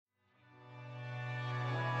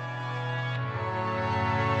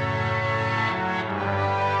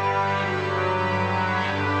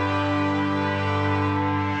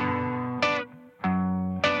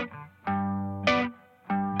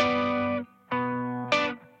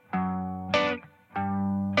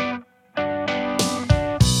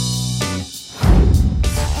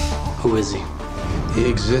Who is he? He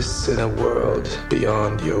exists in a world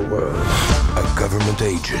beyond your world. A government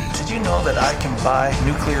agent. Did you know that I can buy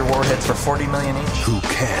nuclear warheads for $40 million each? Who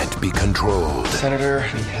can't be controlled. Senator,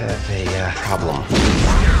 we have a problem.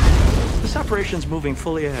 This operation's moving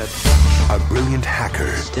fully ahead. A brilliant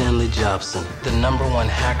hacker. Stanley Jobson, the #1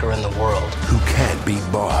 hacker in the world. Who can't be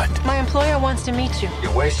bought. My employer wants to meet you.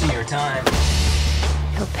 You're wasting your time.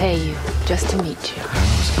 He'll pay you just to meet you.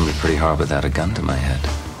 It's gonna be pretty hard without a gun to my head.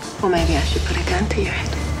 Well, maybe I should put a gun to your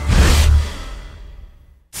head.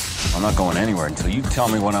 I'm not going anywhere until you tell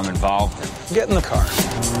me what I'm involved in. Get in the car.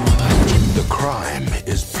 The crime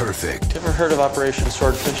is perfect. Ever heard of Operation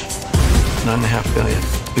Swordfish? $9.5 billion.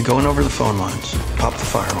 We go in over the phone lines, pop the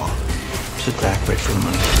firewall, sit back, wait for the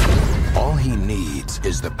money. All he needs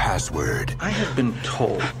is the password. I have been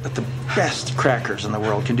told that the best crackers in the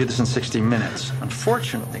world can do this in 60 minutes.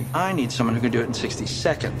 Unfortunately, I need someone who can do it in 60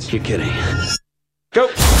 seconds. You're kidding. Go!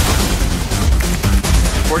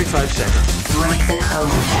 45 seconds. Break the code.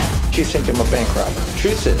 You think I'm a bank robber.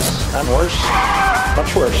 Truth is, I'm worse.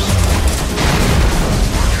 Much worse.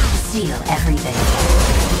 Steal everything.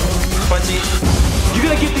 20. You're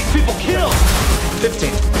gonna get these people killed! 15.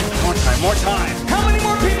 More time. How many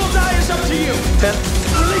more people die is up to you? 10.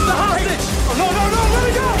 Release the hostage! Oh, no, let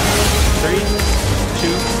me go! 3,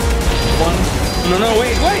 2, 1. No,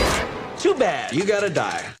 wait. Too bad. You gotta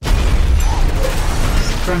die.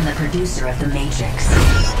 From the producer of The Matrix.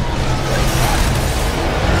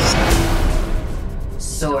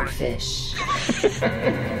 Swordfish.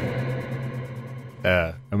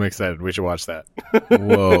 I'm excited. We should watch that.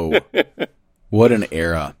 Whoa. What an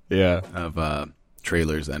era Yeah. of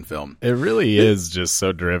trailers and film. It really is just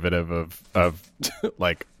so derivative of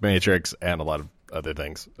like Matrix and a lot of other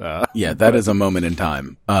things. Yeah, that is a moment in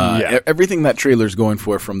time. Everything that trailer's going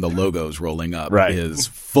for from the logos rolling up Right. is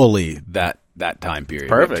fully that time period.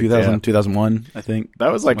 Perfect, 2001, I think.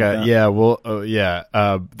 That was like Something that.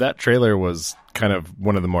 That trailer was kind of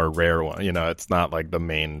one of the more rare ones. You know, it's not like the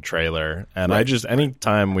main trailer. And Right.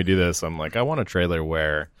 anytime we do this, I'm like, I want a trailer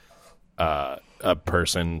where a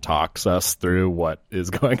person talks us through what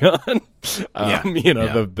is going on.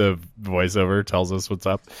 The voiceover tells us what's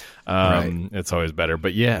up. Right. It's always better.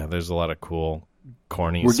 But yeah, there's a lot of cool,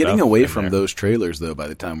 corny We're stuff getting away in from there. those trailers, though, by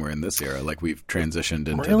the time we're in this era. Like, we've transitioned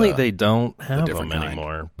into Really, they don't have them different kind.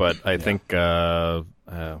 anymore. But I think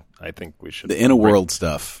we should the inner world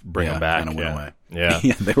stuff. bring them back. Kind of went away. Yeah.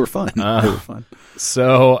 Yeah, they were fun. They were fun.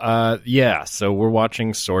 So we're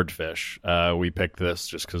watching Swordfish. We picked this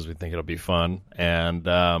just because we think it'll be fun, and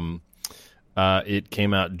it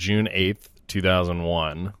came out June 8th,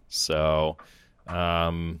 2001. So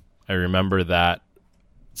I remember that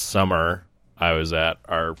summer I was at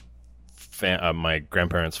our my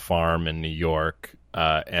grandparents' farm in New York.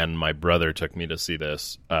 And my brother took me to see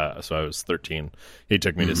this. So I was 13. He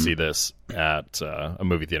took me to see this at a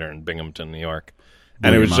movie theater in Binghamton, New York.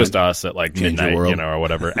 And it was just us at like Change your midnight, world. or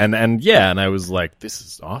whatever. And I was like, this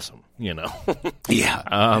is awesome, Yeah.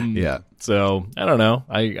 Yeah. So I don't know.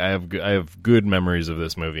 I have good memories of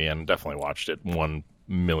this movie and definitely watched it 1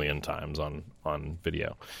 million times on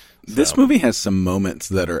video. This movie has some moments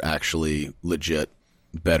that are actually legit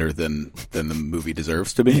better than the movie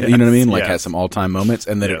deserves to be. You know what I mean? Like, has some all-time moments,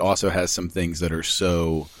 and then it also has some things that are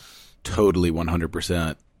so totally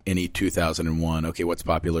 100% any 2001. Okay, what's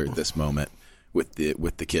popular at this moment with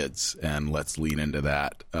the kids, and let's lean into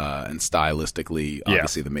that. And stylistically,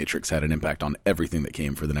 obviously, The Matrix had an impact on everything that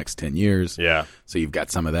came for the next 10 years. Yeah. So you've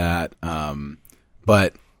got some of that,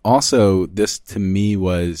 but. Also, this to me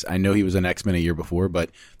was, I know he was in X-Men a year before, but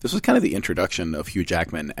this was kind of the introduction of Hugh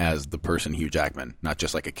Jackman as the person Hugh Jackman, not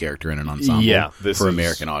just like a character in an ensemble for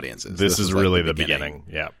American audiences. This is like really the beginning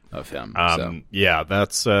of him. Yeah,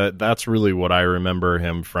 that's really what I remember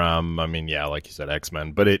him from. I mean, yeah, like you said,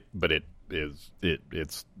 X-Men, but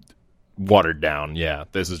it's watered down. Yeah,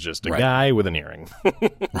 this is just a guy with an earring.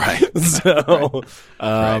 Right. So,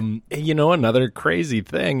 another crazy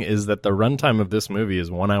thing is that the runtime of this movie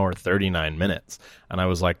is 1 hour 39 minutes, and I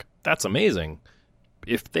was like, that's amazing.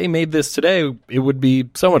 If they made this today, it would be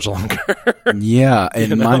so much longer. Yeah,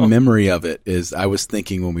 and my memory of it is, I was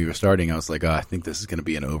thinking when we were starting, I was like, I think this is going to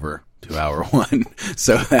be an over 2 hour one.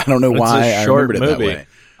 So I don't know why I remembered it that way.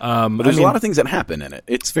 But there's a lot of things that happen in it.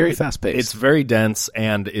 It's very fast paced. It's very dense,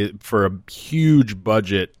 and for a huge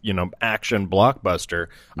budget, action blockbuster,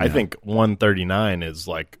 I think 139 is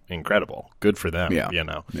like incredible. Good for them.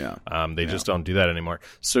 They just don't do that anymore.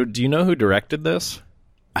 So, do you know who directed this?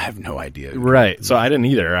 I have no idea. Right. So I didn't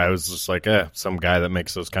either. I was just like, some guy that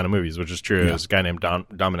makes those kind of movies, which is true. It was a guy named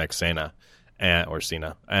Dominic Sena, and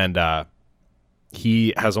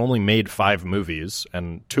he has only made 5 movies,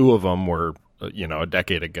 and 2 of them were a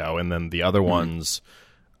decade ago, and then the other ones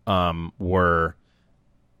were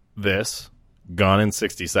this. Gone in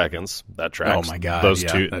 60 Seconds. That tracks. Oh my god! Those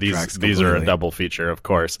two. These are a double feature, of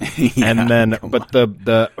course. And then, but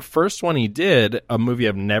the first one he did, a movie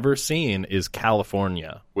I've never seen, is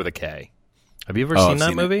California with a K. Have you ever seen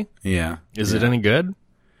that movie? Yeah. Is it any good?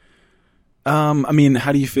 I mean,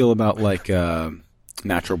 how do you feel about like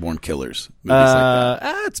Natural Born Killers? Movies like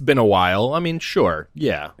that? It's been a while. I mean, sure.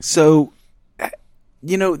 Yeah. So.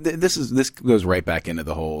 This goes right back into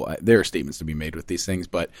the whole. There are statements to be made with these things,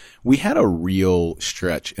 but we had a real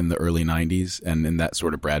stretch in the early '90s and in that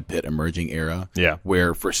sort of Brad Pitt emerging era,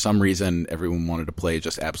 where for some reason everyone wanted to play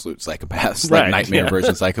just absolute psychopaths, like nightmare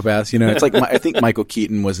version psychopaths. It's like I think Michael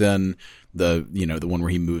Keaton was in the one where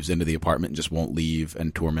he moves into the apartment and just won't leave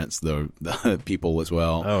and torments the people as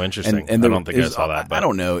well. Oh, interesting. And I don't think I saw that. But I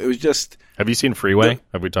don't know. It was just. Have you seen Freeway?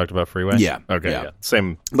 Have we talked about Freeway? Yeah. Okay. Yeah.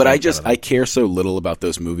 Same. But I care so little about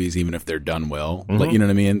those movies, even if they're done well. Like, you know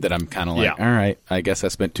what I mean? That I'm kind of like, all right, I guess I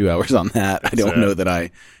spent 2 hours on that. I don't know that I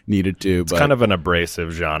needed to. It's kind of an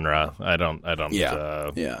abrasive genre. I don't.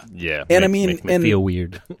 Yeah. And make me feel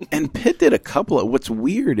weird. And Pitt did a couple of. What's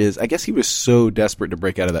weird is I guess he was so desperate to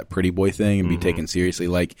break out of that Pretty Boy thing and be taken seriously.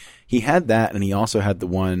 Like he had that, and he also had the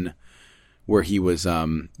one where he was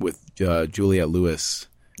with Juliette Lewis.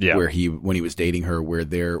 Yeah. Where when he was dating her,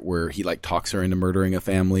 where he like talks her into murdering a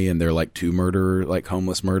family, and they're like 2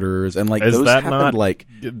 homeless murderers, and like those happened not, like.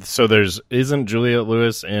 So isn't Juliette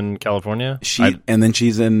Lewis in California? And then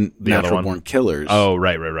she's in Natural Born Killers. Oh,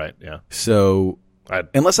 right, yeah. So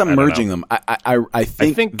unless I'm merging them, I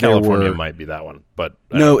think California might be that one, but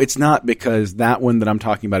no, it's not, because that one that I'm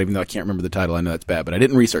talking about, even though I can't remember the title, I know that's bad, but I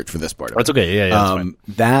didn't research for this part. That's okay. Yeah, that's fine.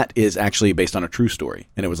 That is actually based on a true story,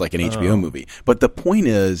 and it was like an HBO movie. But the point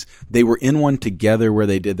is, they were in one together where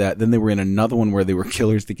they did that. Then they were in another one where they were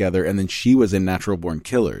killers together, and then she was in Natural Born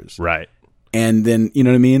Killers. Right. And then, you know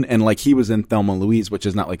what I mean? And like he was in Thelma and Louise, which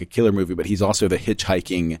is not like a killer movie, but he's also the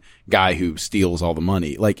hitchhiking guy who steals all the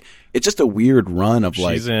money. Like, it's just a weird run of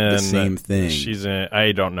like the same thing.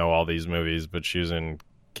 I don't know all these movies, but she's in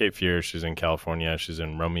Cape Fear, she's in California, she's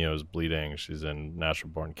in Romeo's Bleeding, she's in Natural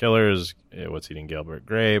Born Killers, What's Eating Gilbert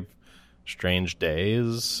Grape, Strange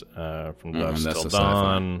Days, From Dusk Till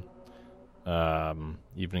Dawn,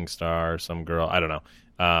 Evening Star, Some Girl, I don't know.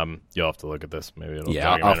 You'll have to look at this. Maybe it'll.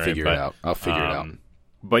 Yeah, I'll figure it out. I'll figure it out.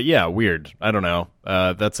 But yeah, weird. I don't know.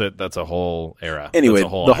 That's it. That's a whole era. Anyway, the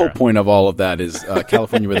whole point of all of that is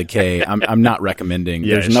California with a K. I'm not recommending.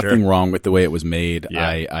 There's nothing wrong with the way it was made.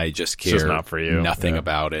 Yeah. I just care it's just not for you. Nothing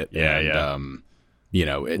about it. Yeah,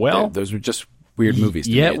 those were just weird movies.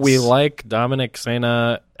 To me. We like Dominic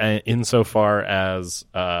Sena insofar as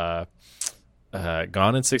Gone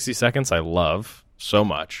in 60 Seconds. I love so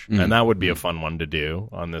much, and that would be a fun one to do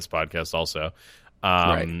on this podcast also.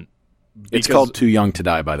 Right. It's called Too Young to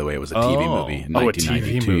Die, by the way. It was a TV movie in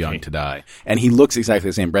 1990, Too Young to Die. And he looks exactly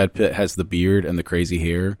the same. Brad Pitt has the beard and the crazy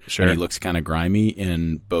hair, and he looks kind of grimy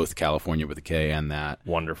in both California with a K and that.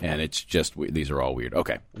 Wonderful. And it's just, these are all weird.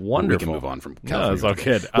 Okay. Wonderful. We can move on from California. No, that's all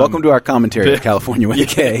good. Welcome to our commentary of California with a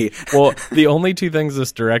K. Well, the only 2 things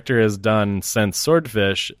this director has done since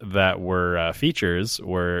Swordfish that were features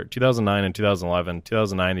were 2009 and 2011.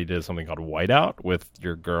 2009, he did something called Whiteout with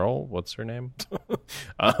your girl. What's her name?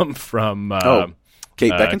 From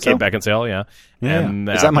Kate Beckinsale? Kate Beckinsale, yeah. And,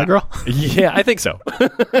 is that my girl? Yeah, I think so.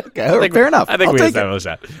 Okay, fair enough. I think I'll we take established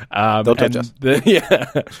that. Don't touch us.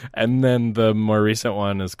 And then the more recent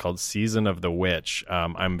one is called Season of the Witch.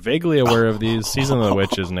 I'm vaguely aware of these. Season of the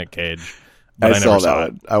Witch is Nick Cage. I saw that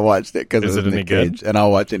one. I watched it because it was Nick Cage, and I'll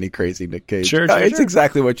watch any crazy Nick Cage. Sure, it's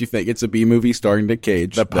exactly what you think. It's a B movie starring Nick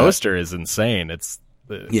Cage. The poster is insane.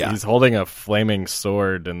 He's holding a flaming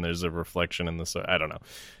sword, and there's a reflection in the sword. I don't know.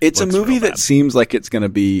 It's a movie that seems like it's going to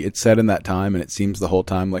be. It's set in that time, and it seems the whole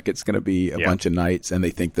time like it's going to be a bunch of knights, and they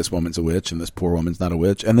think this woman's a witch, and this poor woman's not a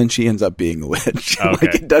witch, and then she ends up being a witch. Okay.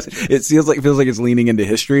 Like it feels like it's leaning into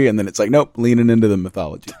history, and then it's like nope, leaning into the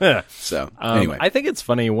mythology. So anyway, I think it's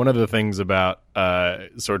funny. One of the things about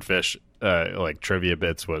Swordfish, like trivia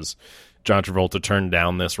bits, was John Travolta turned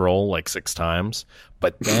down this role like 6 times.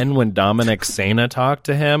 But then when Dominic Sena talked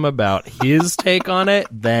to him about his take on it,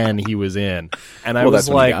 then he was in. And I was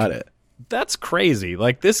like, that's crazy.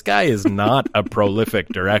 Like, this guy is not a prolific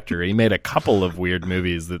director. He made a couple of weird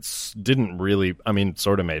movies that didn't really,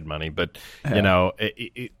 sort of made money. But,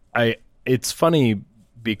 it's funny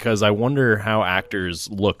because I wonder how actors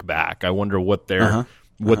look back. I wonder what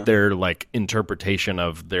their like interpretation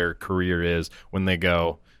of their career is when they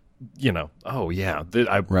go, oh yeah,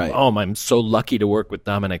 Right. I'm so lucky to work with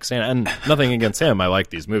Dominic Sena, and nothing against him. I like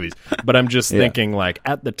these movies, but I'm just thinking like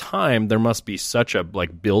at the time there must be such a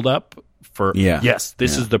like build up for this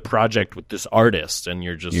is the project with this artist, and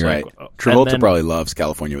you're just You're like right. Travolta probably loves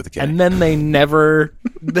California with a K. and then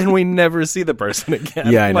we never see the person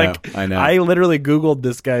again. Yeah, I know. Like, I know. I literally Googled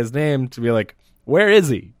this guy's name to be like, where is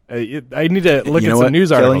he? I need to look at some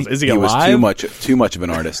news articles. Is he alive? He was too much of an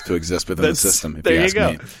artist to exist within the system. If there you you ask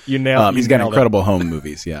go. me. You nailed. He's got incredible home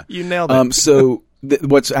movies. Yeah, you nailed it. So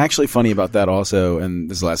what's actually funny about that also, and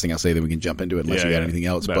this is the last thing I'll say, then we can jump into it unless you got anything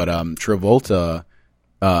else. No. But Travolta,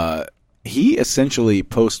 he essentially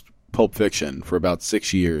post Pulp Fiction for about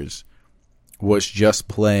 6 years was just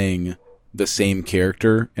playing the same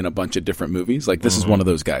character in a bunch of different movies. Like this is one of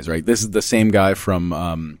those guys, right? This is the same guy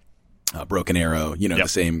from Broken Arrow, the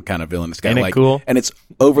same kind of villainous guy. Ain't it cool? And it's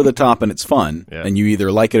over the top and it's fun, Yeah. and you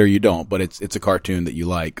either like it or you don't. But it's a cartoon that you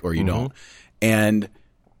like or you don't, and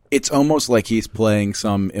it's almost like he's playing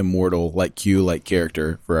some immortal like Q-like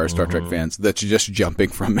character for our Star Trek fans that's just jumping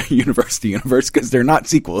from universe to universe because they're not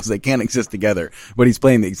sequels; they can't exist together. But he's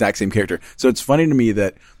playing the exact same character. So it's funny to me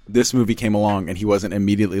that this movie came along and he wasn't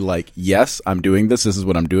immediately like, "Yes, I'm doing this. This is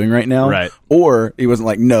what I'm doing right now." Right. Or he wasn't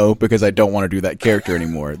like, "No, because I don't want to do that character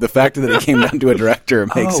anymore." The fact that it came down to a director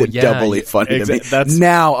makes it doubly funny to me.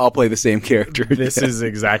 Now I'll play the same character. This is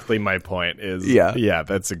exactly my point.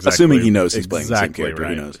 That's exactly. Assuming he knows he's playing the same character.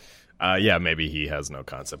 Right. Who knows? Maybe he has no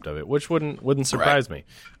concept of it, which wouldn't surprise me.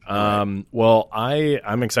 Well,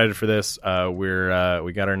 I'm excited for this. We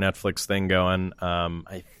got our Netflix thing going.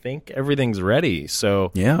 I think everything's ready.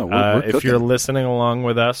 So we're if you're listening along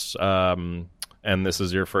with us, and this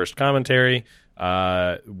is your first commentary,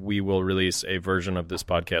 we will release a version of this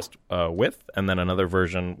podcast with, and then another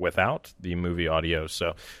version without the movie audio.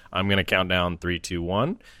 So I'm going to count down 3, 2,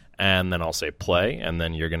 1. And then I'll say play, and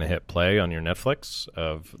then you're going to hit play on your Netflix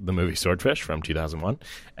of the movie Swordfish from 2001.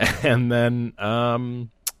 And then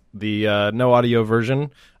the no audio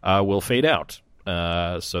version will fade out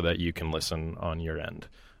so that you can listen on your end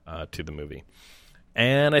to the movie.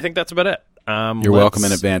 And I think that's about it. You're welcome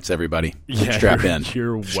in advance, everybody. Yeah, Strap in.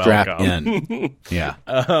 You're Strap welcome. in. Yeah.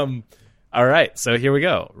 All right, so here we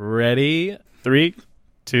go. Ready? 3,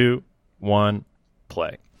 2, 1,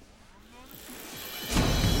 play.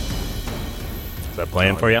 Is that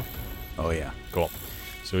playing for you? Oh, yeah. Cool.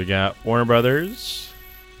 So we got Warner Brothers.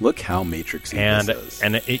 Look how Matrix and this is.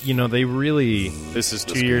 And it, they really, this is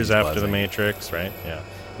 2 years after buzzing. The Matrix, right? Yeah.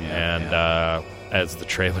 And as the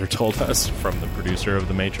trailer told us from the producer of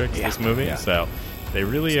The Matrix, this movie. Yeah. So they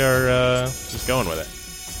really are just going with it.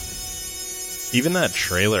 Even that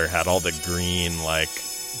trailer had all the green, like,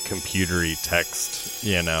 computery text,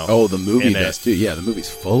 Oh, the movie does too. Yeah, the movie's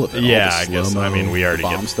full of it. Yeah, all the I guess. slow-mo, I mean, we already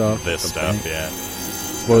bomb get stuff, this stuff. Yeah.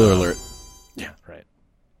 Spoiler alert. Yeah,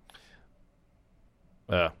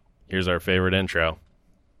 right. Here's our favorite intro.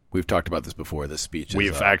 We've talked about this before. This speech.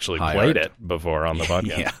 We've actually played it before on the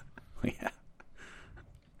podcast. Yeah.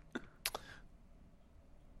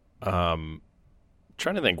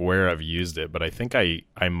 Trying to think where I've used it, but I think I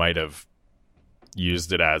might have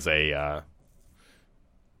used it as a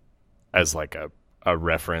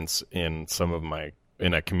reference in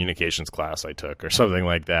in a communications class I took or something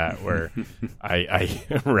like that, where I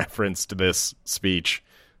referenced this speech.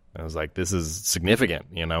 I was like, this is significant,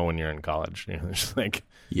 when you're in college. Just like,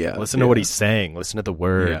 listen to what he's saying. Listen to the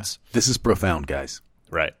words. Yeah. This is profound, guys.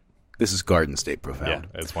 Right. This is Garden State profound.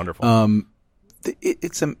 Yeah, it's wonderful.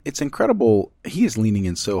 It's incredible. He is leaning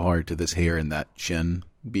in so hard to this hair and that chin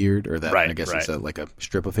beard, or that I guess it's like a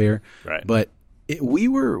strip of hair. Right. But we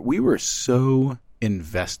were so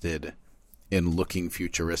invested in looking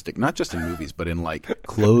futuristic, not just in movies, but in like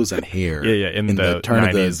clothes and hair. In the turn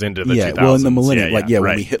 90s into the 2000s. Well, in the millennium, right.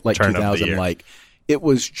 when we hit like turn 2000, like it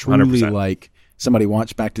was truly 100%. like somebody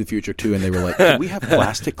watched Back to the Future 2 and they were like, "Do we have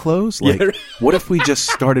plastic clothes? Like, what if we just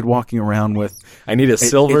started walking around with? I need a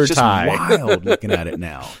silver it's tie." Just wild looking at it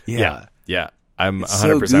now. Yeah. I'm It's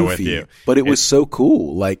 100% so with goofy, you. But it was so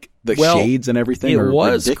cool. Like the shades and everything are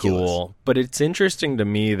was ridiculous. Cool, but it's interesting to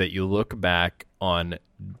me that you look back on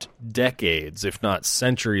decades, if not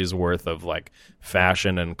centuries worth of like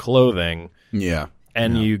fashion and clothing. Yeah.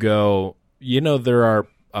 And you go, there are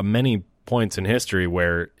many points in history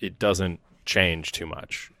where it doesn't change too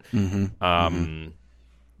much.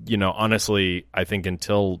 Honestly, I think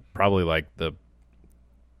until probably like the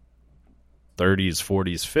 30s,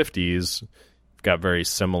 40s, 50s, got very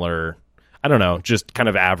similar, I don't know, just kind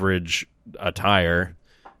of average attire.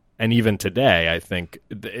 And even today, I think,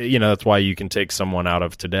 that's why you can take someone out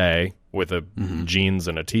of today with a jeans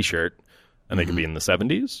and a T-shirt, and they could be in the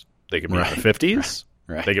 70s, they could be in the 50s,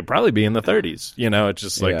 Right. They could probably be in the 30s. You know, it's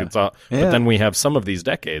just like it's all. Yeah. But then we have some of these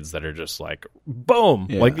decades that are just like boom,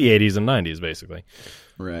 like the 80s and 90s, basically.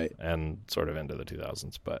 Right. And sort of into the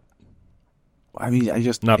 2000s, but I mean, I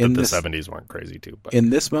just not that the 70s weren't crazy too. But in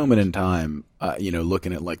this moment in time,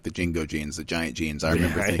 looking at like the Jingo jeans, the giant jeans, I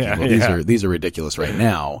remember thinking, these are ridiculous right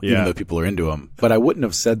now, even though people are into them. But I wouldn't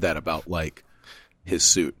have said that about like his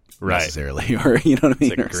suit necessarily, or you know what I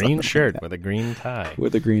mean? It's a green shirt with a green tie.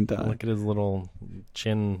 With a green tie. Look at his little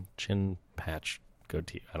chin patch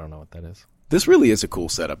goatee. I don't know what that is. This really is a cool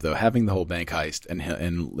setup, though. Having the whole bank heist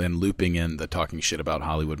and looping in the talking shit about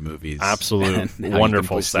Hollywood movies. Absolute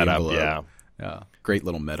wonderful setup. Yeah, great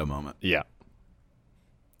little meta moment. Yeah.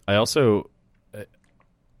 I also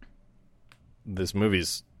this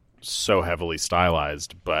movie's so heavily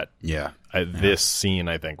stylized, but this scene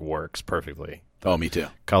I think works perfectly. Oh, me too.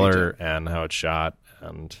 Color and how it's shot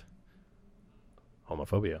and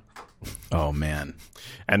homophobia. Oh man!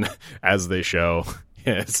 And as they show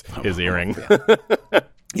his earring.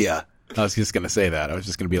 Yeah, I was just gonna say that. I was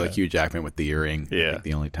just gonna be like Hugh Jackman with the earring. Yeah, like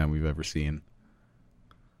the only time we've ever seen.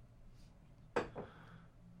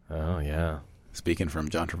 Oh yeah. Speaking from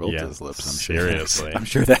John Travolta's lips, I'm seriously. I'm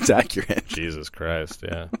sure that's accurate. Jesus Christ!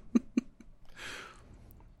 Yeah.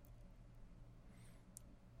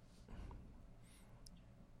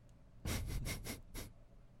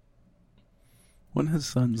 When his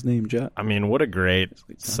son's name Jet? I mean, what a great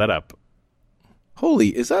setup. Holy,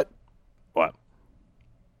 is that what?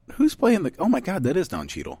 Who's playing the? Oh my God, that is Don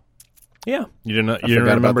Cheadle. Yeah, you didn't. I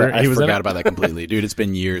forgot about that. I forgot about that completely, dude. It's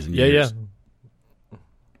been years and years. Yeah.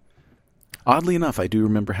 Oddly enough, I do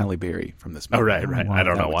remember Halle Berry from this movie. Oh, right. I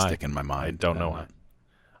don't know why. Stick in my mind. I don't know why.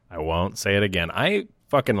 I won't say it again. I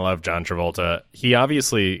fucking love John Travolta. He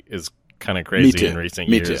obviously is kind of crazy in recent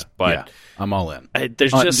years, but I'm all in.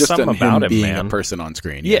 There's just something about him, being man. A person on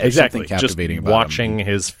screen. Yeah, exactly. Captivating just about watching him.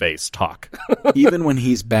 his face talk. Even when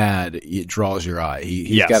he's bad, it draws your eye.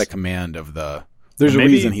 He's got a command of the. There's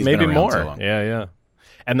maybe, a reason he's maybe been around more. so long. Yeah.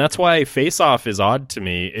 And that's why Face Off is odd to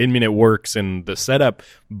me. I mean, it works in the setup,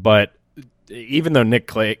 but even though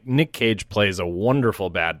Nick Cage plays a wonderful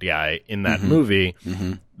bad guy in that movie,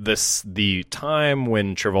 the time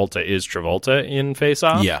when Travolta is Travolta in Face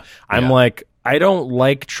Off, I'm like, I don't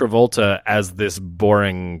like Travolta as this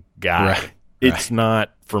boring guy. Right. It's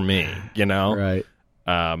not for me, you know? Right.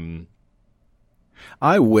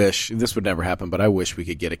 I wish, this would never happen, but I wish we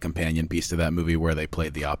could get a companion piece to that movie where they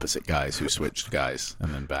played the opposite guys who switched guys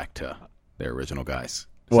and then back to their original guys.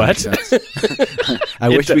 What? I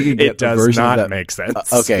wish we could get a version of that. It does not make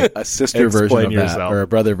sense. Okay, a sister version of yourself. that, or a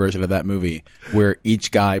brother version of that movie, where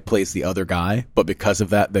each guy plays the other guy, but because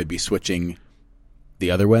of that, they'd be switching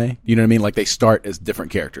the other way. You know what I mean? Like they start as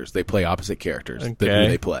different characters, they play opposite characters than who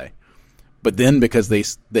they play. But then because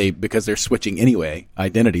they're switching anyway,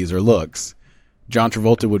 identities or looks, John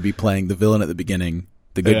Travolta would be playing the villain at the beginning,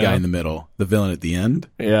 the good guy in the middle, the villain at the end.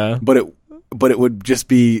 Yeah, but it would just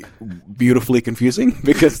be beautifully confusing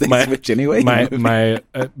because they switch anyway. My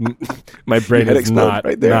brain is not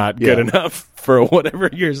good enough for whatever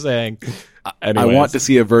you're saying. I want to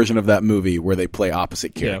see a version of that movie where they play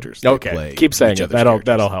opposite characters. Yeah. Okay, keep saying it.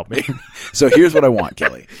 That'll help me. So here's what I want,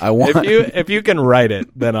 Kelly. I want if you can write it,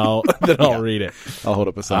 then I'll read it. I'll hold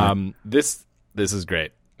up a sign. This is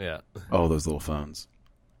great. Yeah. Oh, those little phones.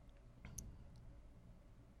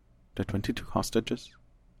 The 22 hostages.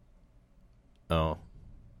 Oh,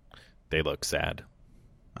 they look sad.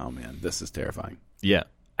 Oh man, this is terrifying. Yeah,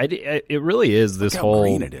 it really is. This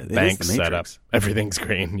whole bank is setup. Everything's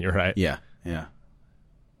green. You're right. Yeah.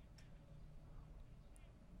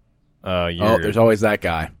 There's always that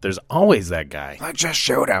guy. There's always that guy. I just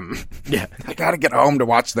shoot him. Yeah, I gotta get home to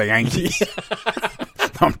watch the Yankees.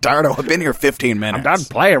 I'm tired. I've been here 15 minutes. I'm done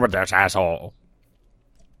playing with this asshole.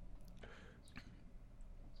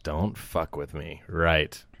 Don't fuck with me.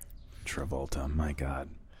 Right. Travolta, my God.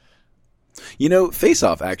 You know, Face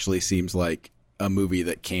Off actually seems like a movie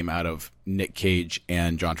that came out of Nick Cage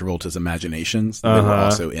and John Travolta's imaginations. They were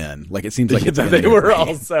also in. Like, it seems like they were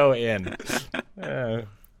also in.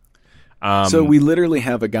 So we literally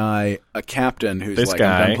have a captain who's I'm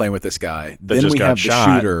done playing with this guy. Then we have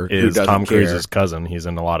the shooter who doesn't Tom Cruise's care. cousin. He's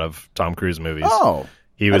in a lot of Tom Cruise movies. Oh.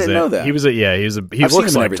 I didn't know that. He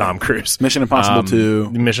looks like Tom Cruise. Mission Impossible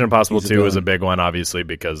 2. Mission Impossible 2 was a big one, obviously,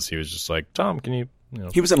 because he was just like, Tom, can you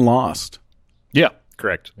know. He was in Lost. Yeah,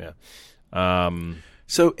 correct. Yeah.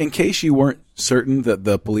 So in case you weren't certain that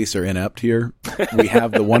the police are inept here, we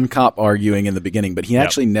have the one cop arguing in the beginning, but he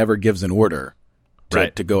actually never gives an order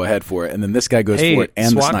to go ahead for it. And then this guy goes for it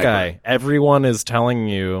and SWAT the sniper. Guy, everyone is telling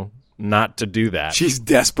you not to do that. She's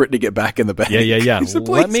desperate to get back in the bank. Yeah.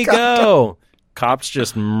 Let me go. cops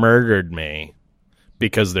just murdered me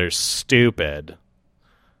because they're stupid.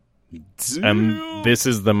 And this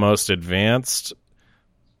is the most advanced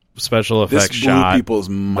special effects shot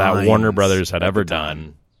that Warner Brothers had ever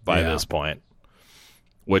done by this point.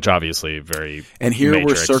 Which obviously very and here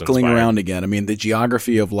Matrix we're circling inspired. around again. I mean, the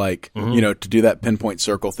geography of like to do that pinpoint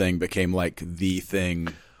circle thing became like the thing.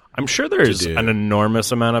 I'm sure there's an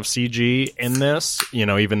enormous amount of CG in this,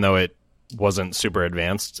 even though it wasn't super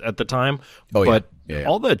advanced at the time. But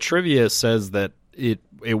all the trivia says that it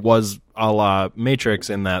was a la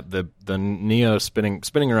Matrix in that the Neo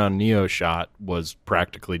spinning around Neo shot was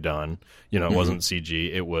practically done. It wasn't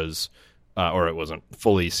CG. It was or it wasn't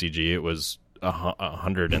fully CG. It was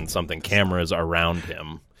 100 and something cameras around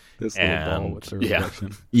him. This little ball with the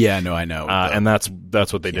reflection. Yeah, no, I know. And that's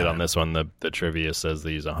what they did on this one. The trivia says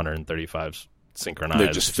they use 135 synchronized.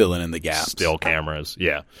 They're just filling in the gaps. Still cameras,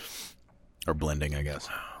 yeah. Or blending, I guess.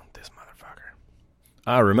 Oh, this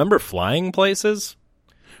motherfucker. Remember flying places?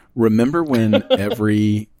 Remember when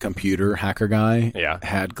every computer hacker guy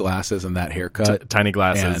had glasses and that haircut? Tiny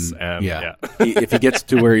glasses. And if he gets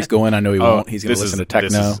to where he's going, I know he won't. He's going to listen to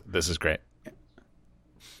techno. This is great.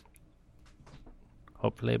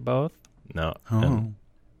 Hopefully both. No.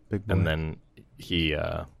 Big boy. And then he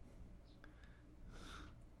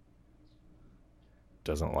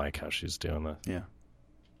doesn't like how she's doing this. Yeah.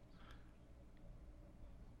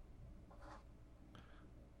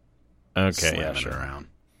 Okay, yeah, sure. Around.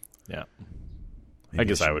 Yeah. Maybe I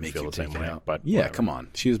guess I would feel the same way. But yeah, whatever. Come on.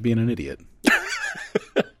 She was being an idiot.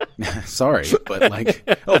 Sorry, but like,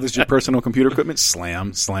 this is your personal computer equipment?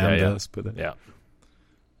 Slam does. But yeah.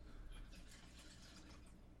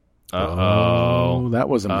 Oh, that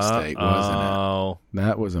was a mistake, wasn't it?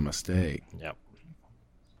 That was a mistake. Yep.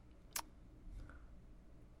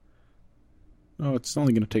 Oh, it's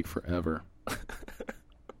only going to take forever.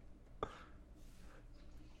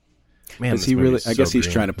 Man, is he really? I guess he's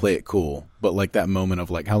trying to play it cool, but like that moment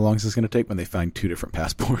of like, how long is this going to take when they find 2 different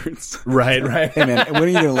passports? Right. Hey man, when are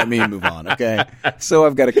you going to let me move on? Okay, so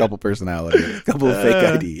I've got a couple personalities, a couple of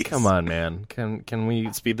fake IDs. Come on, man. Can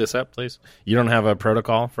we speed this up, please? You don't have a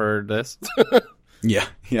protocol for this? Yeah.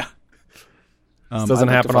 This doesn't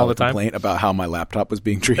happen all the time. Complaint about how my laptop was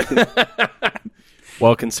being treated.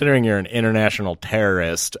 Well, considering you're an international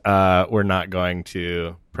terrorist, we're not going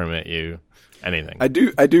to permit you anything. I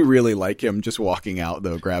do really like him just walking out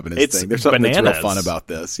though, grabbing his thing. There's something that's real fun about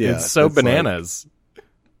this. Yeah, it's so bananas. Like,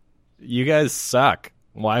 you guys suck.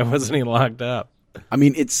 Why wasn't he locked up? I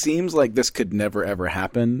mean, it seems like this could never ever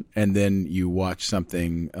happen, and then you watch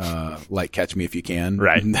something like Catch Me If You Can,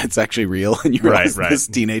 right? And that's actually real, and you realize this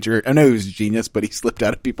teenager. I know he was a genius, but he slipped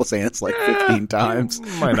out of people's hands like 15 times.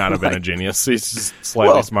 Might not have been a genius. He's just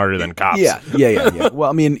slightly smarter than cops. Yeah. Well,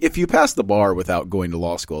 I mean, if you pass the bar without going to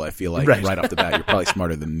law school, I feel like right off the bat, you're probably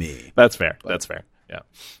smarter than me. That's fair. That's fair. Yeah.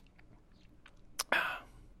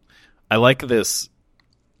 I like this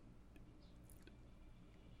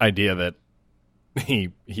idea that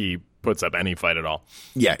he puts up any fight at all.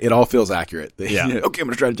 Yeah, it all feels accurate. Yeah. Okay, I'm going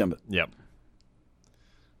to try to jump it. Yep.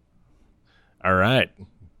 All right.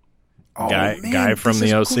 Oh, guy from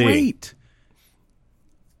the OC. Great.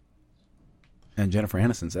 And Jennifer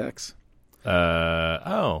Aniston's ex.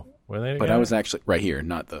 Were they together? But I was actually right here,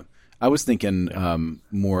 not the. I was thinking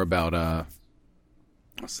more about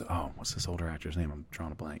what's this older actor's name? I'm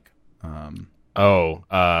drawing a blank.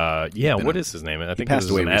 What is his name? I think passed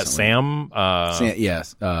away recently. Sam.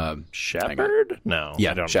 Yes. Shepard? No.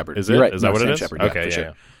 Yeah, Shepard. Is You're it? right. Is that what Sam it is? Shepard, okay, for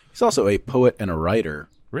sure. He's also a poet and a writer.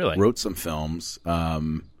 Really? Wrote some films.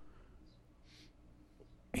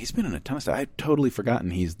 He's been in a ton of stuff. I'd totally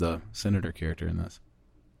forgotten he's the senator character in this.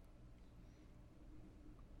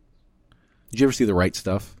 Did you ever see The Right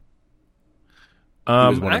Stuff?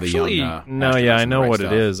 Actually, I know what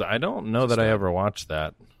it is. I don't know that I ever watched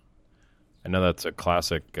that. I know that's a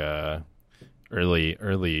classic early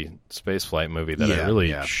spaceflight movie that I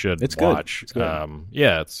really should watch. It's good.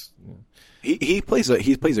 It's he plays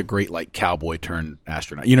a great like cowboy turned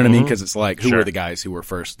astronaut. You know what I mean? Because it's like who were the guys who were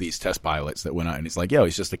first these test pilots that went out, and he's like,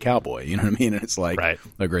 he's just a cowboy. You know what I mean? And it's like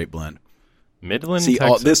a great blend. Midland, see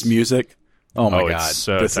Texas. All this music. Oh my god, it's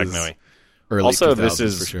so techno-y. Early also, 2000s this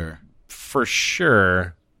is for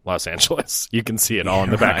sure Los Angeles. You can see it all in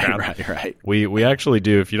the background. Right. We actually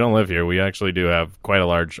do. If you don't live here, we actually do have quite a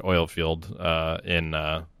large oil field in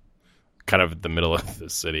kind of the middle of the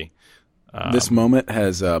city. This moment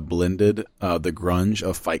has blended the grunge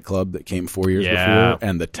of Fight Club that came 4 years before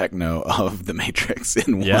and the techno of The Matrix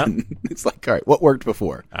in one. It's like, all right, what worked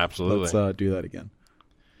before? Absolutely. Let's do that again.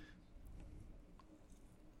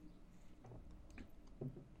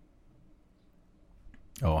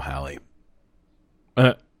 Oh, Hallie.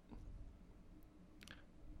 That's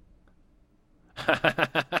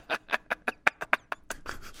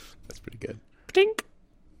pretty good. Tink.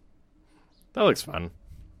 That looks fun.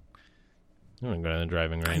 I'm going to go to the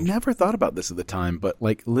driving I range. never thought about this at the time, but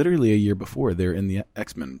like literally a year before, they're in the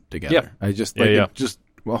X-Men together. Yep. I just Yeah, like yeah. it just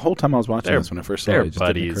the whole time I was watching this when I first saw it, it just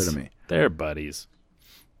buddies. didn't occur to me. They're buddies.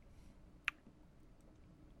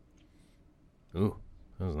 Ooh,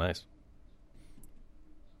 that was nice.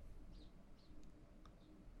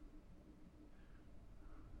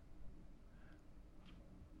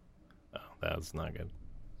 Oh, that was not good.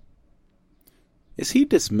 Is he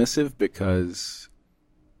dismissive because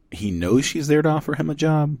he knows she's there to offer him a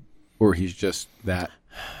job, or he's just that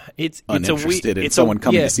It's uninterested in someone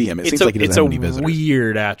coming to see him? It seems like he doesn't have any visitors. It's a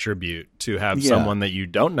weird attribute to have Yeah. someone that you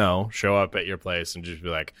don't know show up at your place and just be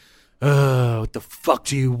like, "Oh, what the fuck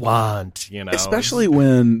do you want?" You know, Especially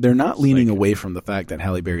when they're not leaning away from the fact that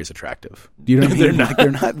Halle Berry is attractive. Do you know what I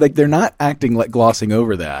mean? They're not acting like glossing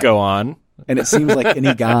over that. Go on. And it seems like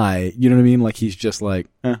any guy, you know what I mean? Like he's just like,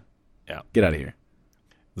 Yeah. get out of here.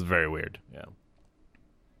 It's very weird. Yeah.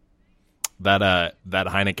 That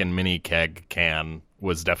Heineken mini keg can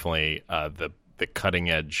was definitely the cutting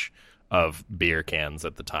edge of beer cans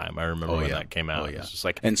at the time. I remember when that came out. Oh, yeah. It was just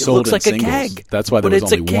like, And it sold looks in like singles. a keg. That's why there but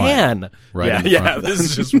was it's only a can. one. Right in the front of the- This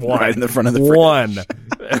is just one. Right in the front of the fridge. One.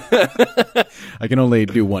 I can only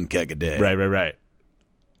do one keg a day. Right.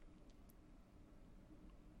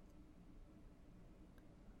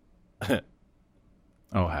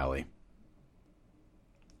 Oh, Hallie.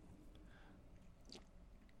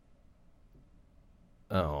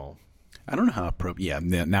 Oh. I don't know how appropriate.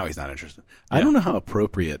 Yeah, now he's not interested. I don't know how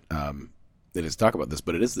appropriate it is to talk about this,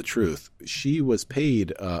 but it is the truth. She was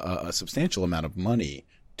paid a substantial amount of money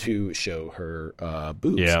to show her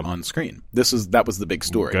boobs on screen. That was the big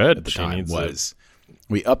story at the time.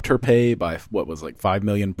 We upped her pay by what was like $5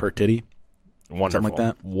 million per titty, Wonderful. something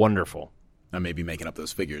like that. Wonderful. I may be making up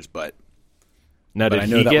those figures, but Now, But did I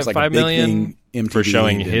know he that get was like a $5 big million thing for MTV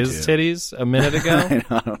showing leaned his into. titties a minute ago?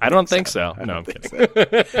 I don't think so. No, I'm kidding.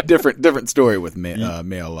 different story with male. Well,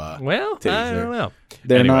 titties. I don't know.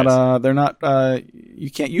 They're Anyways. not. You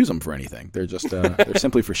can't use them for anything. They're just. They're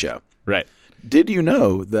simply for show. Right. Did you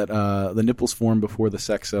know that the nipples form before the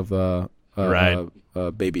sex of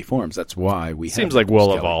baby forms? That's why we. Seems have like we'll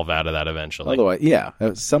Kelly. evolve out of that eventually. Otherwise, yeah,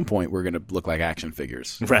 at some point we're going to look like action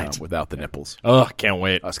figures, Right. without the nipples. Oh, can't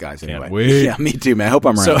wait. Us guys, Can't anyway. wait. Yeah, me too, man. I hope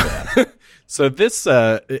I'm around for that. So this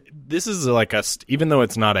is like even though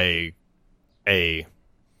it's not I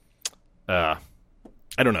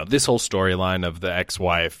don't know, this whole storyline of the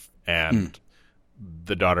ex-wife and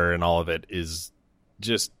the daughter and all of it is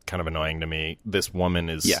just kind of annoying to me. This woman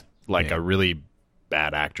is a really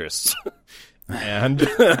bad actress. And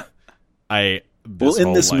in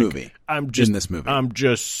this movie, I'm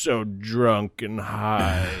just so drunk and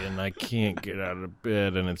high and I can't get out of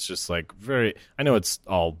bed, and it's just like I know it's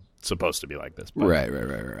all supposed to be like this, but right.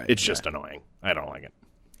 it's just annoying. I don't like it.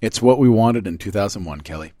 It's what we wanted in 2001,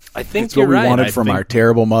 Kelly. I think it's what we right. wanted from our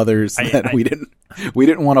terrible mothers. We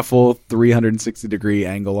didn't want a full 360-degree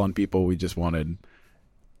angle on people. We just wanted,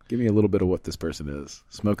 give me a little bit of what this person is,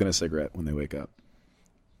 smoking a cigarette when they wake up.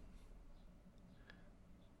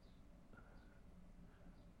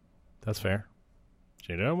 That's fair.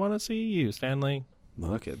 She don't want to see you, Stanley.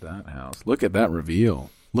 Look at that house. Look at that reveal.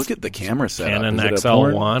 Look at the camera setup. Canon Is it a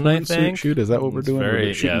XL1, porn I think. Shoot, is that what we're doing?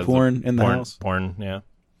 We're shooting porn in the house. Porn, yeah.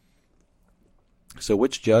 So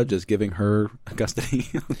which judge is giving her custody?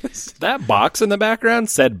 That box in the background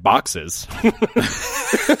said boxes.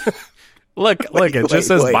 Look, it just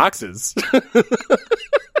says boxes.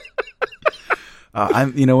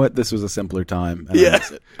 You know what? This was a simpler time. And Yeah.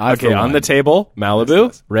 I Okay, on the table,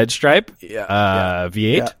 Malibu, Red Stripe, Yeah.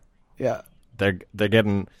 V8. Yeah. They're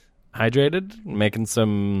getting hydrated, making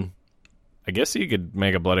some. I guess you could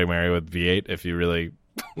make a Bloody Mary with V8 if you really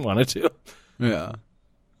wanted to. Yeah.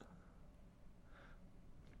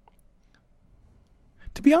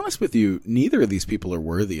 To be honest with you, neither of these people are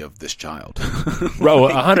worthy of this child. Bro,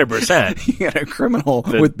 100%. You got a criminal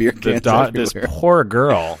with beer cans everywhere. This poor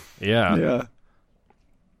girl. Yeah. Yeah.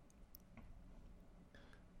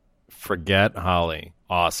 Forget Holly.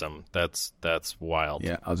 Awesome. That's wild.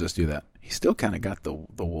 Yeah, I'll just do that. He still kind of got the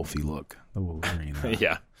wolfy look. The Wolverine.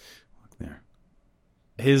 Yeah. Look there.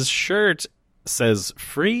 His shirt says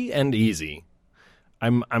free and easy.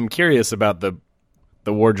 I'm curious about the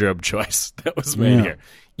wardrobe choice that was made here.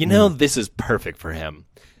 You know, this is perfect for him.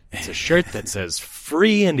 It's a shirt that says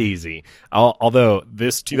free and easy. Although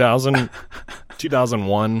this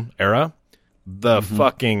 2001 era, the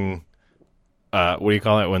fucking what do you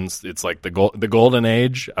call it when it's like the golden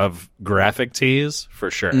age of graphic tees for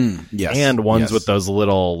sure. Yes, and ones with those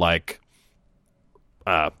little like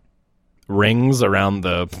rings around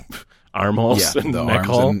the armholes and the neck arms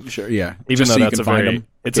hole. and, sure, yeah, even just though so that's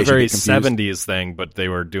a very 70s thing, but they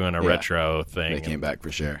were doing a retro thing. They came back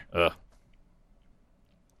for sure.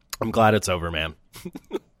 I'm glad it's over, man.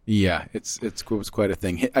 Yeah, it was quite a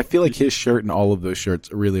thing. I feel like his shirt and all of those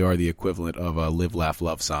shirts really are the equivalent of a "Live, Laugh,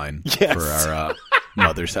 Love" sign for our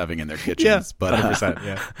mothers having in their kitchens. Yeah, but 100%,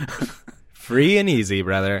 yeah. Free and easy,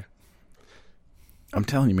 brother. I'm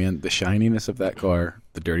telling you, man, the shininess of that car,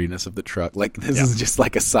 the dirtiness of the truck, like this is just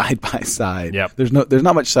like a side by side. Yep. There's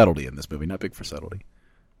not much subtlety in this movie. Not big for subtlety.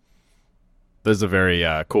 There's a very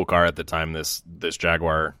cool car at the time. This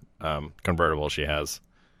Jaguar convertible she has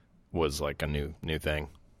was like a new thing.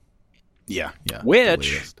 Yeah.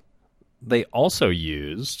 Which they also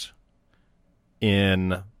used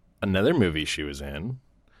in another movie she was in.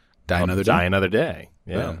 Die Another Day.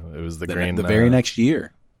 Yeah. It was the green. The very next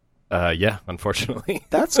year. Yeah, unfortunately.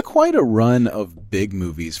 That's quite a run of big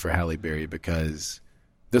movies for Halle Berry because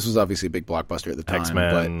this was obviously a big blockbuster at the time.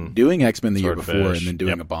 X-Men, but doing X-Men the year Swordfish, before and then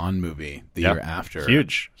doing a Bond movie the year after.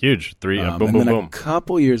 Huge. Three, boom, and boom, then boom. A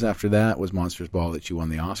couple years after that was Monsters Ball that she won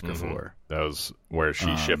the Oscar for. That was where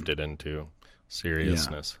she shifted into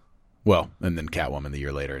seriousness. Well, and then Catwoman the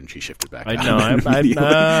year later, and she shifted back. I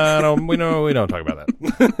know. We don't talk about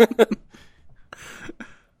that.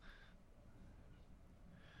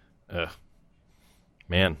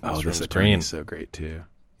 Man, this attorney is so great too.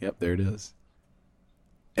 Yep, there it is.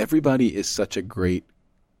 Everybody is such a great,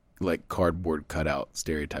 like, cardboard cutout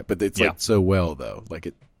stereotype, but it's like so well though. Like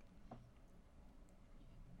it.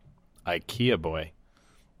 IKEA boy.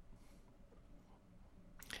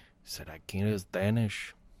 He said IKEA is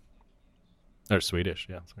Danish. Or Swedish,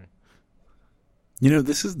 yeah, sorry. You know,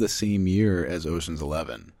 this is the same year as Ocean's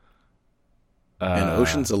 11. And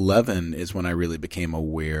Ocean's 11 is when I really became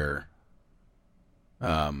aware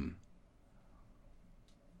of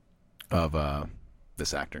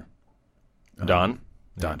this actor. Don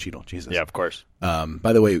Cheadle, Jesus. Yeah, of course.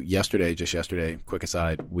 By the way, just yesterday, quick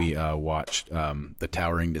aside, we watched The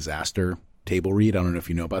Towering Disaster table read. I don't know if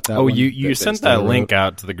you know about that. Oh, one, you sent that link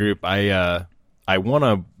out to the group. I want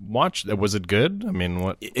to watch. Was it good? I mean,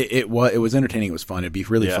 what? It was entertaining. It was fun. It'd be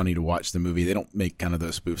really funny to watch the movie. They don't make kind of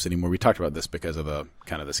those spoofs anymore. We talked about this because of the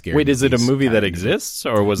kind of the scary. Wait, is it a movie that exists,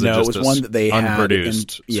 or was it just it was one that they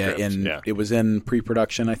unproduced? It was in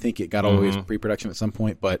pre-production. I think it got all the way to pre-production at some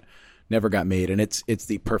point, but never got made. And it's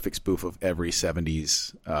the perfect spoof of every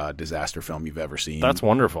 70s disaster film you've ever seen. That's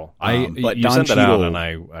wonderful. But you Don sent that Cheadle, out, and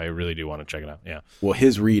I really do want to check it out. Yeah. Well,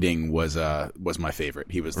 his reading was my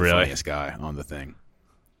favorite. He was the Really? funniest guy on the thing.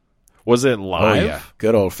 Was it live? Oh yeah,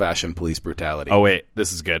 good old fashioned police brutality. Oh wait,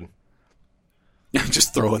 this is good.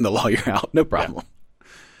 Just throwing the lawyer out, no problem.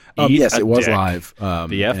 Yeah. Yes, it was dick. live. The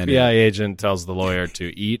FBI agent tells the lawyer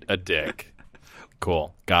to eat a dick.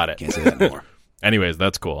 Cool, got it. Can't say that anymore. Anyways,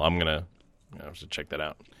 that's cool. I'm gonna have to check that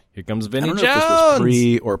out. Here comes Vinny I don't know Jones. if this was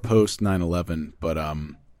pre or post 9/11, but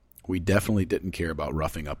we definitely didn't care about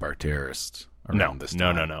roughing up our terrorists around this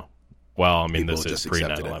time. No. Well, I mean, People this is just pre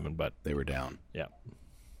accepted 9/11, but they were down. yeah.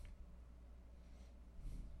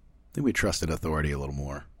 I think we trusted authority a little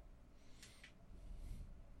more.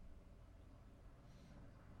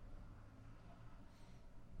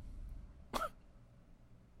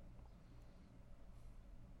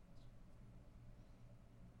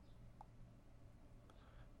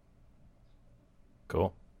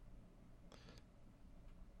 Cool.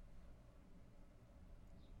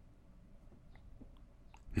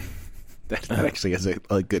 That actually is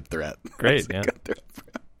a good threat. Great, That's a yeah. good threat.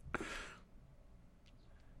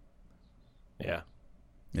 Yeah.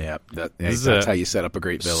 Yeah, This that's is how you set up a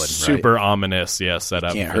great villain. Super right? ominous,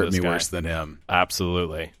 setup. Can't for hurt this me guy. worse than him.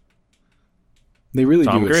 Absolutely. They really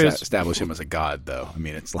Tom do Cruise. establish him as a god, though. I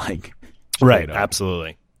mean, it's like Right. straight up.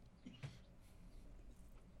 Absolutely.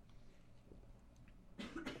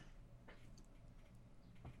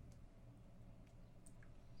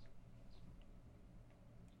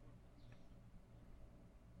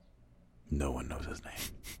 No one knows his name.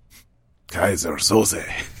 Kaiser Soze.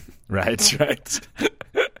 Right.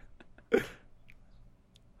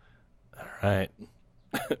 All right.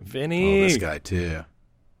 Vinny. Oh, this guy too.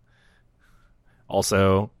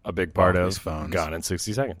 Also a big part All of these phones. Gone in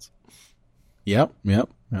 60 Seconds. Yep.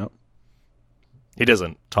 He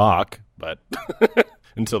doesn't talk, but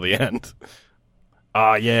until the end.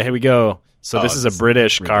 Yeah, here we go. So this is a it's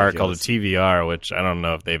British car called a ridiculous. TVR, which I don't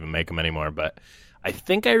know if they even make them anymore, but I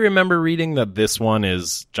think I remember reading that this one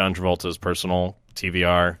is John Travolta's personal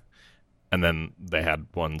TVR, and then they had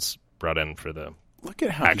ones brought in for the Look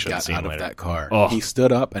at how action he got scene out later. of that car. Oh. He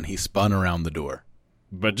stood up and he spun around the door.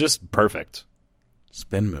 But just perfect.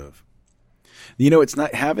 Spin move. You know, it's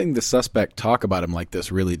not having the suspect talk about him like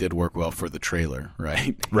this really did work well for the trailer,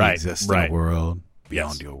 right? Right, He exists right. in a world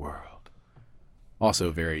beyond Yes. your world.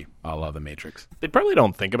 Also very a la The Matrix. They probably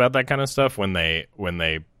don't think about that kind of stuff when they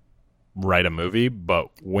write a movie, but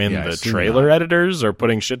when Yeah, I the assume trailer not. editors are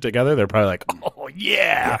putting shit together, they're probably like, "Oh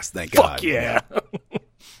yeah, Yes, thank fuck God." yeah."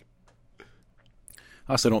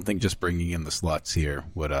 I also don't think just bringing in the sluts here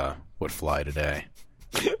would fly today.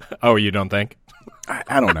 Oh, you don't think?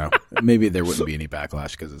 I don't know. Maybe there wouldn't be any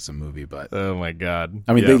backlash because it's a movie, but Oh my god!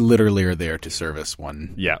 I mean, Yeah. they literally are there to service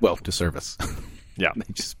one. Yeah. Well, to service. Yeah, They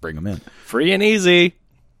just bring them in. free and easy.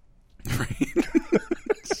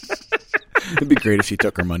 It'd be great if she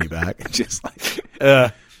took her money back. Just like Uh,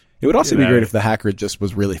 it would also You be know. great if the hacker just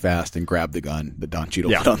was really fast and grabbed the gun that Don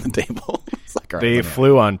Cheadle Yeah. put on the table. It's like, all right, They let me-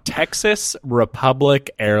 flew on Texas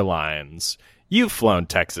Republic Airlines. You've flown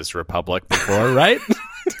Texas Republic before, right?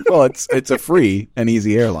 Well, it's a free and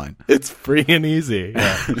easy airline. It's free and easy.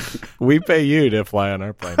 Yeah. We pay you to fly on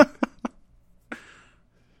our plane.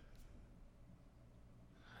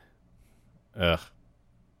 Ugh.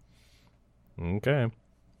 Okay.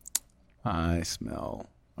 I smell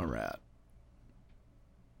a rat.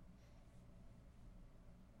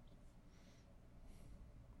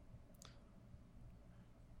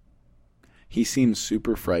 He seems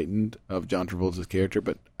super frightened of John Travolta's character,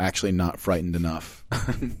 but actually not frightened enough.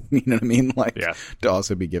 You know what I mean? Like, Yeah. to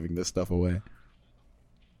also be giving this stuff away.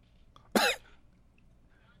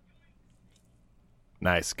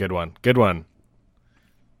 Nice. Good one. Good one.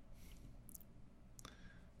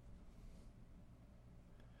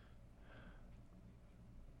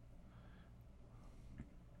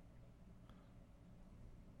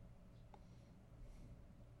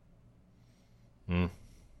 Hmm.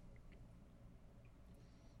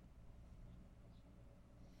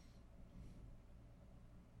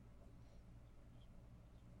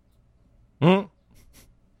 Hmm.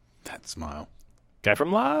 That smile. Guy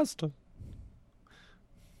from Lost.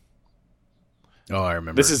 Oh, I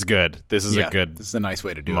remember. This is good. This is Yeah, a good This is a nice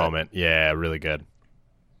way to do moment. Yeah, really good.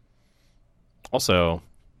 Also,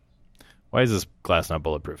 why is this glass not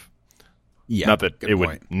bulletproof? it. Yeah, Not that good it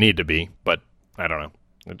point. would need to be, but I don't know.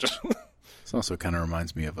 It just This also kind of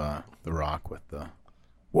reminds me of The Rock with the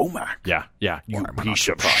Womack. yeah. You Why am I piece not of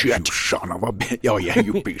surprised, shit. you son of a bitch. Oh, yeah,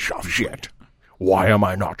 you piece of shit. Why am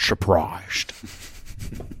I not surprised?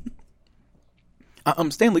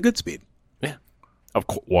 Stanley Goodspeed. Yeah. Of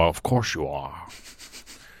course you are.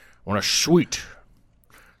 On a suite,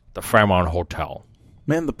 the Fairmont Hotel.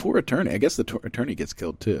 Man, the poor attorney. I guess the attorney gets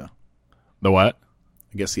killed, too. The what?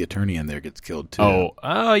 I guess the attorney in there gets killed, too.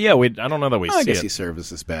 Oh, yeah. I don't know that we I see guess it. he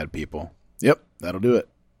services bad people. Yep, that'll do it.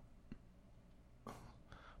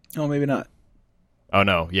 Oh, maybe not. Oh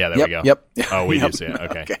no, yeah, there Yep, we go. yep. Oh, we Yep. do see it.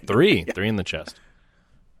 Okay, Okay. three in the chest.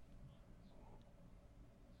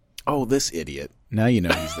 Oh, this idiot. Now you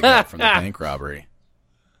know he's the guy from the bank robbery.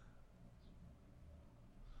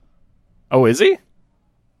 Oh, is he?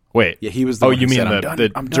 Wait. Yeah, he was the Oh, one you who mean said, the I'm the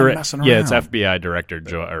done direct? messing Yeah, it's around. FBI director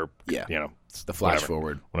Joe, or Yeah. you know, The flash whatever.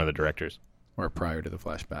 forward. One of the directors. Or prior to the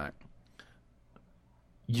flashback.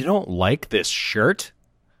 You don't like this shirt?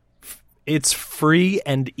 It's free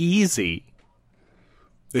and easy.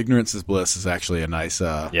 Ignorance is bliss is actually a nice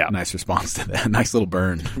nice response to that. Nice little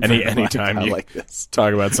burn. Anytime I you like this.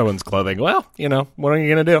 talk about someone's clothing, well, you know, what are you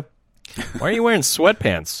gonna do? Why are you wearing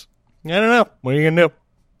sweatpants? I don't know. What are you gonna do?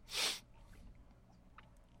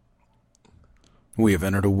 We have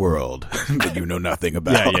entered a world that you know nothing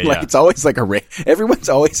about. Yeah. Like it's always like everyone's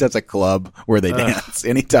always has a club where they dance.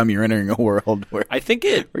 Anytime you're entering a world where I think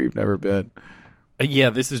it. where you've never been. Yeah,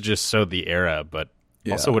 this is just so the era, but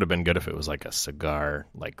Yeah. also would have been good if it was like a cigar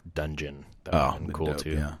like dungeon. That would have been been cool dope,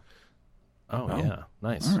 too. Yeah. Oh, yeah,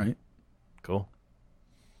 nice. All right. Cool.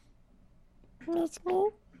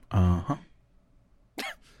 Uh-huh.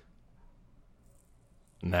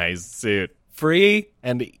 Nice suit. Free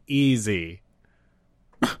and easy.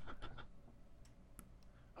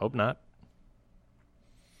 Hope not.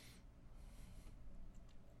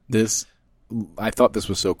 I thought this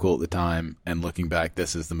was so cool at the time, and looking back,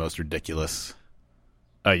 this is the most ridiculous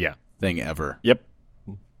Yeah. thing ever. Yep.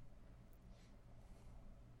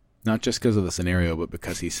 Not just because of the scenario, but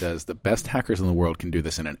because he says the best hackers in the world can do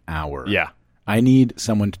this in an hour. Yeah. I need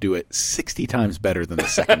someone to do it 60 times better than the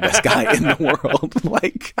second best guy in the world.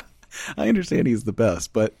 Like, I understand he's the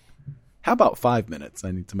best, but how about 5 minutes? I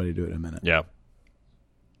need somebody to do it in a minute. Yeah.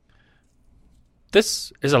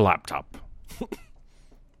 This is a laptop.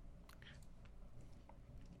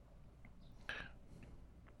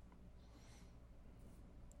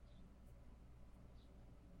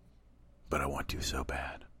 do so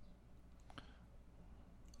bad.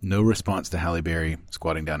 No response to Halle Berry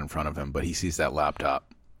squatting down in front of him, but he sees that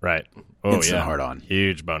laptop. Right. Oh, Instant yeah. hard on.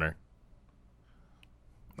 Huge boner.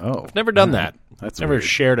 Oh. I've never done that. That's never weird.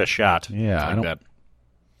 shared a shot. Yeah, like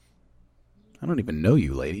I don't even know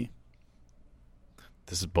you, lady.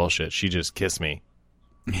 This is bullshit. She just kissed me.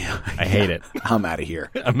 Yeah. I hate it. I'm out of here.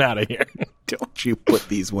 I'm out of here. Don't you put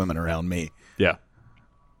these women around me. Yeah.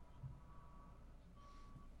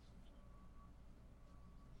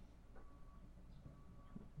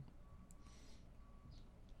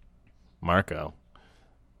 Marco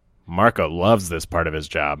loves this part of his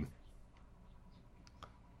job.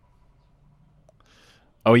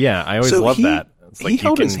 Oh yeah, I always love that. It's like he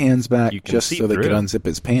held his hands back just so they could him. unzip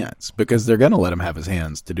his pants because they're going to let him have his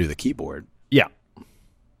hands to do the keyboard. Yeah.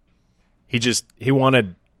 He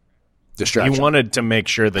wanted distraction. He wanted to make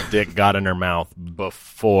sure the dick got in her mouth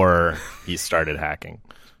before he started hacking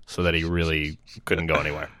so that he really couldn't go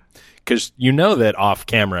anywhere. Because you know that off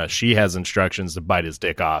camera, she has instructions to bite his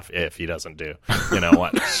dick off if he doesn't do. You know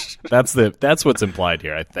what? That's what's implied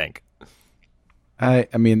here, I think. I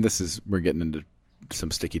mean, we're getting into some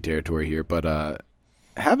sticky territory here, but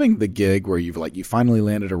having the gig where you finally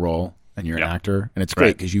landed a role and you're an actor, and it's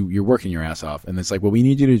great because you're working your ass off, and it's like, well, we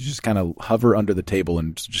need you to just kind of hover under the table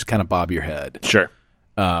and just kind of bob your head. Sure.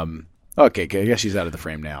 Okay, I guess she's out of the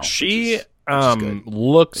frame now. She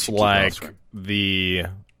looks like the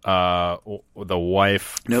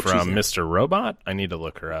wife from Mr. Robot. I need to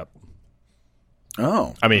look her up.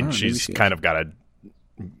 Oh. I mean, she's kind of got a...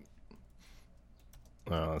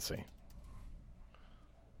 let's see.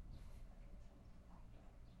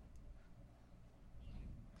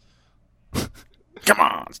 Come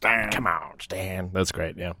on, Stan. That's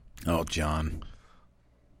great, yeah. Oh, John.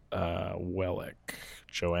 Wellick.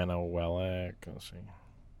 Joanna Wellick. Let's see.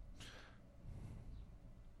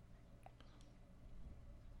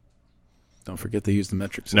 Don't forget they use the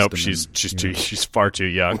metric system. Nope, she's far too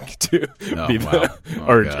young to be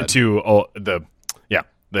God. too old. The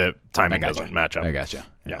timing doesn't match up. I gotcha.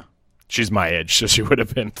 Yeah. She's my age, so she would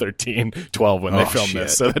have been 13, 12 when they filmed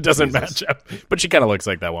this, so that doesn't match up. But she kind of looks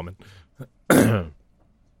like that woman.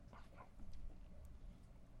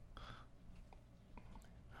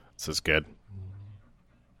 This is good.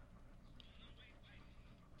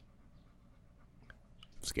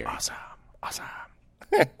 Scary. Awesome.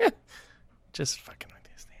 Just fucking with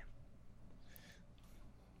these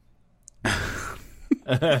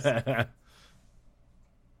things.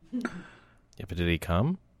 Yeah, but did he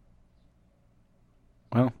come?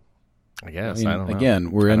 Well, I guess. I don't know.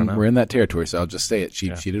 Again, we're in that territory, so I'll just say it. She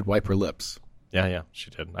did wipe her lips. Yeah,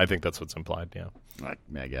 she did. I think that's what's implied. Yeah,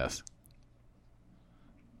 I guess.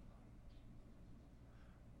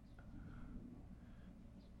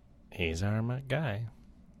 He's our guy.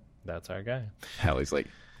 That's our guy. Hallie's like,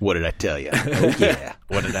 what did I tell you? Oh, yeah.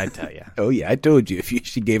 What did I tell you? Oh, yeah. I told you. If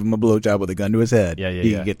she gave him a blowjob with a gun to his head,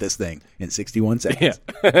 he could get this thing in 61 seconds.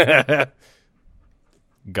 Yeah.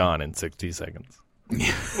 Gone in 60 seconds.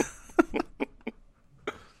 Yeah.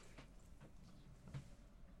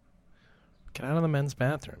 Get out of the men's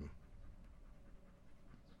bathroom.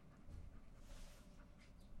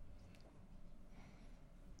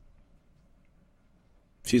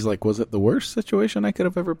 She's like, was it the worst situation I could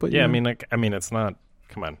have ever put you in? I mean, it's not,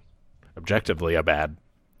 come on, objectively a bad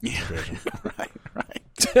situation.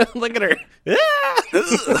 Right. Look at her.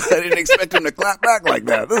 I didn't expect him to clap back like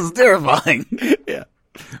that. This is terrifying. Yeah.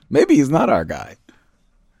 Maybe he's not our guy.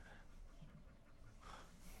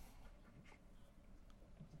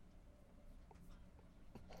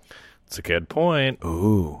 It's a good point.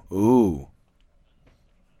 Ooh.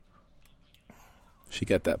 She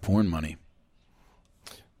got that porn money.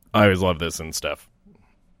 I always love this and stuff.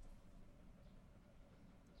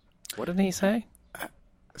 What did he say?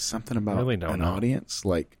 Something about really don't know. Audience.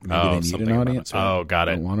 Like maybe they need an audience. Got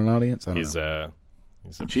it. Don't want an audience. I don't know.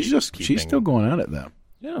 She's still going at it though.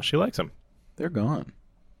 Yeah, she likes him. They're gone.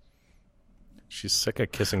 She's sick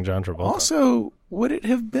of kissing John Travolta. Also, would it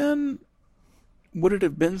have been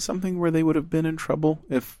something where they would have been in trouble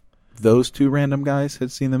if those two random guys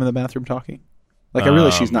had seen them in the bathroom talking? Like, I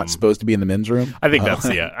realize she's not supposed to be in the men's room. I think that's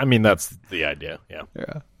that's the idea. Yeah.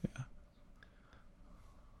 Yeah.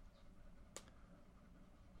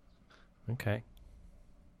 Okay.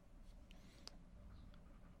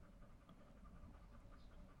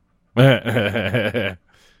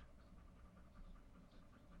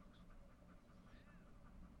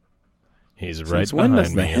 He's right Since when behind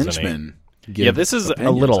does the me, isn't henchman he? give Yeah, this is a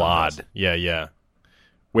opinions little on odd. this? Yeah.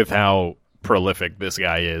 With how prolific this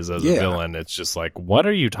guy is as a villain, it's just like, what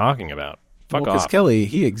are you talking about? Fuck off. Because Kelly,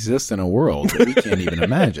 he exists in a world that we can't even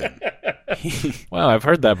imagine. Wow, I've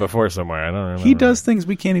heard that before somewhere. I don't remember. He does things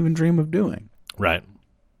we can't even dream of doing. Right.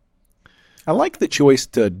 I like the choice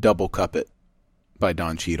to double cup it by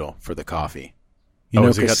Don Cheadle for the coffee. You know,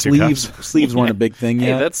 has he because got 2 cups? sleeves weren't a big thing Hey,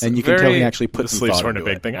 yet, that's and you can tell he actually put the some sleeves thought weren't a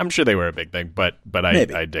into big it. thing. I'm sure they were a big thing, but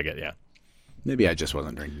I dig it. Yeah. Maybe I just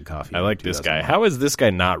wasn't drinking coffee. I in like this guy. 2001. How is this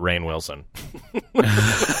guy not Rainn Wilson?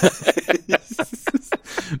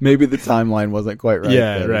 Maybe the timeline wasn't quite right.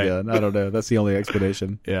 Yeah, then right. again. I don't know. That's the only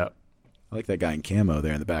explanation. Yeah. I like that guy in camo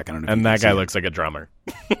there in the back. I don't know. If And you can that guy see looks like a drummer.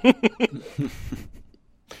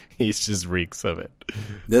 He just reeks of it. it.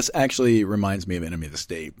 This actually reminds me of Enemy of the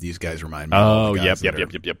State. These guys remind me. Oh, of all the guys yep.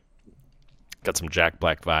 that are- Got some Jack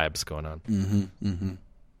Black vibes going on.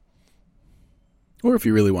 Or if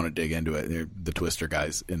you really want to dig into it, they're the Twister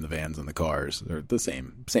guys in the vans and the cars. They're the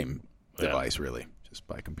same device, really, just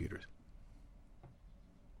by computers.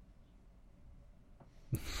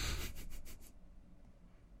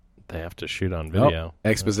 They have to shoot on video. Oh,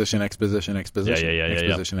 exposition. Yeah. Exposition.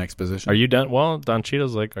 Are you done? Well, Don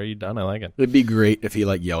Cheadle's like, are you done? I like it. It'd be great if he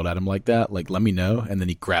yelled at him like that, like "Let me know," and then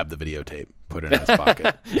he grabbed the videotape, put it in his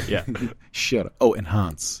pocket. Yeah. Shut up. Oh,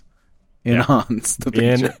 enhance the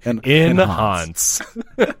picture. Enhance. INHANZ.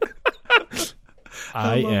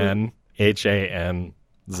 Oh, man.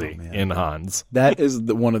 Enhance. That is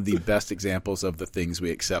one of the best examples of the things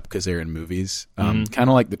we accept because they're in movies. Kind of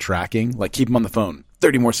like the tracking, like keep them on the phone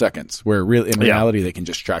 30 more seconds. Where in reality they can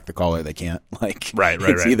just track the caller. They can't. Right.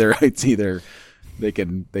 It's either they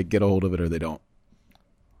get a hold of it or they don't.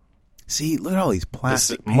 See, look at all these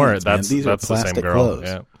plastic. Pants, man. These that's are the plastic same girl. clothes.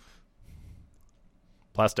 Yeah.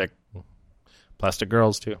 Plastic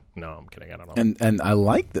girls too. No, I'm kidding. I don't know. And I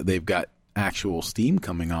like that they've got actual steam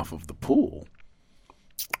coming off of the pool.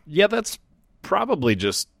 Yeah, that's probably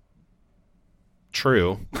just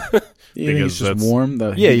true. You think it's just that's warm.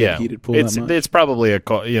 The heated pool. It's probably they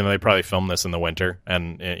probably filmed this in the winter,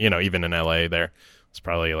 and even in LA there, it's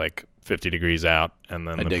probably like 50 degrees out, and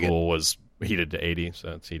then the pool was heated to 80, so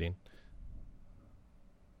it's heating.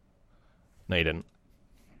 No, you didn't.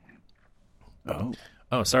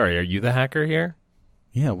 Oh, sorry. Are you the hacker here?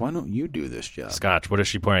 Yeah. Why don't you do this job? Scotch. What is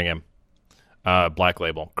she pouring him? Black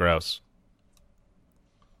Label. Gross.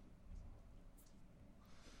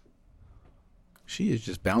 She is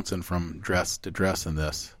just bouncing from dress to dress in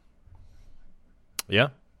this. Yeah,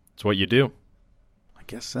 it's what you do. I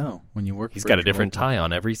guess so. When you work, He's got a different tie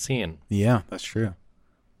on every scene. Yeah, that's true.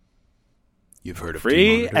 You've heard of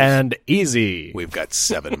free and easy. We've got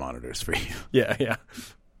 7 monitors for you. Yeah.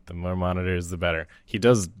 The more monitors, the better. He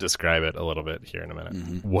does describe it a little bit here in a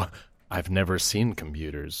minute. What? I've never seen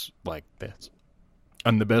computers like this.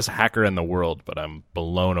 I'm the best hacker in the world, but I'm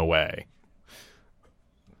blown away.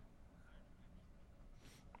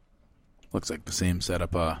 Looks like the same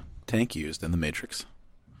setup Tank used in The Matrix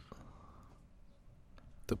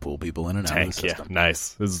to pull people in and out of the system. Yeah,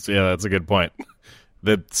 nice. That's a good point.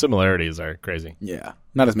 The similarities are crazy. Yeah,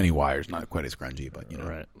 not as many wires, not quite as grungy, but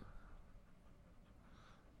right.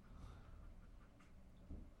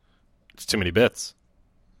 It's too many bits.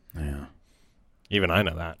 Yeah, even I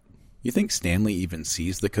know that. You think Stanley even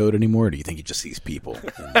sees the code anymore, or do you think he just sees people?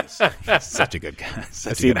 He's such a good guy. I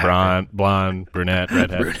see blonde, brunette,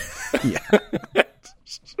 redhead. Yeah.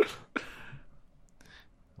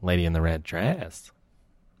 Lady in the red dress.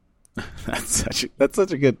 That's such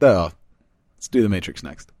a good though. Let's do The Matrix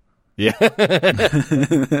next. Yeah. my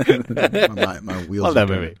wheels. Love that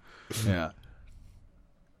movie. Yeah.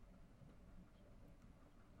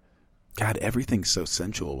 God, everything's so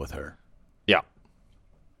sensual with her. Yeah.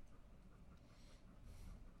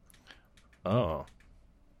 Oh.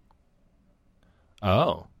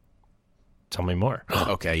 Tell me more.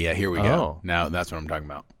 Okay, yeah, here we go. Now that's what I'm talking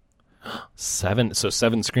about. 7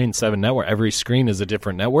 screens, 7 network. Every screen is a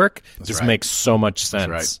different network. This makes so much sense.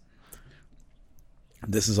 That's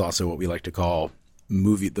right. This is also what we like to call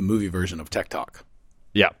the movie version of Tech Talk.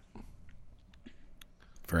 Yeah.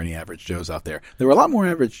 For any average Joes out there. There were a lot more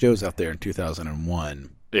average Joes out there in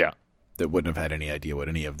 2001. Yeah. That wouldn't have had any idea what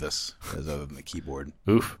any of this is other than the keyboard.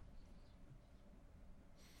 Oof.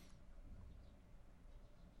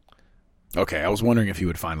 Okay, I was wondering if you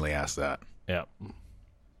would finally ask that. Yeah.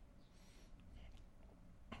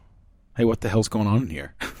 Hey, what the hell's going on in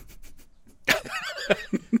here?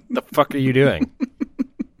 The fuck are you doing?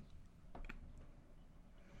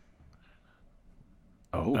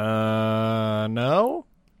 No.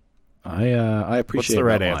 I appreciate. What's the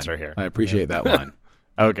right that answer line. here? I appreciate that line.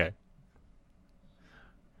 Okay.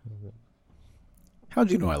 How'd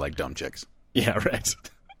you know I like dumb chicks? Yeah, right.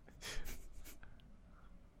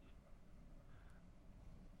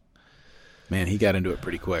 Man, he got into it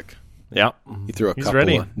pretty quick. Yeah, He threw a he's couple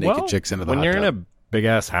ready. of naked chicks into the when hot you're tub. in a big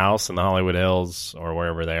ass house in the Hollywood Hills or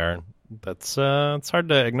wherever they are, that's it's hard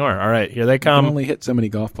to ignore. All right, here they You come. can only hit so many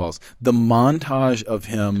golf balls. The montage of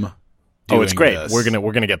him Oh, it's great. this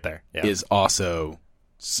We're gonna get there. Yeah. is also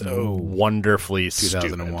so wonderfully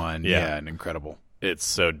 2001. stupid. Yeah, and incredible. It's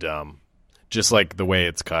so dumb. Just like the way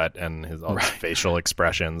it's cut and all his facial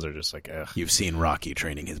expressions are just like, ugh. You've seen Rocky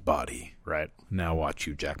training his body. Right. Now watch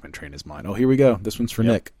Hugh Jackman train his mind. Oh, here we go. This one's for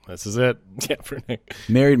Nick. This is it. Yeah, for Nick.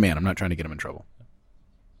 Married man. I'm not trying to get him in trouble.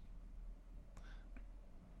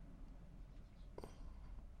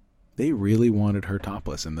 They really wanted her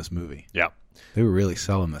topless in this movie. Yeah. They were really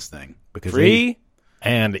selling this thing because Free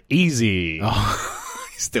and easy. Oh,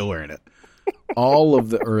 he's still wearing it. All of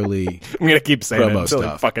the early I'm going to keep saying it promo until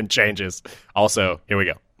stuff. it fucking changes. Also, here we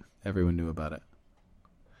go. Everyone knew about it.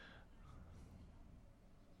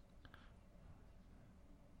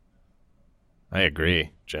 I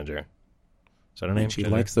agree, Ginger. Is that her name? And she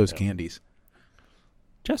Ginger? likes those Yeah. candies.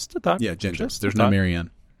 Just a thought. Yeah, Ginger. Just a There's no thought.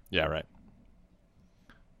 Marianne. Yeah, right.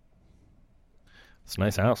 It's a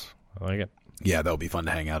nice house. I like it. Yeah, that'll be fun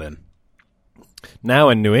to hang out in. Now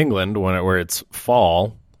in New England, where it's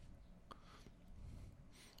fall.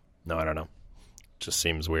 No, I don't know. Just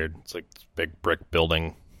seems weird. It's like this big brick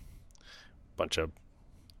building, bunch of.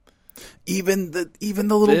 Even the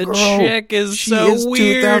little The girl, chick is she so is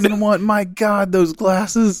weird. 2001. My God, those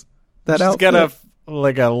glasses. That She's outfit. got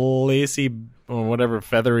a lacy or whatever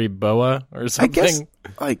feathery boa or I something. guess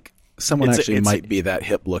like someone It's- actually it's- might be that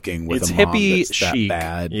hip looking with it's a mom hippie that's that chic.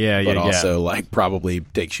 bad. Yeah, but yeah, also like probably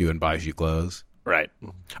takes you and buys you clothes. Right.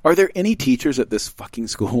 Are there any teachers at this fucking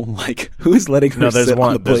school? Like, who's letting her No, there's sit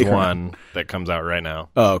on the one. There's playground? one that comes out right now.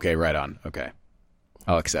 Oh, okay, right on. Okay,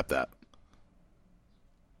 I'll accept that.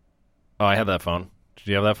 Oh, I had that phone. Did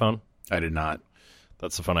you have that phone? I did not.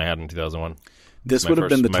 That's the phone I had in 2001. This My would have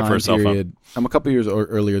been the my time first cell phone. period. I'm a couple years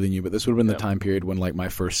earlier than you, but this would have been the time period when like my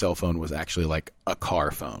first cell phone was actually like a car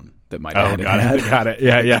phone that my dad had. Got it.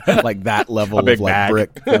 Yeah, yeah. Like that level A big of like bag.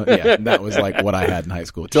 brick. Yeah, that was like what I had in high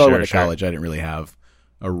school. Until I Sure, went to sure. college, I didn't really have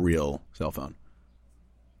a real cell phone.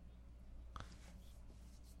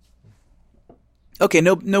 Okay,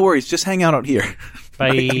 no worries. Just hang out here.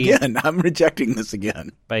 Bye. Again, I'm rejecting this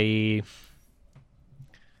again. Bye.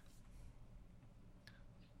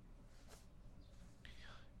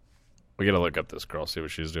 We gotta look up this girl, see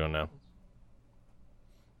what she's doing now.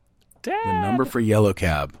 The number for Yellow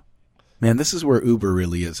Cab. Man, this is where Uber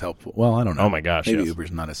really is helpful. Well, I don't know. Oh my gosh, maybe yes.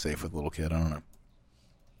 Uber's not as safe with a little kid. I don't know.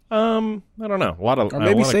 I don't know. A lot of Or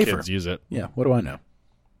maybe a lot safer. of kids use it. Yeah, what do I know?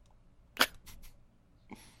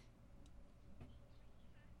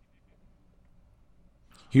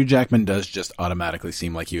 Hugh Jackman does just automatically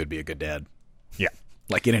seem like he would be a good dad. Yeah.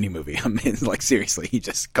 Like in any movie. I mean, like seriously, he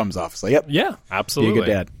just comes off as like, yep, Yeah, be absolutely. a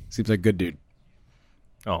good dad. Seems like a good dude.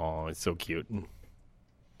 Oh, it's so cute.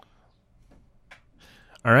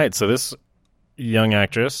 All right, so this young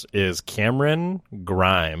actress is Cameron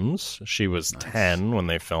Grimes. She was 10 when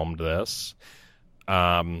they filmed this.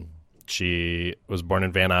 She was born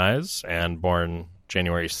in Van Nuys and born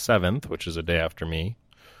January 7th, which is a day after me.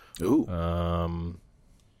 Ooh. Um,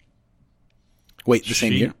 Wait, the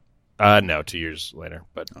same year? No, 2 years later.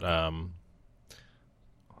 But let's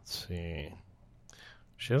see.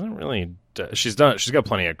 She hasn't really. She's got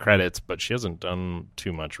plenty of credits, but she hasn't done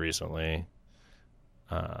too much recently.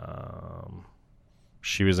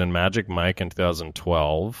 She was in Magic Mike in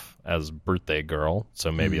 2012 as Birthday Girl,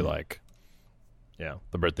 so maybe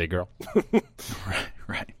the Birthday Girl.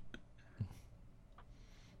 Right.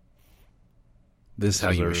 This is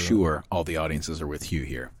how you're sure all the audiences are with Hugh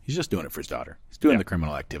here. He's just doing it for his daughter. He's doing the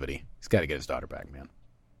criminal activity. He's got to get his daughter back, man.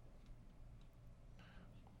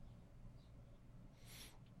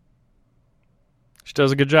 She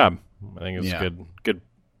does a good job. I think it's Yeah. good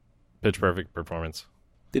pitch perfect performance.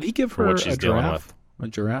 Did he give For her what she's a dealing giraffe? A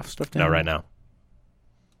giraffe stuffed No, animal? right now.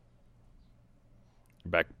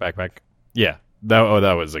 Back. Yeah. That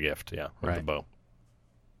was a gift. Yeah, with the Right. bow.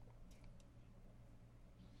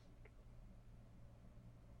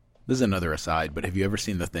 This is another aside, but have you ever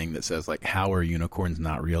seen the thing that says, like, how are unicorns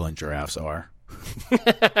not real and giraffes are?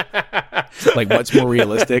 Like, what's more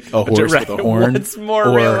realistic? A horse with a horn? What's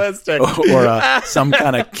more realistic? Or some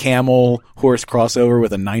kind of camel horse crossover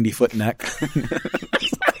with a 90-foot neck?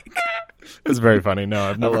 It's very funny. No,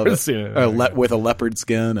 I've I love never it. seen it. With a leopard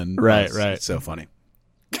skin. And Right, it's right. so funny.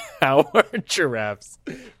 How are giraffes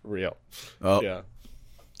real? Oh, Yeah.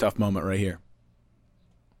 tough moment right here.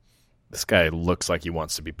 This guy looks like he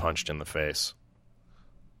wants to be punched in the face.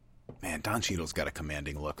 Man, Don Cheadle's got a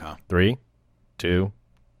commanding look, huh? 3, 2,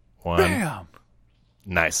 1. Bam!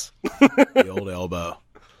 Nice. The old elbow.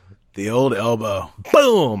 The old elbow.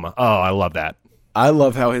 Boom. Oh, I love that. I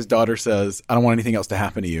love how his daughter says, "I don't want anything else to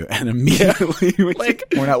happen to you," and immediately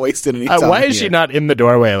we're not wasting any time. Why is she not in the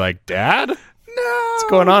doorway? Like, Dad? No, what's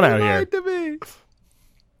going on out here?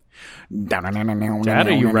 Dad,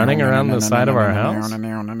 are you running around the side of our house?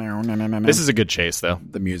 This is a good chase, though.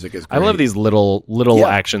 The music is great. I love these little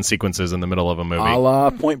action sequences in the middle of a movie. A la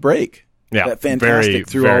Point Break. Yeah, that fantastic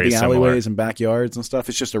through all the similar. alleyways and backyards and stuff.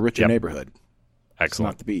 It's just a richer neighborhood. Excellent. It's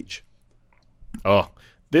not the beach. Oh,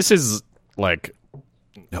 this is like...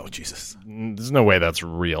 Oh, Jesus. There's no way that's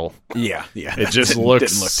real. Yeah. It just didn't look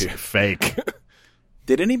fake.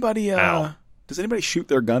 Did anybody... Does anybody shoot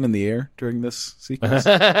their gun in the air during this sequence?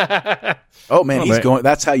 Oh, man, he's going...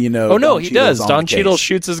 That's how you know... Oh, no, he does. Don Cheadle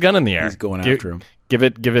shoots his gun in the air. He's going after him. Give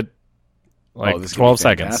it like 12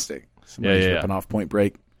 seconds. Somebody's ripping off Point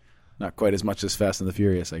Break. Not quite as much as Fast and the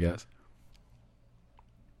Furious, I guess.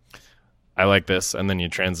 I like this. And then you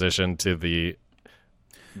transition to the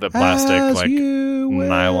plastic, like,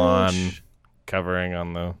 nylon covering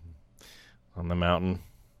on the mountain.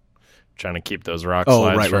 Trying to keep those rock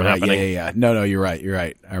slides from happening. Yeah. No, you're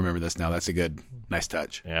right. I remember this now. That's a nice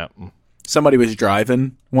touch. Yeah. Somebody was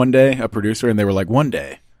driving one day, a producer, and they were like, one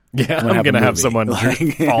day. Yeah, I'm going to have someone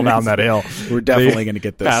fall down that hill. We're definitely going to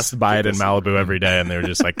get this. Passed by it in Malibu every day, and they were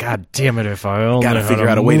just like, God damn it, if I only got to figure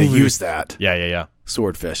out a way to use that. Yeah.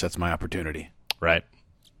 Swordfish, that's my opportunity. Right.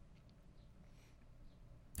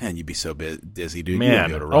 And you'd be so dizzy, dude.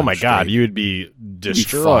 Man, oh my God, you would be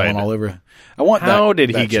destroyed. You'd be all over. I want How that,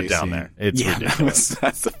 did he get down there? It's ridiculous.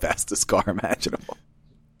 That's the fastest car imaginable.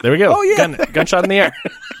 There we go. Oh, yeah. Gunshot in the air.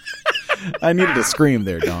 I needed to scream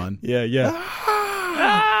there, Don.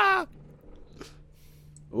 Yeah.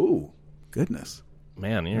 Ooh, goodness.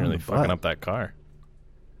 Man, you're really fucking up that car.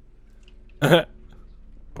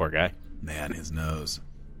 Poor guy. Man, his nose.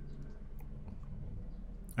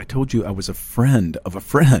 I told you I was a friend of a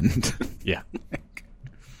friend. Yeah.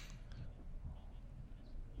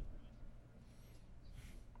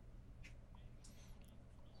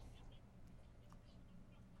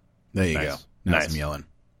 There you go. Nice. I'm yelling.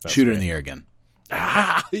 That's Shoot great. it in the air again.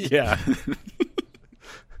 Yeah.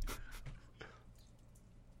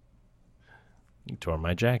 You tore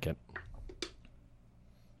my jacket.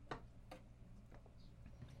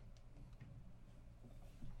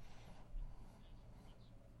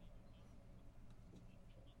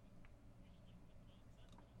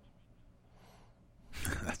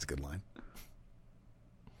 That's a good line.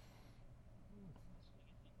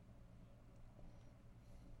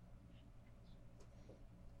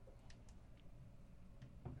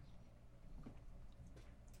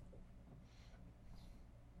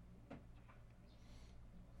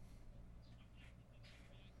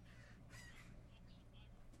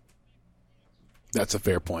 That's a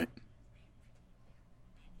fair point.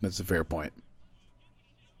 That's a fair point.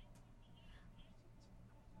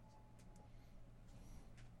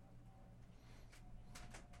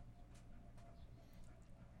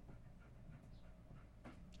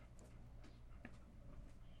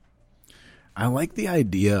 I like the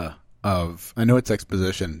idea of, I know it's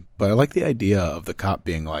exposition, but I like the idea of the cop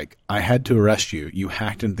being like, I had to arrest you. You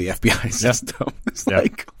hacked into the FBI system. It's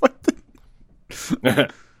like, what the...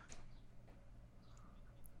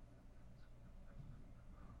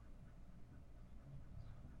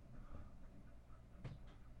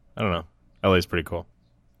 I don't know. LA's pretty cool.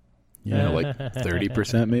 Yeah, like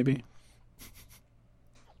 30% maybe.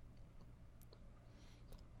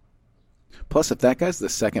 Plus, if that guy's the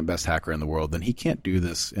second best hacker in the world, then he can't do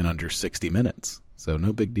this in under 60 minutes. So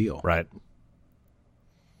no big deal. Right.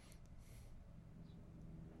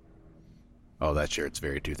 Oh, that shirt's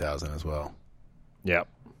very 2000 as well. Yeah.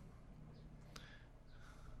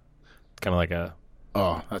 It's kind of like a...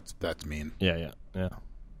 Oh, that's mean. Yeah.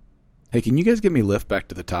 Hey, can you guys give me a lift back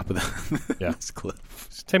to the top of this cliff?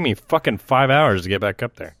 It's taking me fucking 5 hours to get back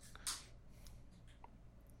up there.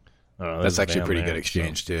 Oh, that's actually a pretty good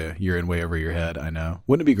exchange, too. You're in way over your head, I know.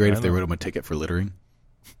 Wouldn't it be great if they wrote him a ticket for littering?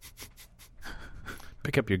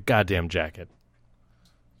 Pick up your goddamn jacket.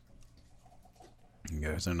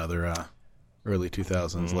 There's another early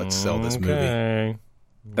 2000s, let's sell this movie.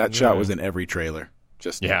 That shot was in every trailer.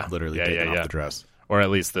 Just literally taken off the dress. Or at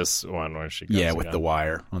least this one where she goes with the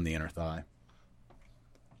wire on the inner thigh.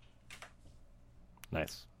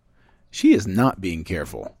 Nice. She is not being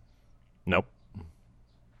careful. Nope.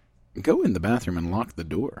 Go in the bathroom and lock the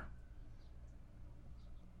door.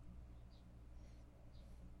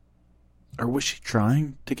 Or was she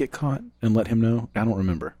trying to get caught and let him know? I don't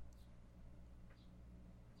remember.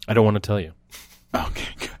 I don't want to tell you.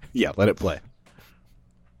 Okay. Yeah, let it play.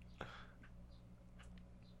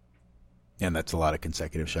 And that's a lot of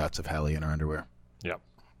consecutive shots of Hallie in her underwear. Yep.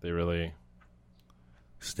 They really...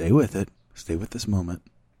 Stay with it. Stay with this moment.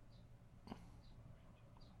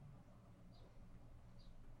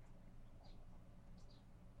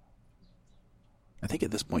 I think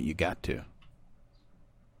at this point you got to.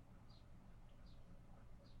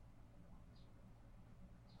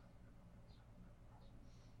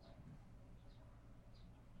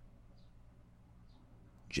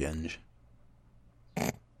 Ginge.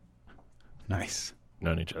 Nice.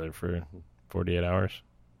 Known each other for 48 hours.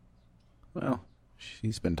 Well,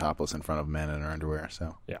 she's been topless in front of a man in her underwear,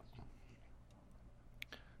 so. Yeah.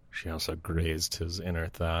 She also grazed his inner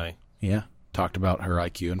thigh. Yeah. Talked about her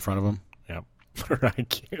IQ in front of him. Yep. Her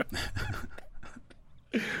IQ.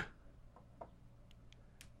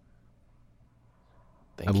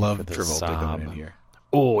 I love Travolta coming in here.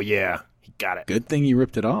 Oh, yeah. He got it. Good thing you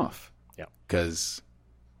ripped it off. Yeah. Because...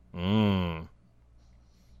 Holy.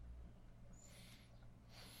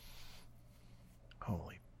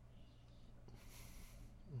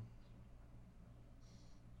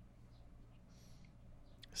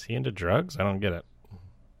 Is he into drugs? I don't get it.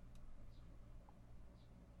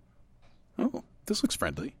 Oh, this looks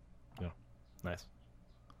friendly. Yeah. Nice.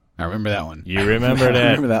 I remember that one. You remembered I it.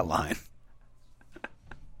 remember that line.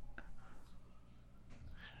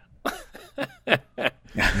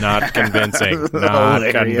 Not convincing. Not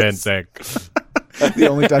convincing. The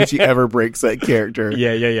only time she ever breaks that character.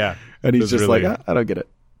 Yeah. And he's just really... like, I don't get it.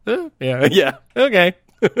 Yeah. Okay.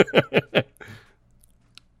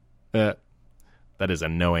 That is a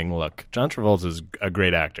knowing look. John Travolta is a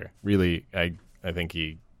great actor. Really, I think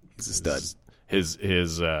he's a stud. His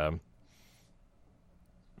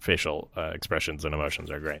facial expressions and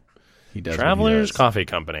emotions are great. He does. Travelers Coffee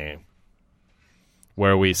Company,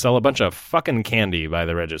 where we sell a bunch of fucking candy by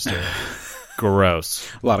the register. Gross.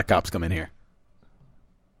 A lot of cops come in here.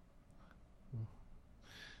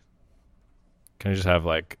 Can I just have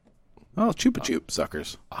like... Oh, Chupa Chup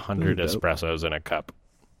suckers. 100 espressos in a cup,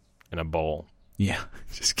 in a bowl. Yeah,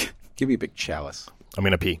 just give me a big chalice. I'm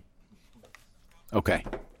going to pee. Okay,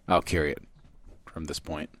 I'll carry it from this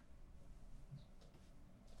point.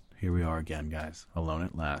 Here we are again, guys. Alone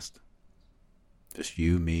at last. Just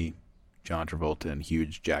you, me, John Travolta, and Hugh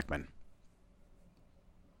Jackman.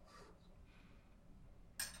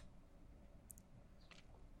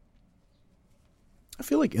 I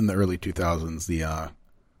feel like in the early 2000s, the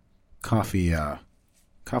coffee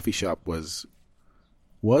shop was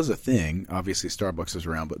a thing. Obviously, Starbucks is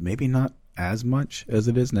around, but maybe not as much as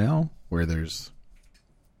it is now, where there's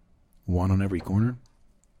one on every corner.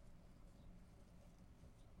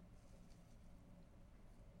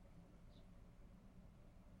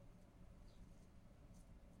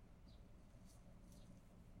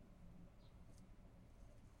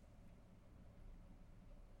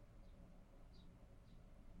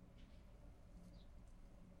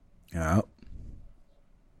 Yeah.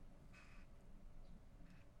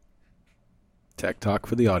 Tech talk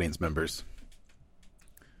for the audience members.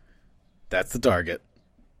 That's the target.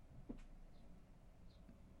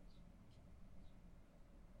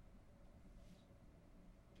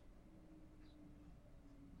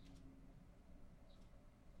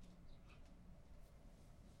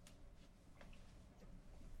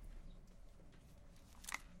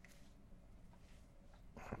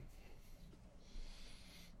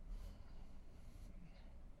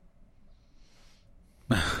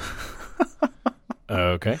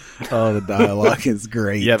 Okay. Oh, the dialogue is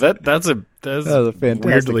great. Yeah, that's a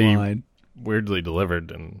fantastic line. Weirdly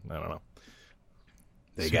delivered, and I don't know.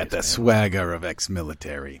 They got the swagger of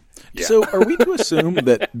ex-military. Yeah. So are we to assume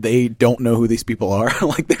that they don't know who these people are?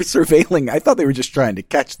 Like they're surveilling. I thought they were just trying to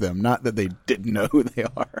catch them, not that they didn't know who they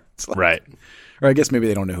are. It's like, right. Or I guess maybe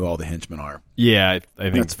they don't know who all the henchmen are. Yeah,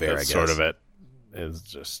 I think that's fair. That's sort of it. Is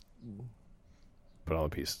just put all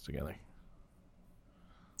the pieces together.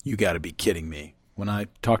 You got to be kidding me. When I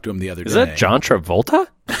talked to him the other day. Is that John Travolta?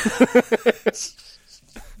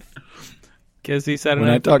 Because he said when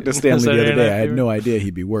I talked to Stanley the other day, I had no idea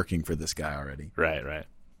he'd be working for this guy already. Right.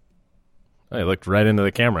 Oh, he looked right into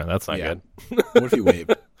the camera. That's not good. What if he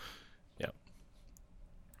waved? Yeah.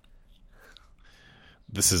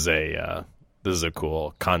 This is a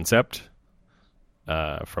cool concept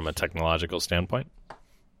from a technological standpoint.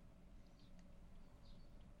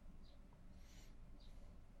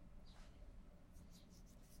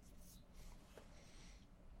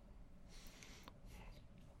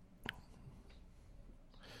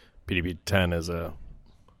 PDP-10 is a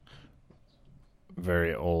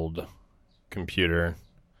very old computer.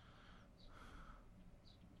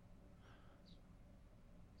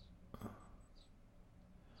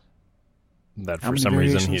 that How for many some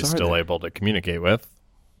reason variations he's are still there? able to communicate with.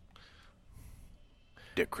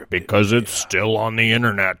 Decrypted. Because it's still on the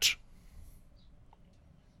internet.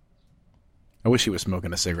 I wish he was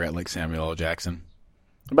smoking a cigarette like Samuel L. Jackson.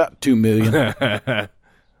 About 2 million.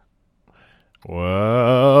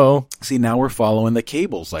 Whoa. See, now we're following the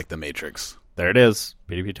cables like the Matrix. There it is.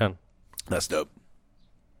 PDP-10. That's dope.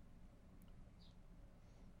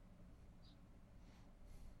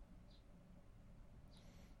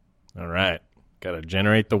 All right. Got to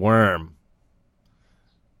generate the worm.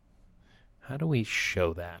 How do we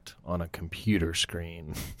show that on a computer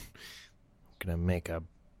screen? Going to make a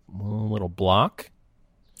little block.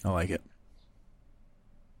 I like it.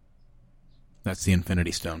 That's the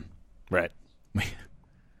Infinity Stone. Right.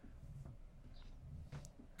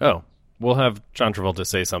 Oh, we'll have John Travolta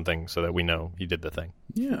say something so that we know he did the thing.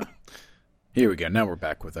 Yeah. Here we go. Now we're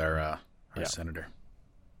back with our senator.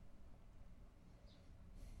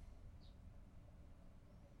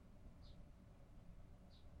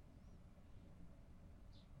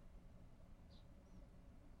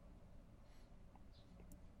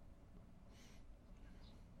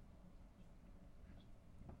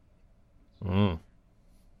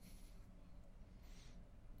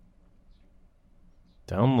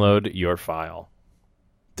 Download your file.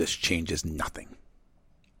 This changes nothing.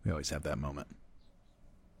 We always have that moment.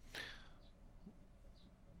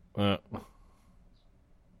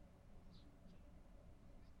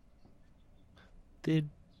 The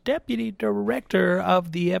deputy director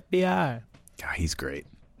of the FBI. God, he's great.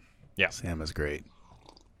 Yeah. Sam is great.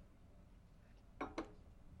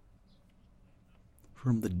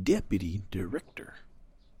 From the deputy director.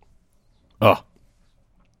 Oh.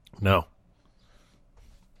 No.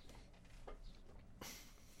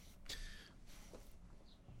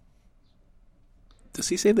 Does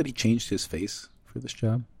he say that he changed his face for this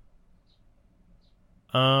job?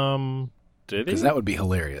 Did he? Because that would be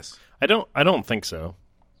hilarious. I don't think so.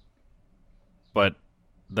 But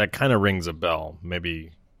that kind of rings a bell.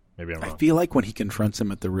 Maybe I'm wrong. I feel like when he confronts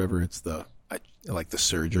him at the river, it's the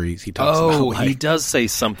surgeries he talks about. Oh, Like, he does say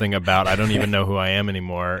something about I don't even know who I am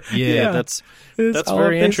anymore. Yeah, Yeah. that's It's all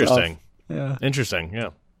very based interesting. off. Yeah. Interesting, yeah.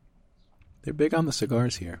 They're big on the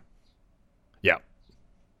cigars here. Yeah.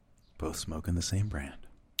 Both smoking the same brand.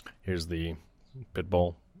 Here's the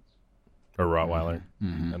Pitbull or Rottweiler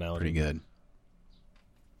analogy. Pretty good.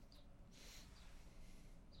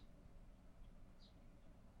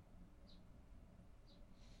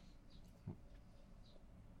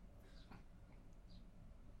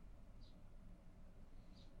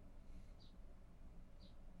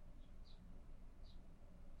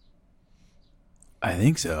 I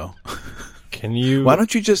think so. Can you Why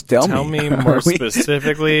don't you just tell me more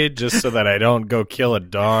specifically just so that I don't go kill a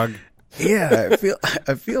dog? Yeah,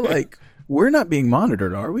 I feel like we're not being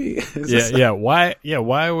monitored, are we? Why?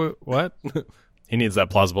 What? He needs that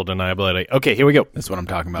plausible deniability. Okay, here we go. That's what I'm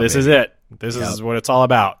talking about. This is it. This is what it's all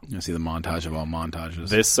about. You see the montage of all montages.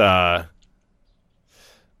 This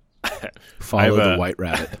Follow the white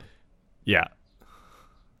rabbit. Yeah.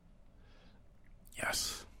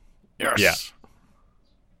 Yes. Yeah.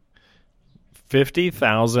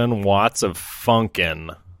 50,000 watts of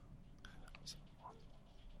funkin'.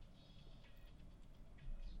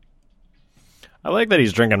 I like that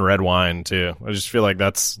he's drinking red wine too. I just feel like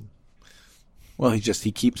that's Well, he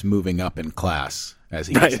keeps moving up in class as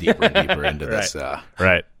he gets deeper and deeper into this.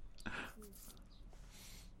 right.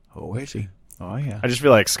 Oh, where is he? Oh, yeah. I just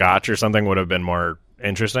feel like Scotch or something would have been more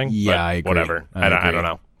interesting. Yeah, but I agree. whatever. I don't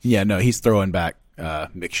know. Yeah, no, he's throwing back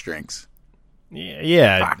mixed drinks.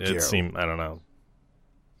 Yeah, Fuck it you. seemed. I don't know.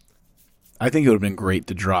 I think it would have been great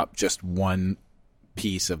to drop just one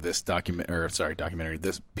piece of this documentary,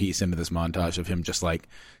 this piece into this montage of him just like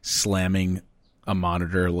slamming a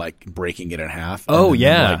monitor, like breaking it in half. Oh, and then,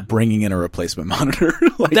 yeah. like bringing in a replacement monitor.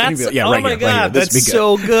 Like, That's and be like, oh right my here, god, right here. This that's would be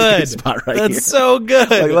so good. Spot right That's here. so good.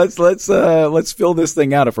 Like, let's fill this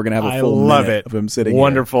thing out if we're gonna have a I full love minute it. of him sitting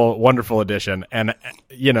Wonderful addition. And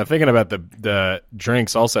thinking about the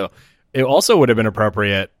drinks also, it also would have been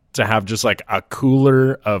appropriate to have just like a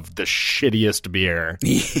cooler of the shittiest beer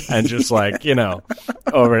and just like,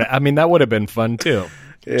 over it. I mean, that would have been fun too.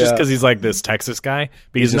 Yeah. Just because he's like this Texas guy.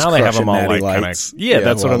 Because He's now just they have him all crushing like Natty kind of. Lights. Yeah,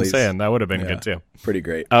 that's what while I'm he's- saying. That would have been good too. Pretty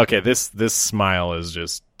great. Okay, this smile is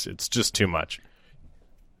it's just too much.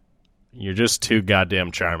 You're just too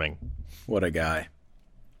goddamn charming. What a guy.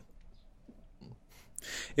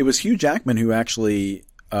 It was Hugh Jackman who actually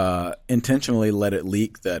intentionally let it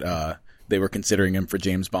leak that they were considering him for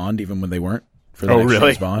James Bond even when they weren't for the next really?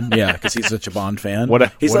 James Bond. Yeah, because he's such a Bond fan.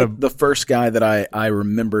 He's the first guy that I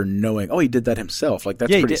remember knowing. Oh, he did that himself. Like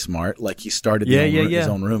that's pretty smart. Like he started his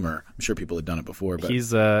own rumor. I'm sure people had done it before, but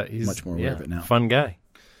he's much more aware of it now. Fun guy.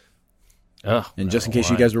 Oh, and just in case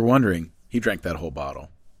you guys were wondering, he drank that whole bottle.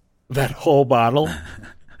 That whole bottle?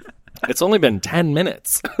 It's only been 10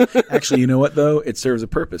 minutes. Actually, you know what though? It serves a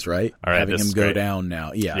purpose, right? All right, having him go down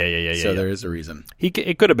now. Yeah. So there is a reason.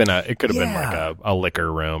 It could have been been like a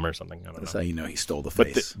liquor room or something. I don't know. That's how you know he stole the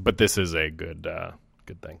face. But this is a good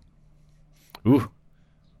thing. Ooh,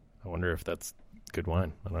 I wonder if that's good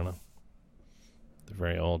wine. I don't know. They're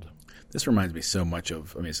very old. This reminds me so much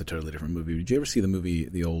of. I mean, it's a totally different movie. Did you ever see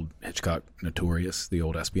the old Hitchcock Notorious, the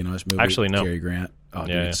old espionage movie? Actually, no. Cary Grant. Oh,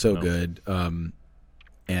 dude, it's so good.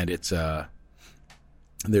 And it's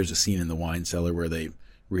there's a scene in the wine cellar where they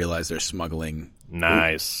realize they're smuggling.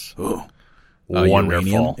 Nice. Wonderful.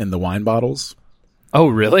 Uranium in the wine bottles. Oh,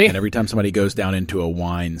 really? And every time somebody goes down into a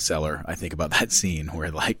wine cellar, I think about that scene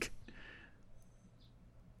where like.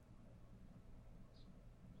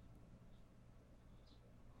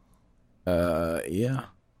 Yeah.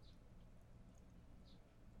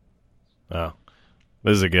 Oh,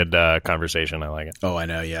 this is a good conversation. I like it. Oh, I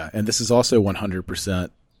know. Yeah. And this is also 100%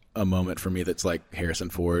 a moment for me that's like Harrison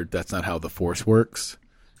Ford. That's not how the Force works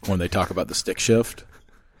when they talk about the stick shift.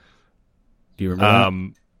 Do you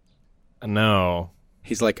remember that? No.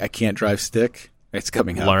 He's like, I can't drive stick. It's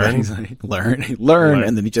coming out. Learn. He's like, learn.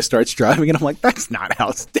 And then he just starts driving. And I'm like, that's not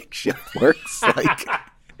how stick shift works. Like,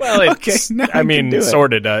 well, okay, I mean,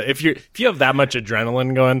 sort of. If you have that much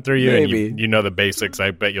adrenaline going through you, Maybe. and you know the basics, I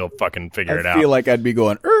bet you'll fucking figure it out. I feel like I'd be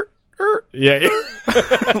going, yeah.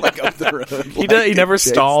 like up the road. He never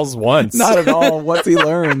stalls once. Not at all. Once he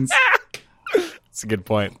learns. That's a good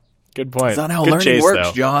point. Good point. It's not how good learning chase, works,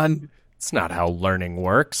 though. John. It's not how learning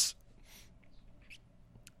works.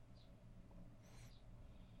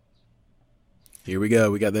 Here we go.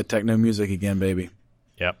 We got that techno music again, baby.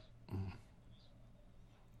 Yep.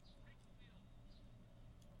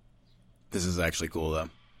 This is actually cool, though.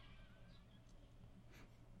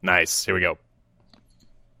 Nice. Here we go.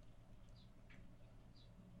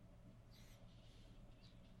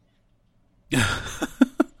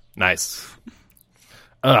 Nice.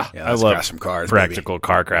 Yeah, I love crash some cars, practical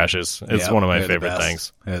car crashes. It's one of my favorite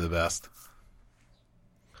things. They're the best.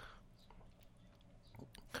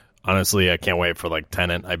 Honestly, I can't wait for like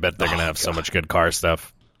Tenet. I bet they're going to have so much good car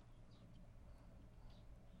stuff.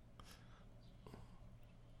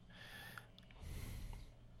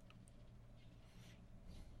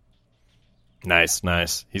 Nice.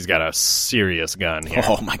 He's got a serious gun here.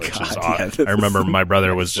 Oh my god! Awesome. I remember my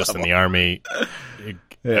brother was just in the army,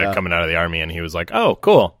 coming out of the army, and he was like, "Oh,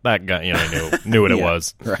 cool, that gun." You know, knew what it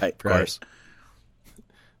was. Right, of course.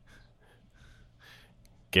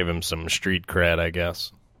 Give him some street cred, I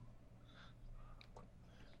guess.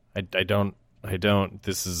 I don't.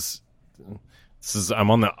 This is.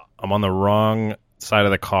 I'm on the wrong side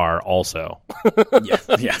of the car. Also.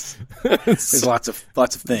 Yes. There's lots of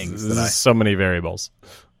things. So many variables.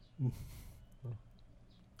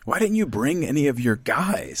 Why didn't you bring any of your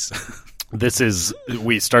guys?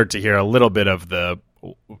 We start to hear a little bit of the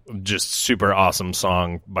just super awesome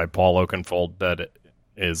song by Paul Oakenfold that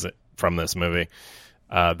is from this movie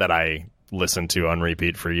that I listened to on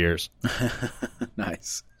repeat for years.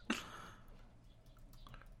 Nice.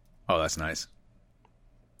 Oh, that's nice.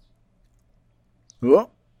 Whoa.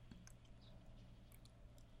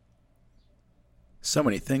 So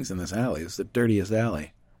many things in this alley. It's the dirtiest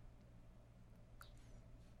alley.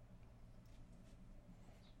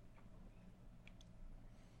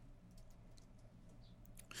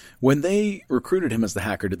 When they recruited him as the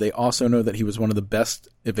hacker, did they also know that he was one of the best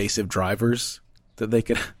evasive drivers that they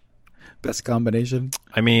could... Best combination?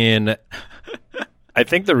 I mean, I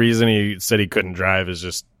think the reason he said he couldn't drive is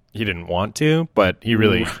just he didn't want to, but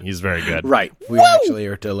he's very good. Right. We actually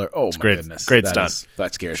are to learn. Oh, my goodness. Great stunt.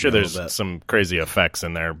 That scares me. Sure, there's some crazy effects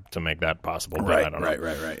in there to make that possible, but I don't know.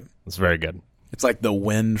 Right. It's very good. It's like the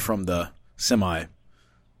wind from the semi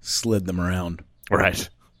slid them around. Right.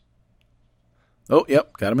 Oh,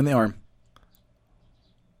 yep. Got him in the arm.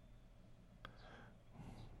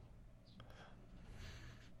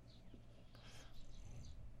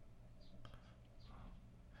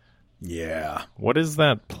 Yeah. What is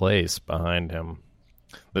that place behind him?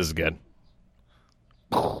 This is good.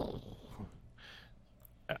 I'm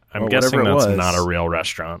guessing that's not a real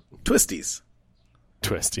restaurant. Twisties.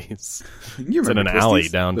 You remember in an alley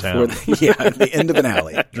downtown. At the end of an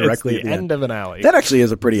alley. Directly at the end of an alley. That actually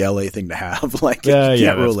is a pretty LA thing to have. Like, you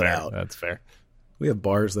can't rule it out. That's fair. We have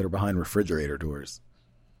bars that are behind refrigerator doors.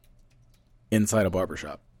 Inside a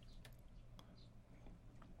barbershop.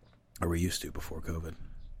 Or we used to before COVID.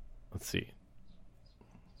 Let's see.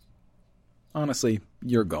 Honestly,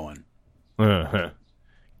 you're going. Uh-huh.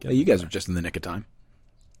 Yeah, you guys are just in the nick of time.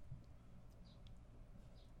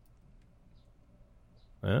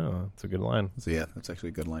 Oh, that's a good line. So yeah, that's actually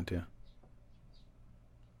a good line too.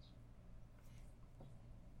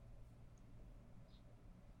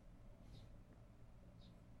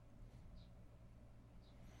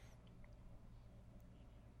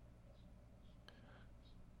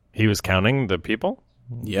 He was counting the people?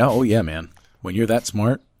 Yeah, oh yeah, man. When you're that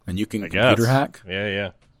smart and you can computer hack,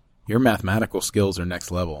 yeah, your mathematical skills are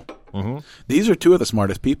next level. Mm-hmm. These are two of the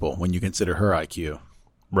smartest people when you consider her IQ.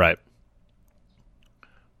 Right.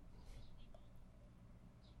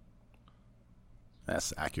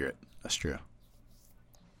 That's accurate. That's true.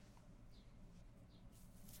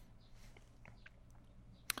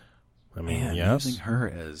 I mean, Man, yes. using her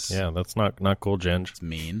as that's not cool, Ginge. it's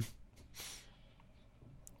mean.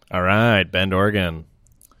 All right, Bend, Oregon.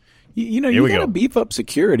 You know, you gotta beef up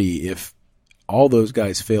security if all those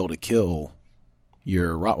guys fail to kill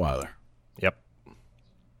your Rottweiler. Yep.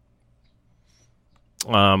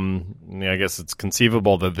 I guess it's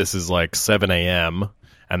conceivable that this is like 7 a.m.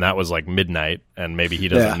 and that was like midnight, and maybe he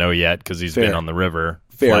doesn't know yet because he's been on the river.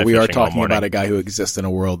 Fair. We are talking about a guy who exists in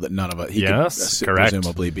a world that none of us. He could correct.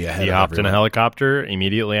 Presumably be ahead. He of hopped in a everyone. helicopter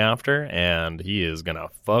immediately after, and he is gonna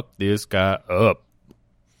fuck this guy up.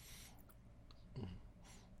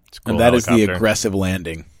 It's a cool And that is helicopter. the aggressive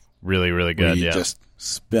landing. Really, really Where good. you Yeah. just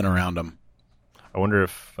spin around him. I wonder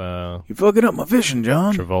if You're fucking up my fishing,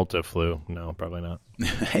 John. Travolta flew. No, probably not.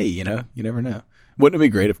 Hey, you know, you never know. Wouldn't it be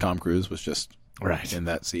great if Tom Cruise was just Right. in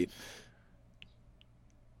that seat?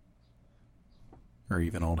 Or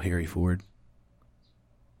even old Harry Ford.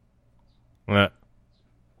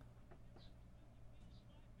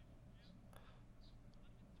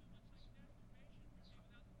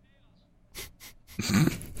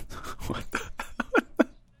 What the?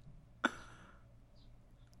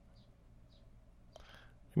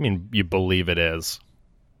 I mean, you believe it is.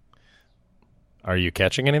 Are you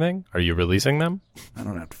catching anything? Are you releasing them? I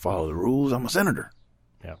don't have to follow the rules. I'm a senator.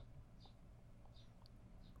 Yeah.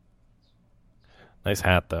 Nice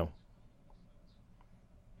hat, though.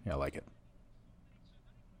 Yeah, I like it.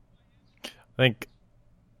 I think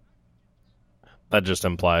that just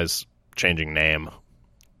implies changing name.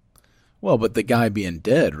 Well, but the guy being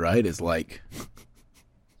dead, right, is like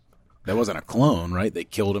that wasn't a clone, right? They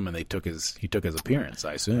killed him and he took his appearance,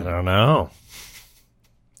 I assume. I don't know.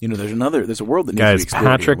 You know, there's a world that needs to be Guys, explored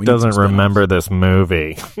Patrick here. We need some doesn't remember this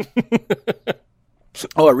movie.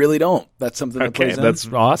 Oh, I really don't. That's something that Okay, plays in? that's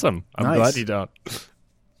awesome. I'm Nice. glad you don't.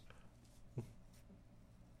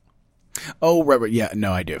 Oh, right. Yeah,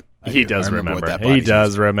 no, I do. He does I remember. what that He body's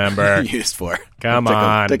does remember. used for. Come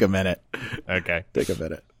on. Take a minute. Okay. Take a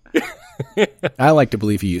minute. I like to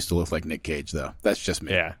believe he used to look like Nick Cage, though. That's just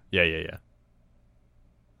me. Yeah.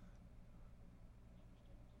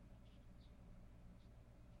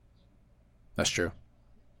 That's true.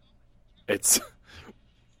 It's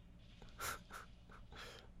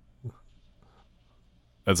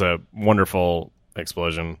that's a wonderful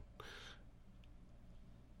explosion.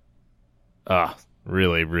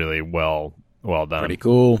 Really, really well done. Pretty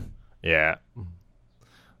cool. Yeah.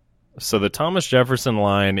 So the Thomas Jefferson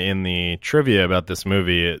line in the trivia about this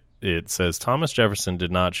movie, it says Thomas Jefferson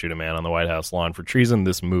did not shoot a man on the White House lawn for treason.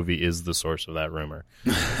 This movie is the source of that rumor.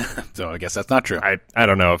 So I guess that's not true. I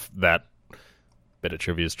don't know if that bit of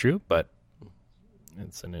trivia is true, but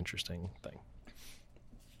it's an interesting thing.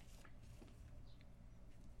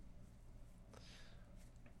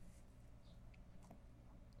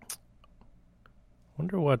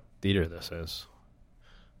 Wonder what theater this is.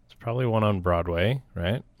 It's probably one on Broadway,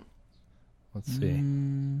 right? Let's see.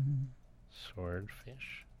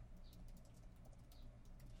 Swordfish.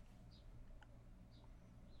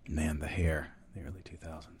 Man, the hair. The early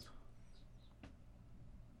 2000s.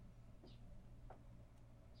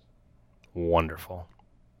 Wonderful.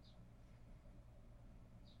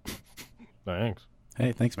 Thanks.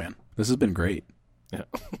 Hey, thanks, man. This has been great. Yeah.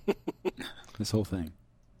 This whole thing.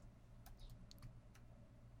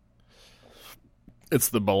 It's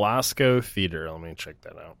the Belasco Theater. Let me check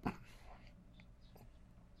that out.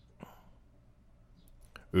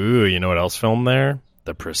 Ooh, you know what else filmed there?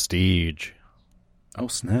 The Prestige. Oh,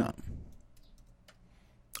 snap.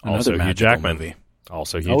 Also Another Hugh Jackman. movie.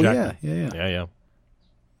 Also Hugh Jackman. Yeah.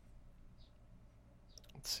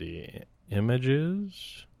 Let's see.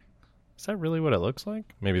 Images. Is that really what it looks like?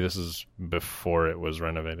 Maybe this is before it was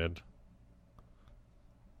renovated.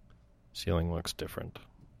 Ceiling looks different.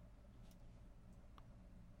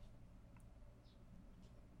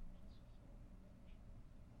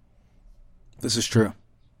 This is true.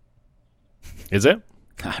 Is it?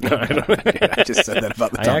 I don't know. I just said that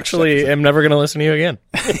about the I actually am never going to listen to you again.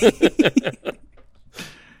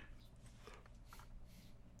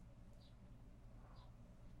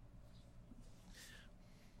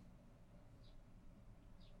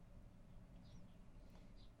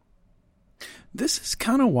 This is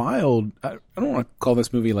kind of wild. I don't want to call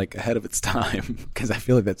this movie like ahead of its time because I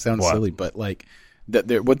feel like that sounds silly, but like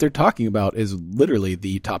what they're talking about is literally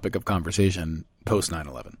the topic of conversation post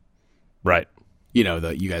 9/11. Right. You know,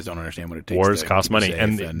 you guys don't understand what it takes. Wars to cost money.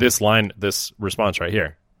 And this response right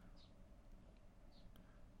here.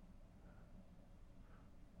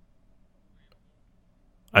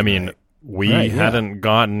 I mean, we hadn't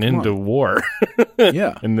gotten into war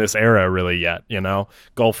in this era really yet, you know?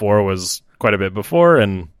 Gulf War was quite a bit before,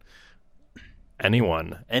 and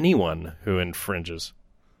anyone who infringes.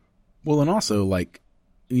 Well, and also, like,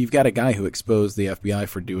 you've got a guy who exposed the FBI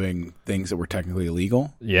for doing things that were technically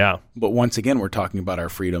illegal. Yeah. But once again, we're talking about our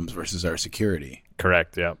freedoms versus our security.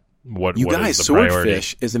 Correct, yeah. What you guys, is the Swordfish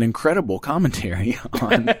priority? is an incredible commentary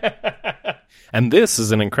on... And this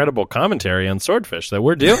is an incredible commentary on Swordfish that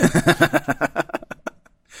we're doing.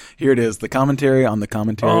 Here it is, the commentary on the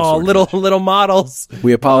commentary. Oh, little models.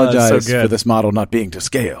 We apologize for this model not being to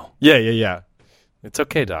scale. Yeah. It's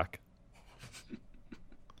okay, Doc.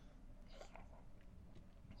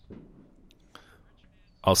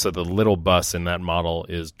 Also, the little bus in that model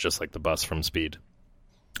is just like the bus from Speed.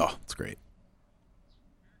 Oh, it's great.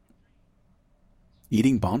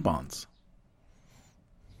 Eating bonbons.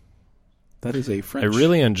 That is a French. I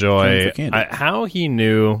really enjoy term for how he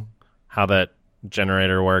knew how that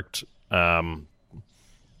generator worked.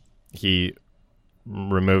 He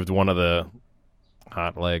removed one of the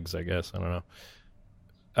hot legs, I guess. I don't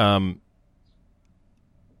know.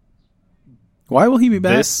 Why will he be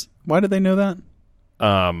back? Why do they know that?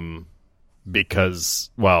 Because,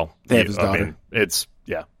 well, they have his daughter. I mean, it's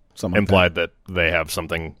something implied that they have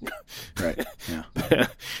something right. Yeah.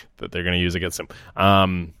 that they're going to use against him.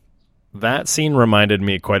 That scene reminded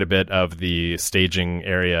me quite a bit of the staging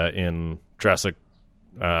area in Jurassic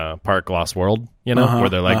Park Lost World, you know, where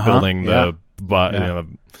they're like building the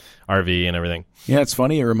RV and everything. Yeah, it's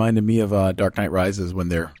funny. It reminded me of Dark Knight Rises when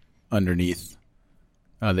they're underneath.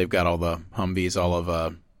 They've got all the Humvees, all of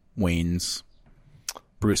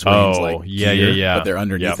Bruce Wayne's gear, but they're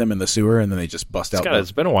underneath them in the sewer, and then they just bust out.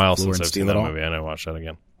 It's been a while since I've seen that movie. I need to watch that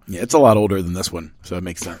again. Yeah, it's a lot older than this one, so it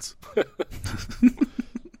makes sense.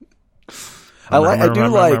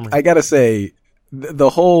 I gotta say, the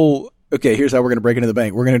whole, okay, here's how we're going to break into the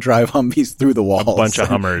bank. We're going to drive Humvees through the walls. A bunch of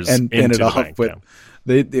Hummers and pin it off with,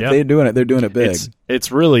 they're doing it, they're doing it big. It's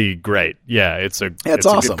really great. Yeah, it's awesome.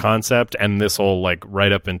 A good concept, and this whole, like,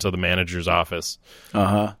 right up into the manager's office.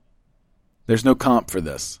 There's no comp for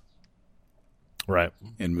this. Right.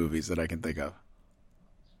 In movies that I can think of.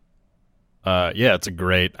 Yeah, it's a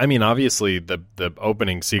great. I mean, obviously the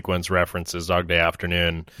opening sequence references Dog Day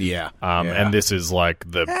Afternoon. Yeah. And this is like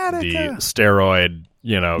the steroid,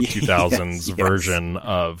 2000s version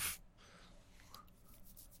of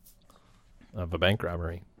a bank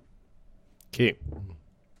robbery. Key.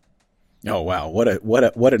 Oh wow!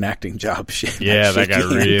 What an acting job! Yeah, that guy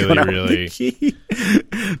really.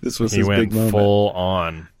 This was he his went big moment. Full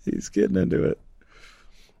on. He's getting into it.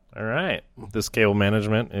 All right. This cable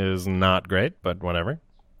management is not great, but whatever.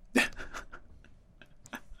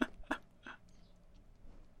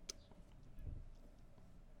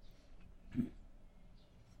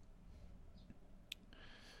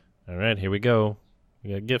 All right, here we go.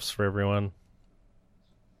 We got gifts for everyone.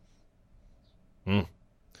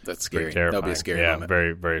 That's scary. That'll be a scary moment.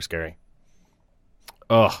 Very, very scary.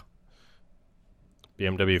 Ugh.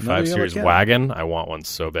 BMW 5 Series wagon. I want one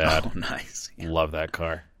so bad. Oh, nice. Yeah. Love that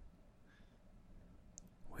car.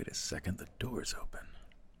 Wait a second. The door's open.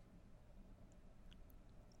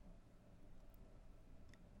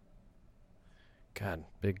 God,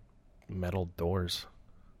 big metal doors.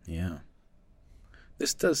 Yeah.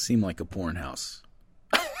 This does seem like a porn house.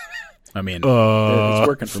 I mean, it's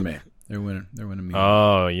working for me. They're winning me.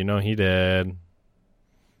 Oh, he did.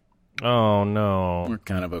 Oh, no. We're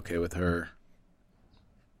kind of okay with her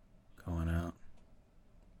going out.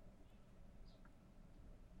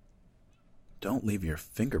 Don't leave your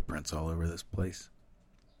fingerprints all over this place.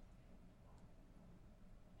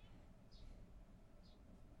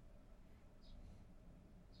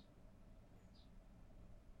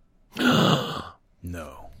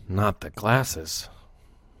 No. Not the glasses.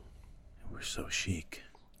 We're so chic.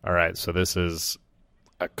 All right, so this is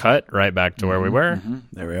a cut right back to where we were. Mm-hmm.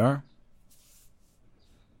 There we are.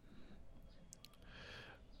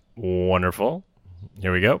 Wonderful.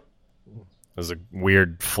 Here we go. There's a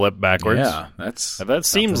weird flip backwards. Yeah, that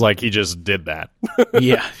seems like he just did that.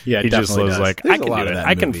 Yeah, he just was like, I can do it.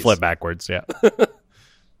 I can flip backwards. Yeah.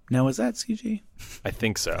 Now, is that CG? I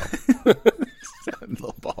think so.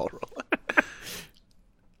 Little ball roller.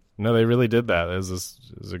 No, they really did that. It was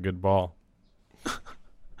a good ball.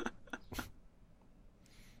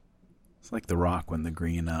 It's like The Rock when the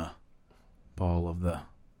green ball of the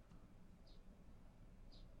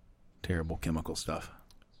terrible chemical stuff.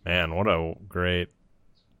 Man, what a great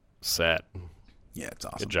set. Yeah, it's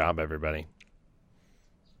awesome. Good job, everybody.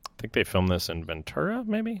 I think they filmed this in Ventura,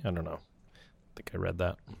 maybe? I don't know. I think I read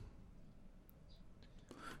that.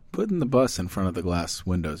 Putting the bus in front of the glass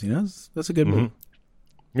windows, that's a good move.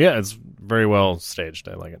 Yeah, it's very well staged.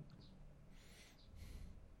 I like it.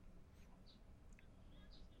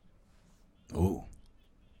 Ooh.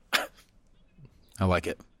 I like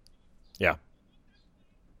it. Yeah.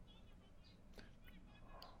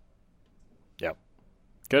 Yep.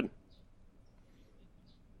 Good.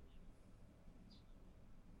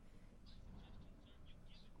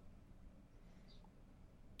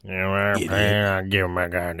 I give him my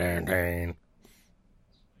goddamn thing.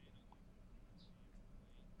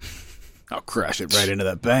 I'll crash it right into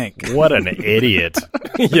that bank. What an idiot.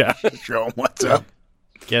 Yeah. Show him what's up.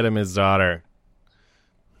 Get him his daughter.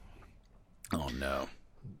 Oh, no.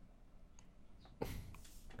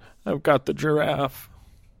 I've got the giraffe.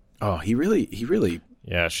 Oh, he really.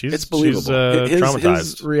 Yeah, it's believable. She's traumatized.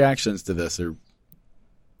 His reactions to this are.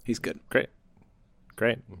 He's good. Great.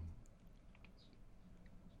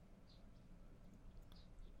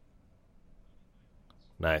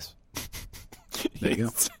 Nice. There you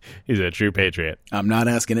go. He's a true patriot. I'm not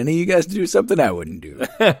asking any of you guys to do something I wouldn't do.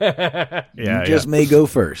 You just may go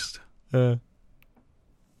first.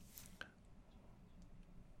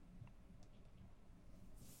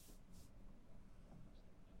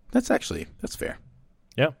 That's fair.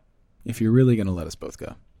 Yeah. If you're really going to let us both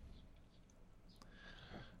go.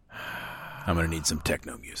 I'm going to need some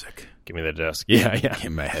techno music. Give me the disc. Yeah. Give me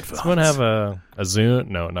my headphones. Someone have a Zune?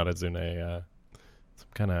 No, not a Zune. Some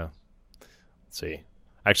kind of... Let's see.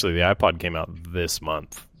 Actually, the iPod came out this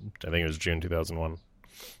month. I think it was June 2001.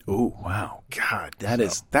 Oh, wow. God,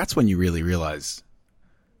 that's when you really realize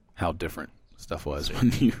how different stuff was.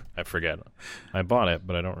 When you... I forget. I bought it,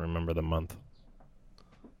 but I don't remember the month.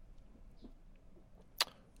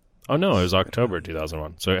 Oh, no, it was October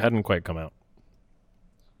 2001, so it hadn't quite come out.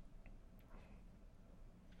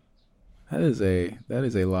 That is a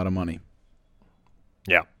lot of money.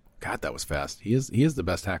 Yeah. God, that was fast. He is the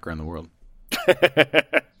best hacker in the world.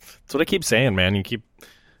 That's what I keep saying, man. You keep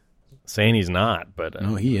saying he's not, but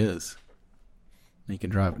no, he is. He can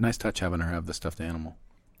drive. Nice touch having her have the stuffed animal.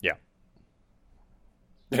 Yeah.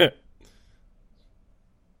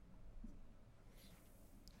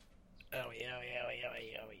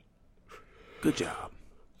 Good job.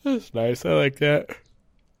 That's nice. I like that.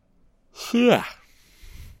 Yeah.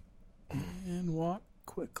 And walk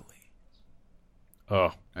quickly.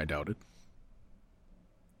 Oh, I doubt it.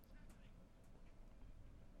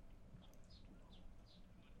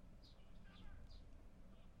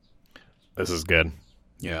 This is good.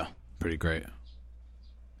 Yeah, pretty great.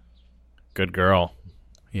 Good girl.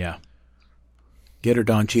 Yeah. Get her,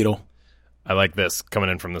 Don Cheadle. I like this coming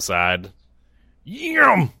in from the side.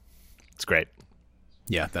 Yum! It's great.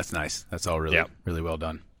 Yeah, that's nice. That's all really, really well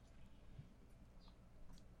done.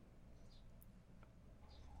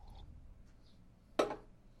 You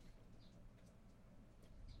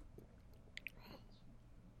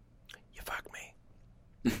fuck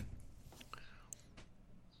me.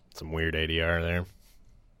 Some weird ADR there.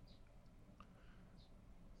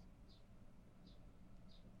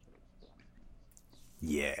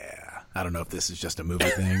 Yeah. I don't know if this is just a movie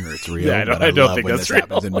thing or it's real. Yeah, but I don't love think when that's this real.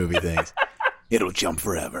 happens in movie things. It'll jump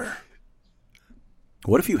forever.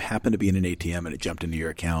 What if you happen to be in an ATM and it jumped into your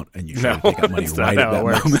account and you tried to take out money that's right not at how that it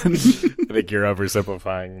works. moment? I think you're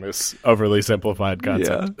oversimplifying this overly simplified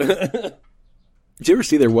concept. Yeah. Did you ever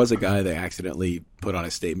see there was a guy that accidentally put on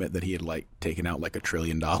a statement that he had taken out $1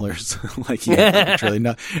 trillion? Like he had $1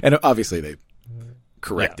 trillion. And obviously they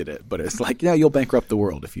corrected it, but it's like, yeah, you'll bankrupt the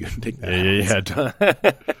world if you take that out.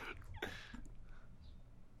 Yeah.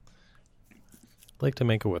 Like to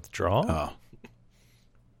make a withdrawal? Oh.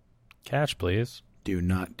 Cash, please. Do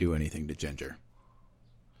not do anything to Ginger.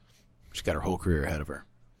 She's got her whole career ahead of her.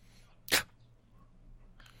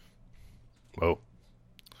 Whoa.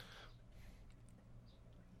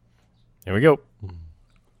 Here we go.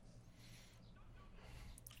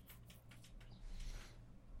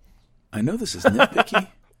 I know this is nitpicky.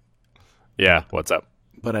 Yeah, what's up?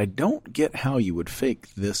 But I don't get how you would fake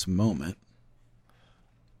this moment.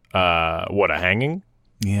 What, a hanging?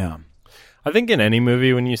 Yeah. I think in any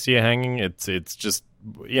movie when you see a hanging, it's just,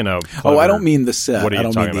 you know. Oh, clever. I don't mean the set. What are you I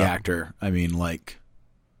don't talking mean the about? actor. I mean like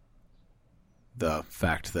the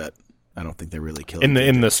fact that I don't think they really killed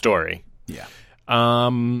in the story. Yeah.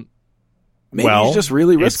 Maybe he's just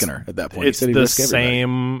really risking her at that point. It's he said he'd the risk everybody.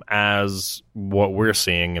 same as what we're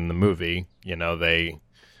seeing in the movie. You know, they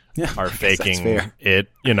are faking it,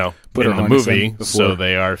 you know, Put in her the harness movie, in before. so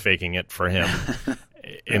they are faking it for him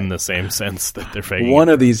in the same sense that they're faking One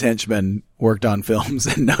it. of these henchmen worked on films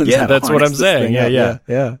and knows Yeah, how to that's what I'm harness this saying. thing Yeah, up.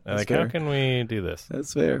 yeah. Yeah. Like, how can we do this?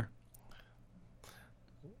 That's fair.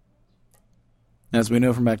 As we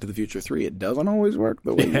know from Back to the Future 3, it doesn't always work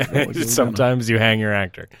the way you feel. Sometimes you hang your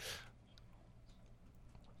actor.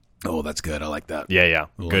 Oh, that's good. I like that. Yeah.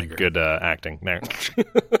 Little Good anger. acting there.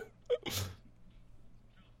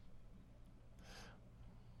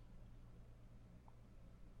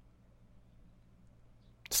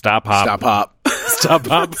 Stop hop. Stop hop. Stop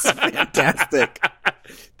hop. Fantastic.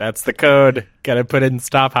 That's the code. Gotta put in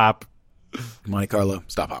stop hop. Monte Carlo.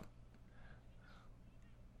 Stop hop.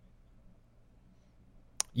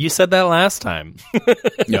 You said that last time.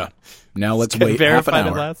 Yeah. Now let's wait half an Verified it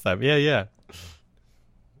hour. last time. Yeah.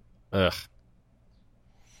 Ugh.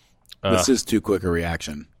 This is too quick a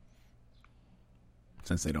reaction.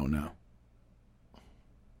 Since they don't know.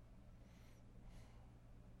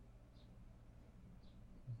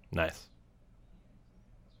 Nice.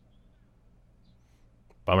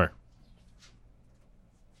 Bummer.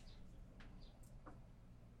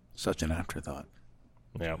 Such an afterthought.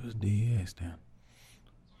 Yeah. Who's DEA stand?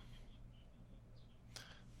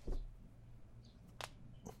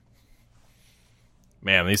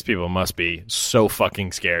 Man, these people must be so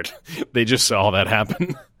fucking scared. They just saw that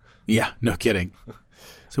happen. Yeah, no kidding.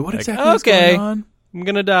 So what Like, exactly is okay. going on? I'm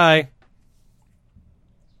gonna die.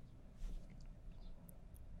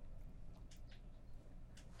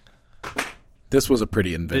 This was a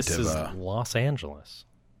pretty This inventive is Los Angeles.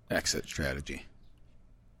 exit strategy.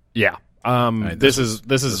 Yeah. mean, This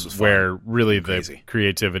this is was where fun. really the Crazy.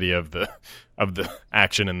 creativity of the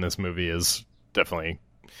action in this movie is definitely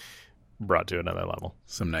brought to another level.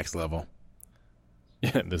 Some next level.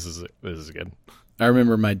 Yeah, this is good. I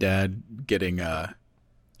remember my dad getting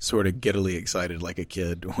sort of giddily excited like a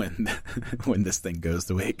kid when when this thing goes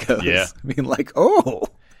the way it goes. Yeah. I mean, like, oh,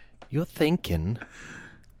 You're thinking,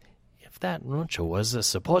 if that nuncha was a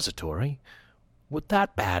suppository, would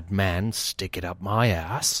that bad man stick it up my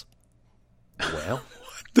ass? Well,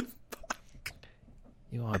 what the fuck?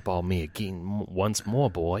 You eyeball me again once more,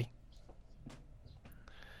 boy.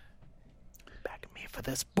 Back me for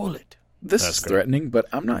this bullet. this That's is great. threatening, but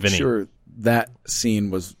I'm not Vinny. sure that scene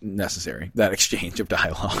was necessary. That exchange of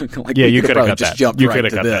dialogue. Like, Yeah, we you could coulda have probably cut just that. jumped You right coulda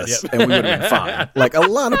to cut that, this, yeah. and we would have been fine. Like, a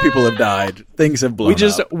lot of people have died. Things have blown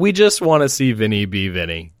up. We just want to see Vinny be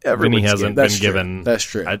Vinny. Everyone's Vinny hasn't scared. That's been true. given. That's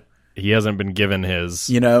true. He hasn't been given his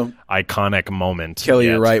You know, iconic moment. Kelly,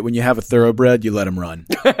 yet. you're right. When you have a thoroughbred, you let him run.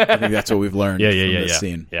 I think that's what we've learned Yeah, from this yeah.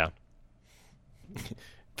 scene. Yeah. In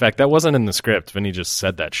fact, that wasn't in the script. Vinny just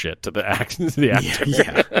said that shit to the actor.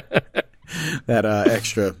 Yeah. That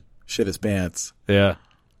extra shit his pants. Yeah.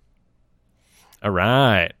 All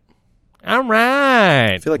right.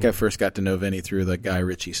 I I feel like I first got to know Vinny through the Guy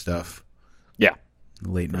Ritchie stuff, Yeah.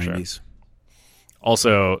 late sure. 90s.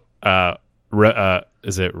 Also,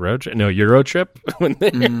 is it road trip? No, Euro trip when they're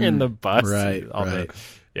in the bus. right, All the- right.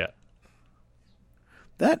 yeah.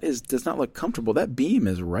 That does not look comfortable. That beam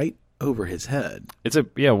is right over his head. It's a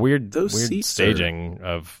weird Those weird seats staging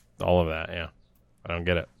of all of that. Yeah. I don't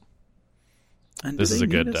get it. And This do is they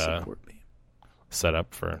a need good, support beam?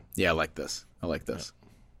 Setup for Yeah, I like this. I like this.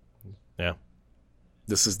 yeah.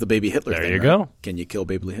 This is the baby Hitler There thing, you right? go. Can you kill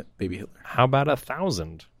baby Hitler? How about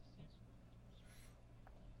 1,000?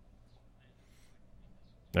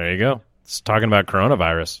 There you go. It's talking about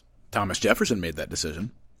coronavirus. Thomas Jefferson made that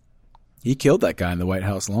decision. He killed that guy in the White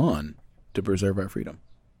House lawn to preserve our freedom.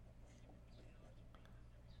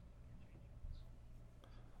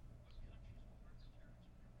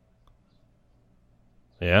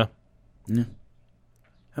 Yeah.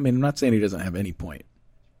 I mean, I'm not saying he doesn't have any point.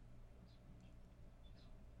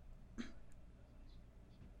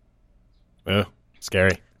 Ugh,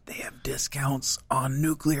 scary. They have discounts on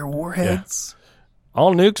nuclear warheads.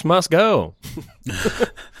 All nukes must go.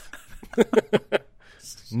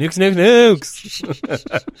 Nukes.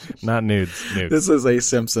 Not nudes. Nukes. This is a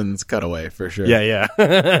Simpsons cutaway for sure. Yeah.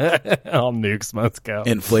 All nukes must go.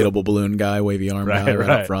 Inflatable balloon guy, wavy arm guy right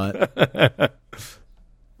up front.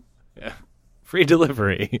 Free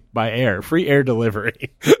delivery by air. Free air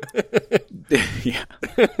delivery. Yeah.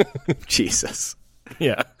 Jesus.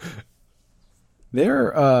 Yeah.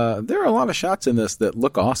 There are a lot of shots in this that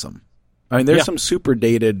look awesome. I mean, there's some super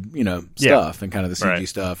dated, stuff and kind of the CG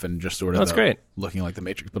stuff and just sort of that's great. Looking like the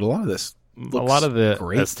Matrix. But a lot of this looks a lot of the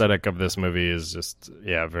great. aesthetic of this movie is just,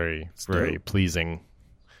 very, very pleasing.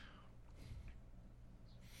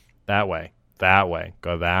 That way.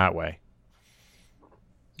 Go that way.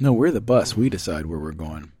 No, we're the bus. We decide where we're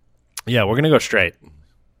going. Yeah, we're going to go straight.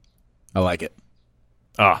 I like it.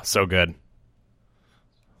 Oh, so good.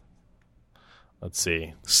 Let's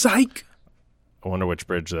see. Psych! I wonder which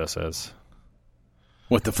bridge this is.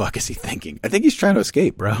 What the fuck is he thinking? I think he's trying to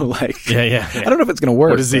escape, bro. Yeah. I don't know if it's going to work.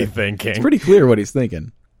 What is he thinking? It's pretty clear what he's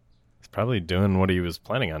thinking. He's probably doing what he was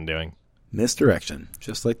planning on doing. Misdirection,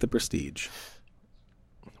 just like the Prestige.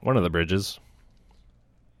 One of the bridges.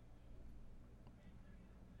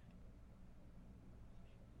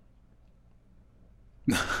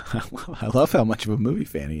 I love how much of a movie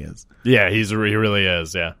fan he is. Yeah, he really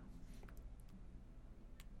is, yeah.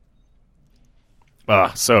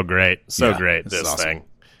 Oh, so great. Great, this awesome. thing.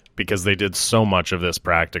 Because they did so much of this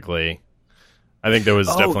practically. I think there was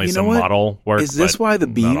definitely some model work. Is this why the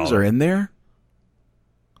beams are in there?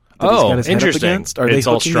 Interesting. Are they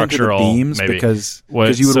all hooking structural, into the beams? maybe. Because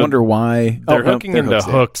you would wonder why. They're hooking into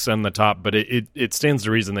hooks in the top, but it stands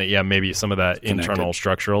to reason that, maybe some of that internal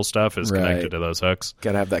structural stuff is connected to those hooks.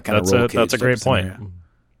 Got to have that kind of roll cage. That's a great point. Scenario.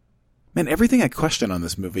 Man, everything I question on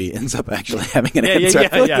this movie ends up actually having an answer. I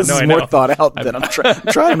feel like this is I more thought out than I'm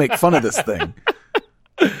trying to make fun of this thing.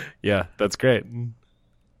 Yeah, that's great.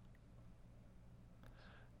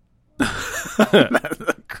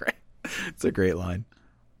 Great. It's a great line.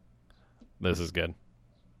 This is good.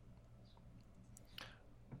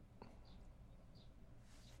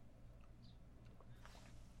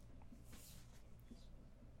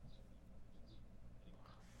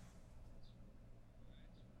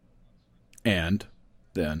 And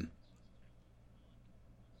then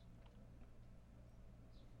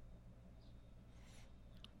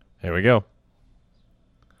here we go.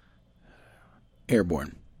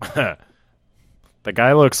 Airborne. The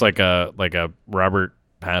guy looks like a Robert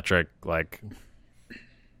Patrick,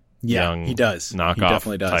 young, he does. Knockoff he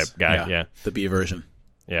definitely does. Type guy. Yeah. The B version.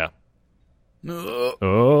 Yeah.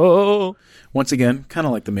 Oh. Once again, kind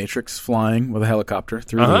of like the Matrix, flying with a helicopter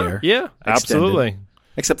through the air. Yeah, absolutely.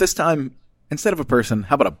 Except this time, instead of a person,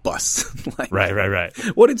 how about a bus? Right.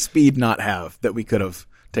 What did Speed not have that we could have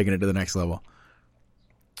taken it to the next level?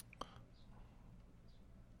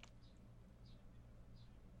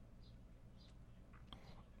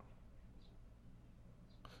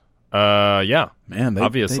 Yeah. Man, they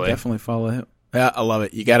obviously definitely follow him. Yeah, I love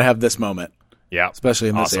it. You got to have this moment. Yeah. Especially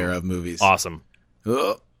in this era of movies. Awesome.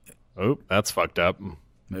 Oh, that's fucked up.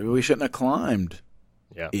 Maybe we shouldn't have climbed.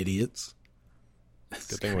 Yeah. Idiots.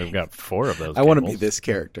 Good thing we've got 4 of those. I want to be this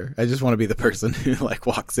character. I just want to be the person who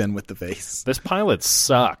walks in with the face. This pilot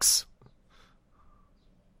sucks.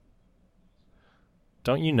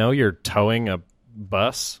 Don't you know you're towing a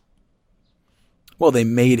bus? Well, they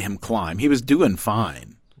made him climb. He was doing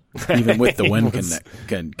fine, even with the wind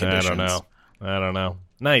conditions. I don't know.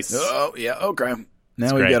 Nice. Oh, yeah. Okay.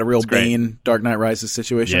 Now we've got a real Bane Dark Knight Rises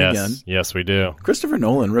situation again. Yes, we do. Christopher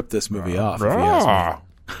Nolan ripped this movie off, if you ask me.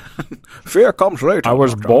 Fear comes later. I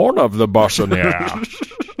was born of the bus in the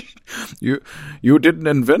air. You didn't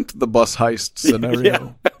invent the bus heist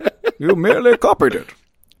scenario. You merely copied it.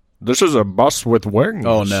 This is a bus with wings.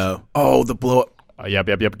 Oh, no. Oh, the blow up.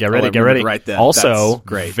 Yep. Get ready. Right then. Also, that's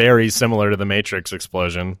great. Very similar to the Matrix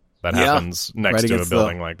explosion that happens next to a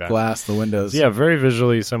building like that. Glass, the windows. Yeah, very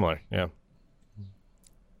visually similar. Yeah.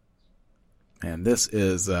 Man, this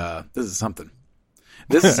is something.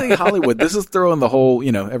 This is a Hollywood. This is throwing the whole,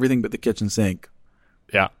 everything but the kitchen sink.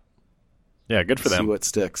 Yeah. Yeah, good for them. See what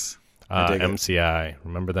sticks. MCI.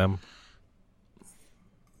 Remember them?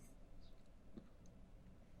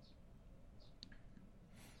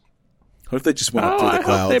 What if they just went up through the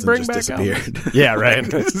clouds and just disappeared? Yeah, right.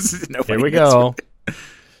 Here we go.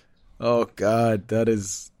 Oh, God. That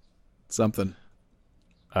is something.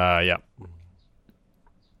 Yeah.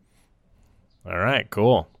 All right,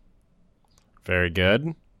 cool. Very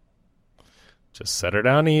good. Just set her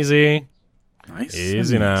down easy. Nice.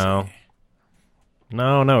 Easy now.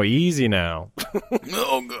 No, easy now.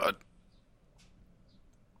 Oh, God.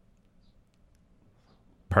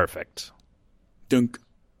 Perfect. Dunk.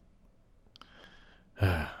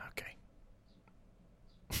 Okay.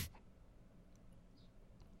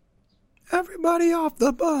 Everybody off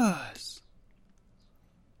the bus.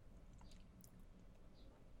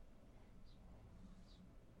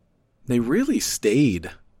 They really stayed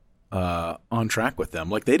on track with them.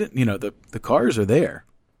 Like they didn't, the cars are there.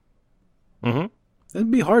 Mm-hmm. It'd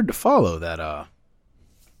be hard to follow that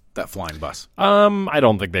that flying bus? I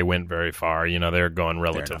don't think they went very far. You know, they're going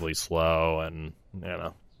relatively slow, and you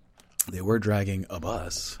know, they were dragging a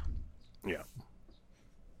bus. Yeah.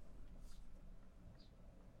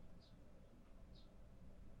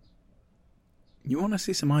 You want to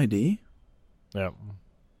see some ID? Yeah.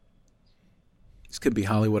 These could be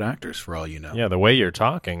Hollywood actors for all you know. Yeah, the way you're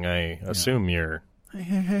talking, I assume you're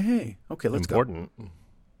Hey. Okay, let's important. go.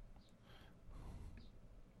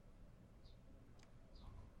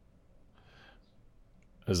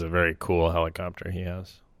 This is a very cool helicopter he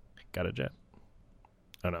has. Got a jet.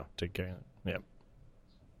 Oh, no. Take care of it. Yep.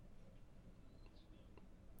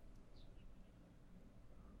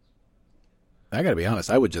 I got to be honest.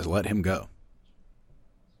 I would just let him go.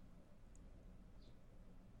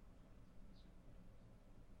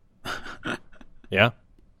 Yeah,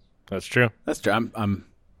 that's true. That's true. I'm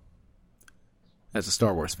as a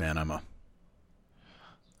Star Wars fan,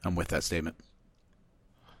 I'm with that statement.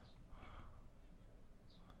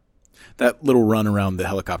 That little run around the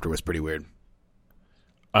helicopter was pretty weird.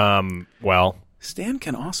 Well, Stan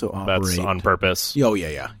can also operate. that's on purpose. Oh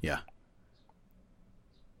yeah.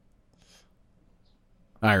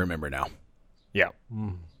 I remember now. Yeah.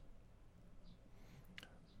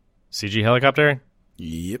 CG helicopter?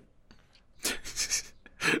 Yep.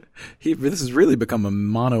 This has really become a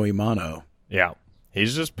mano-a-mano. Yeah.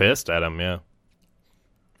 He's just pissed at him, yeah.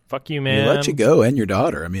 Fuck you, man. He let you go and your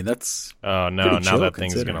daughter. I mean, that's Oh, no. pretty Now chill that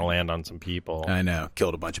thing's going to considering. land on some people. I know.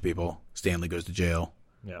 Killed a bunch of people. Stanley goes to jail.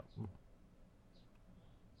 Yeah.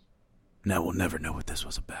 Now we'll never know what this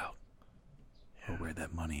was about. Or where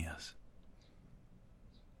that money is.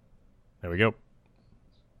 There we go.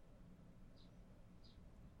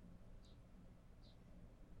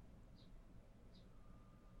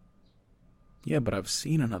 Yeah, but I've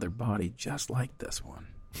seen another body just like this one.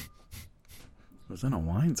 It was in a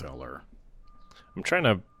wine cellar. I'm trying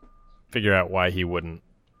to figure out why he wouldn't.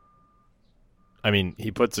 I mean,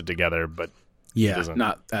 he puts it together, but Yeah, doesn't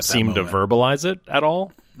not at that seem to moment. verbalize it at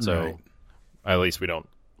all. So Right. at least we don't.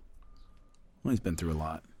 Well, he's been through a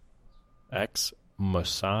lot.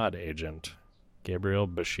 Ex-Mossad agent Gabriel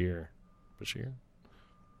Bashir.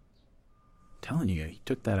 Telling you, he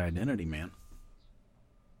took that identity, man.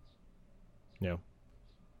 Yeah.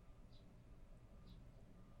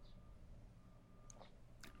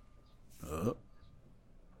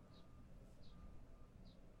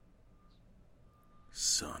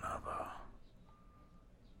 Son of a...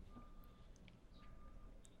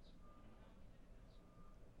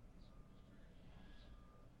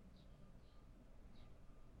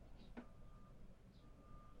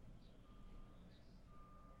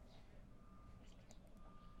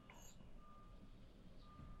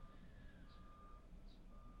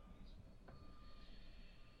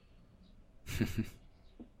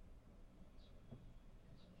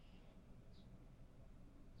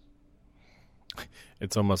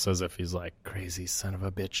 It's almost as if he's like, crazy son of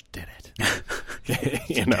a bitch did it.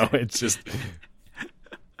 You know, it's just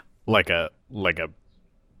like a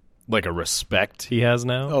respect he has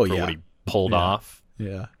now Oh, for yeah. what he pulled Yeah. off.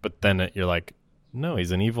 Yeah. But then you're like, no, he's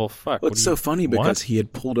an evil fuck. Well, What it's do so you- funny what? because he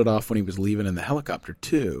had pulled it off when he was leaving in the helicopter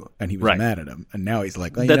too, and he was Right. mad at him. And now he's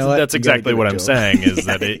like, well, you That's know what? that's You gotta exactly give what it I'm to him. saying is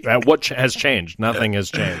that what has changed? Nothing has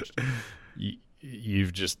changed.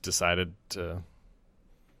 You've just decided to.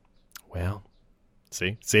 Well,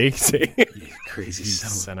 see, You crazy You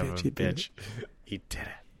son of a bitch. He did bitch. it. He did it.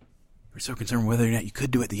 We're so concerned whether or not you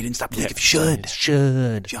could do it that you didn't stop to think if you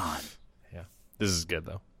should. John. Yeah, this is good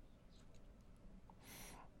though.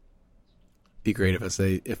 Be great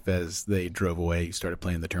if as they drove away, you started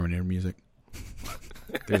playing the Terminator music.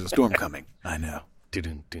 There's a storm coming. I know. They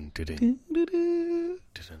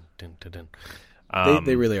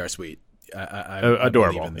really are sweet. I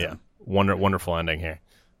Adorable. believe in them. Yeah, wonderful ending here.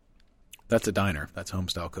 That's a diner. That's home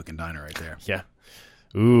style cooking diner right there. Yeah.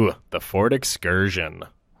 Ooh, the Ford Excursion.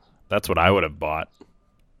 That's what I would have bought.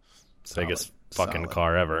 Biggest fucking Solid.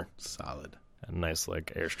 car ever. Solid. A nice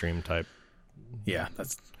like Airstream type Yeah,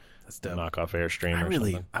 that's dope. knockoff Airstream. I or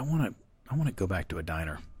really, something. I want to go back to a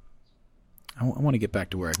diner. I want to get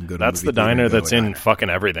back to where I can go to. That's a the movie theater diner and go to that's a in diner. fucking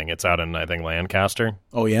everything. It's out in I think Lancaster.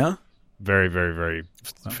 Oh yeah, Very, very, very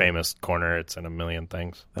famous corner. It's in a million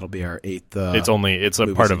things. that'll be our 8th. It's a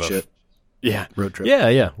movies part and of a shit. yeah road trip.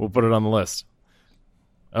 Yeah. We'll put it on the list.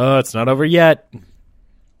 Oh, it's not over yet.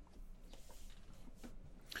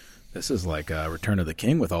 This is like Return of the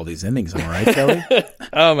King with all these endings. Am I right, Kelly?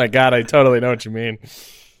 Oh my god, I totally know what you mean.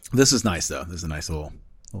 This is nice though. This is a nice little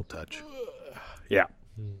touch. Yeah.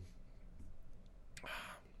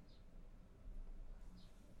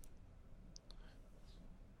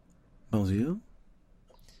 Bonjour.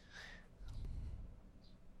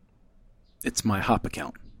 It's my Hop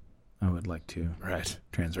account. I would like to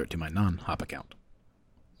transfer it to my non-Hop account.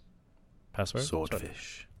 Password?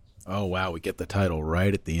 Swordfish. Oh, wow. We get the title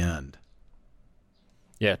right at the end.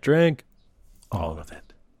 Yeah, drink. All of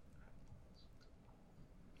it.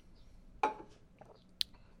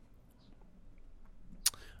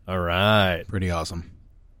 All right. Pretty awesome.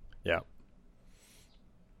 Yeah.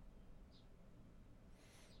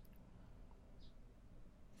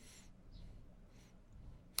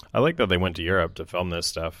 I like that they went to Europe to film this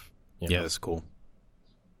stuff. Yeah, that's cool.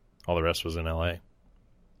 All the rest was in LA.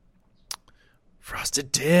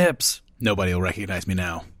 Frosted Tips. Nobody will recognize me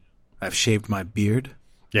now. I've shaved my beard.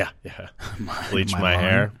 Yeah. Bleached my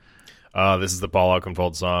hair. This is the Paul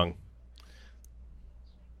Oakenfold song.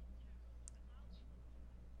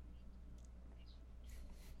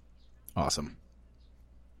 Awesome.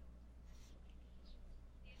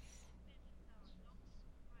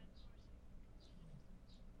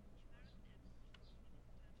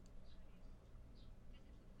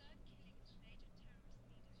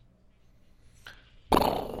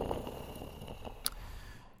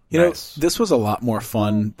 You know, this was a lot more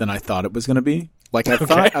fun than I thought it was going to be. Like, I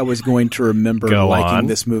thought I was going to remember liking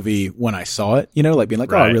this movie when I saw it, you know, like being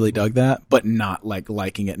like, oh, I really dug that, but not like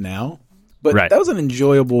liking it now. But that was an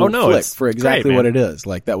enjoyable flick for exactly what it is.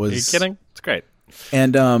 Like, that was... Are you kidding? It's great.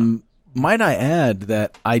 And might I add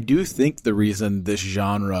that I do think the reason this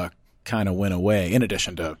genre kind of went away, in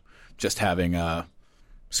addition to just having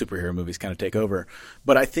superhero movies kind of take over,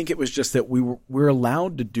 but I think it was just that we're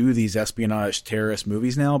allowed to do these espionage terrorist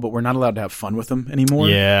movies now, but we're not allowed to have fun with them anymore.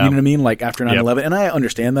 Yeah. You know what I mean? Like after 9/11, and I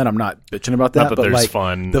understand that. I'm not bitching about that. Not that but there's like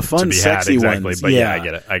fun the fun, to be sexy had, exactly, ones. but I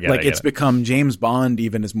get it. I get like it. It's become James Bond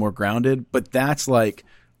even is more grounded, but that's like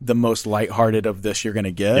the most lighthearted of this you're going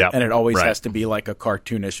to get, and it always has to be like a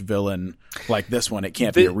cartoonish villain like this one. It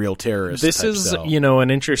can't be a real terrorist. This is, an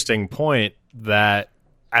interesting point that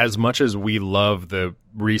as much as we love the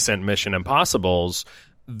recent Mission Impossibles,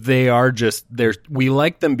 they are just we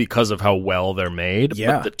like them because of how well they're made.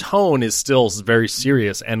 Yeah. But the tone is still very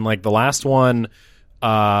serious. And like the last one,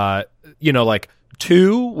 like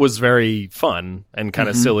 2 was very fun and kind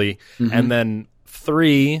of silly, and then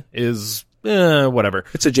 3 is whatever.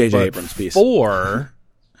 It's a J.J. Abrams piece. 4,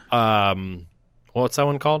 what's that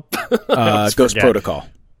one called? Ghost Protocol.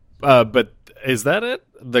 But is that it?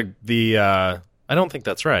 I don't think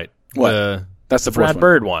that's right. What? That's the fourth Brad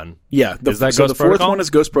Bird one. Yeah. Is that so Ghost the fourth Protocol? one is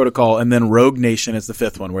Ghost Protocol, and then Rogue Nation is the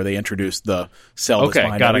fifth one, where they introduced the cell that's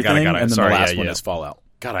behind everything, and then the last one is Fallout.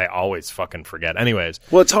 God, I always fucking forget. Anyways.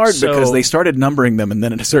 Well, it's hard because they started numbering them, and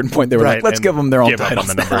then at a certain point they were like, let's give them their own titles. Give up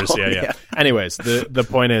on the numbers. Yeah. Anyways, the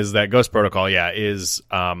point is that Ghost Protocol, is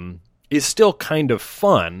still kind of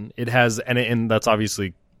fun. It has, and that's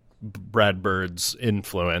obviously Brad Bird's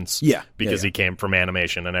influence, because he came from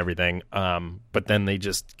animation and everything. But then they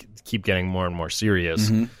just keep getting more and more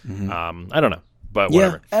serious. I don't know, but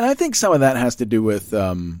whatever. And I think some of that has to do with.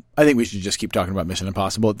 I think we should just keep talking about Mission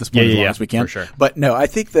Impossible at this point as long as we can. For sure. But no, I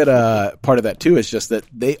think that part of that too is just that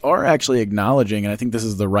they are actually acknowledging, and I think this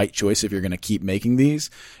is the right choice if you're going to keep making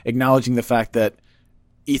these, acknowledging the fact that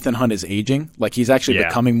Ethan Hunt is aging. Like, he's actually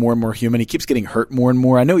becoming more and more human. He keeps getting hurt more and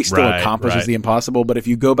more. I know he still accomplishes the impossible, but if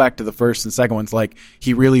you go back to the first and second ones, like,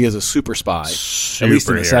 he really is a super spy. At least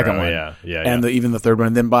in the second one. And even the third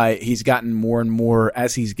one. And then he's gotten more and more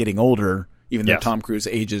as he's getting older, even though Tom Cruise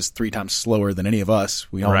ages 3 times slower than any of us.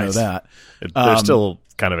 We all know that. They're still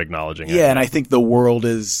kind of acknowledging it. Yeah, and I think the world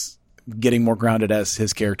is getting more grounded as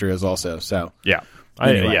his character is also. So yeah.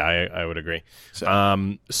 Anyway. I would agree.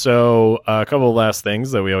 So a couple of last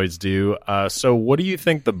things that we always do. So what do you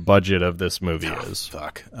think the budget of this movie is?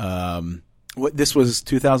 Fuck. This was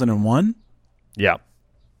 2001? Yeah.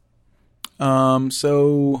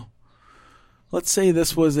 So let's say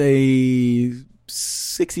this was a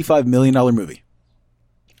 $65 million movie.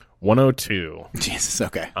 102. Jesus,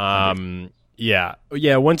 okay. Yeah.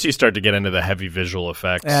 Once you start to get into the heavy visual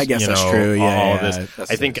effects, I guess that's true. All of this.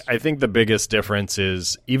 I think the biggest difference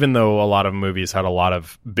is, even though a lot of movies had a lot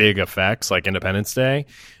of big effects, like Independence Day,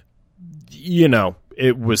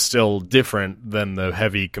 it was still different than the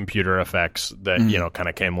heavy computer effects that kind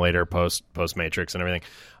of came later, post Matrix and everything.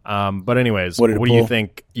 But anyways, what do you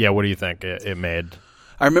think? Yeah, what do you think it made?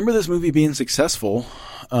 I remember this movie being successful.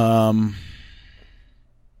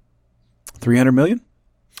 300 million.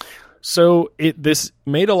 So this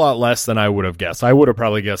made a lot less than I would have guessed. I would have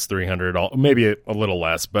probably guessed 300, maybe a little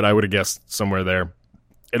less, but I would have guessed somewhere there.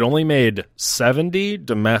 It only made 70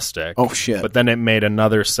 domestic. Oh, shit. But then it made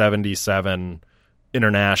another 77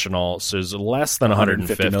 international, so it's less than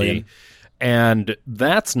 150 million. And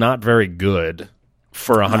that's not very good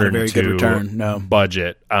for Not a very good 102 return, no.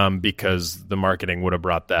 budget, because the marketing would have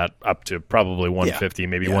brought that up to probably 150,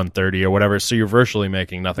 maybe 130 or whatever. So you're virtually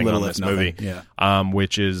making nothing on this movie,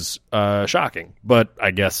 which is shocking. But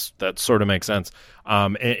I guess that sort of makes sense.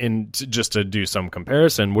 And just to do some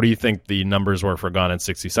comparison, what do you think the numbers were for Gone in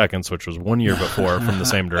 60 Seconds, which was 1 year before from the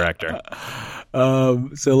same director?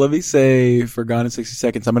 So let me say for Gone in 60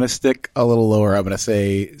 Seconds, I'm going to stick a little lower. I'm going to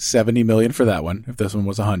say 70 million for that one. If this one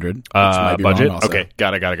was 100, which might be budget. wrong also. Okay,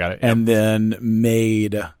 got it. And then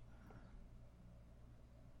made.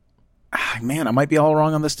 Man, I might be all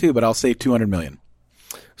wrong on this too, but I'll say 200 million.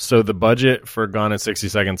 So the budget for Gone in 60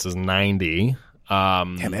 Seconds is 90.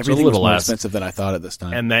 Damn, so everything a little was more less expensive than I thought at this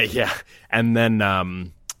time. And then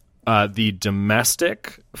the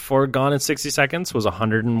domestic for Gone in 60 Seconds was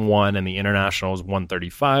 101, and the international was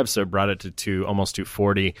 135. So it brought it to almost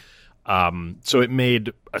 240. So it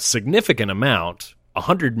made a significant amount,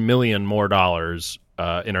 $100 million more dollars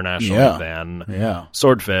internationally than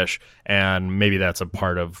Swordfish, and maybe that's a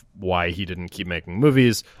part of why he didn't keep making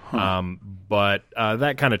movies. But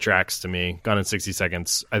that kind of tracks to me. Gone in 60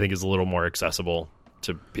 Seconds, I think, is a little more accessible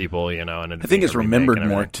to people, and I think it's remembered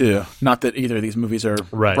more too. Not that either of these movies are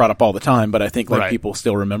brought up all the time, but I think people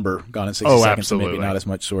still remember Gone in 60 Seconds, absolutely. and maybe not as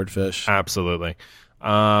much Swordfish. Absolutely.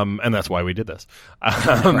 And that's why we did this.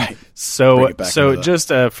 So just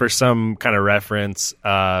for some kind of reference,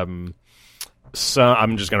 so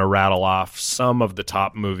I'm just going to rattle off some of the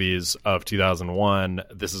top movies of 2001.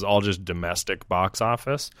 This is all just domestic box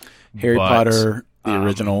office. Harry Potter, the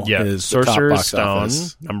original, is the top Sorcerer's box Stone,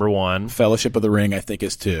 office. number 1. Fellowship of the Ring, I think,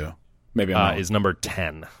 is 2. Maybe I'm wrong. Is number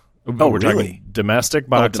 10. Oh, we're really? talking domestic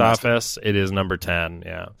box office. It is number 10.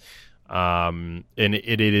 Yeah. And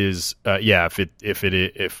it is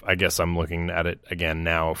if I guess I'm looking at it again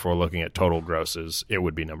now, if we're looking at total grosses, it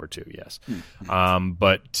would be number 2. Yes.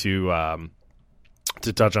 But to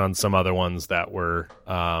touch on some other ones that were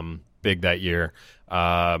big that year,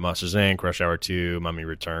 Monsters Inc., Rush Hour 2, Mummy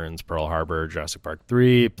Returns, Pearl Harbor, Jurassic Park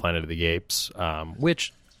 3, Planet of the Apes,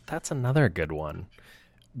 which that's another good one.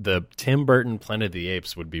 The Tim Burton Planet of the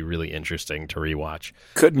Apes would be really interesting to rewatch.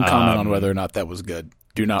 Couldn't comment on whether or not that was good.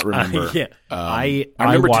 Do not remember. I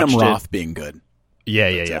remember Tim Roth being good.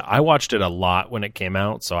 Yeah. I watched it a lot when it came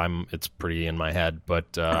out, so it's pretty in my head.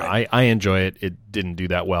 But I enjoy it. It didn't do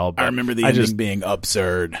that well. But I remember the ending being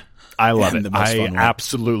absurd. I love it. I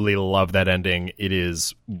absolutely love that ending. It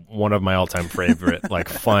is one of my all-time favorite,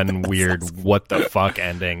 fun, weird, what the fuck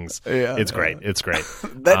endings. Yeah, it's great. It's great.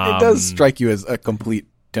 It does strike you as a complete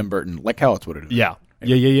Tim Burton, like how it's what it is. Yeah.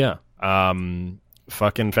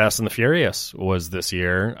 Fucking Fast and the Furious was this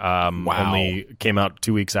year. Only came out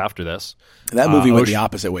 2 weeks after this. That movie went the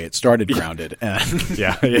opposite way. It started grounded.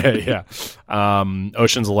 Yeah.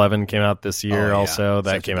 Ocean's 11 came out this year also.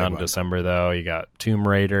 That came out in December, though. You got Tomb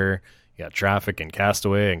Raider. You got Traffic and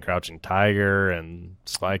Castaway and Crouching Tiger and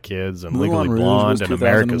Spy Kids and Moulin Legally Rouge Blonde was and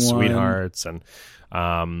America's 2001. Sweethearts. And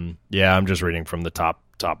I'm just reading from the top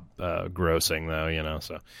grossing, though,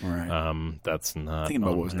 so that's not thinking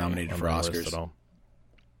about what was nominated for Oscars at all.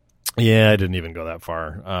 Yeah, I didn't even go that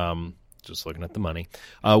far. Just looking at the money.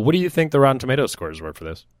 What do you think the Rotten Tomatoes scores were for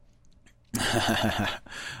this?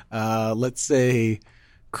 Let's say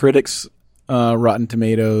critics, Rotten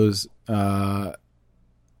Tomatoes,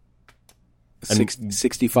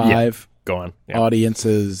 65. Yeah, go on. Yeah.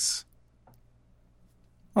 Audiences,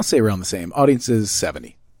 I'll say around the same. Audiences,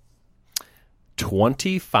 70.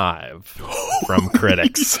 25 from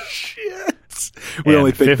critics. Shit. We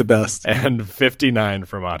only picked the best. And 59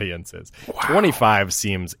 from audiences. Wow. 25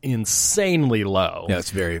 seems insanely low. Yeah,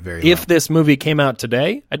 it's very, very low. If this movie came out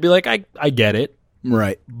today, I'd be like, I get it.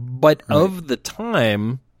 Right. But of the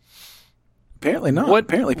time... Apparently not.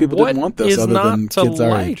 Apparently people didn't want this other than kids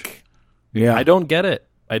our age. Yeah. I don't get it.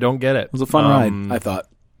 It was a fun ride, I thought.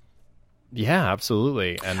 Yeah,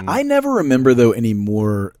 absolutely. And I never remember, though,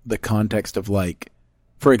 anymore the context of,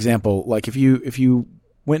 for example, if you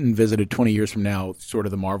went and visited 20 years from now, sort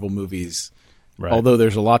of the Marvel movies, although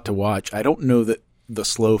there's a lot to watch, I don't know that the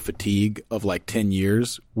slow fatigue of 10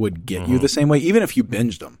 years would get you the same way, even if you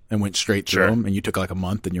binged them and went straight through them and you took a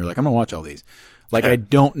month and you're like, I'm going to watch all these. I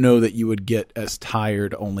don't know that you would get as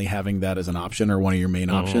tired only having that as an option or one of your main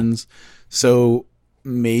options. So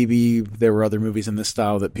maybe there were other movies in this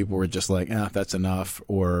style that people were just like, that's enough,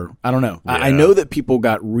 or I don't know. Yeah. I know that people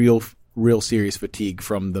got real serious fatigue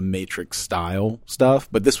from the Matrix style stuff,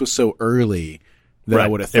 but this was so early that I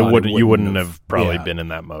would have thought you wouldn't have probably been in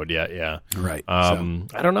that mode yet. Yeah, right. I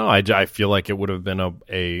don't know. I feel like it would have been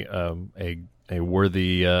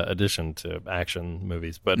worthy addition to action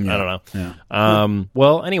movies, but I don't know. Yeah.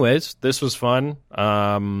 Well, anyways, this was fun.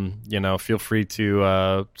 Feel free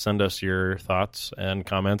to send us your thoughts and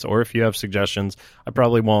comments, or if you have suggestions. I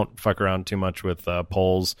probably won't fuck around too much with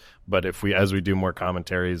polls, but as we do more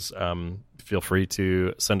commentaries, feel free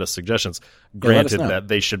to send us suggestions. Granted that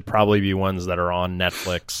they should probably be ones that are on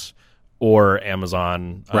Netflix or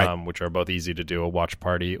Amazon, which are both easy to do a watch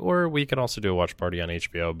party, or we can also do a watch party on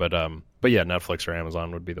HBO. But yeah, Netflix or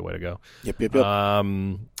Amazon would be the way to go. Yep.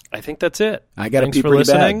 I think that's it. I got to pee for pretty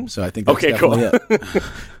listening. bad, so I think that's definitely it.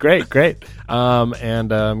 Great.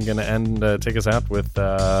 And I'm gonna take us out with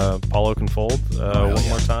Paul Oakenfold one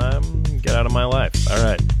more time. Get out of my life. All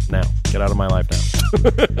right, now get out of my life now.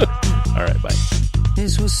 All right, bye.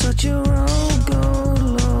 This was such a wrong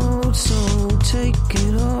load, so take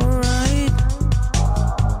it all right.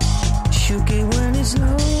 Shook it when it's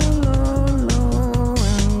low,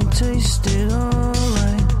 and taste it all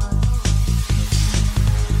right.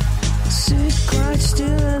 Sit quite still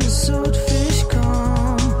and the swordfish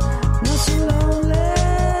calm. Not so lonely,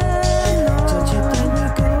 no. Touch it, then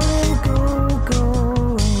you go,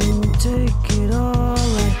 and take it all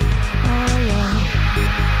right, all right.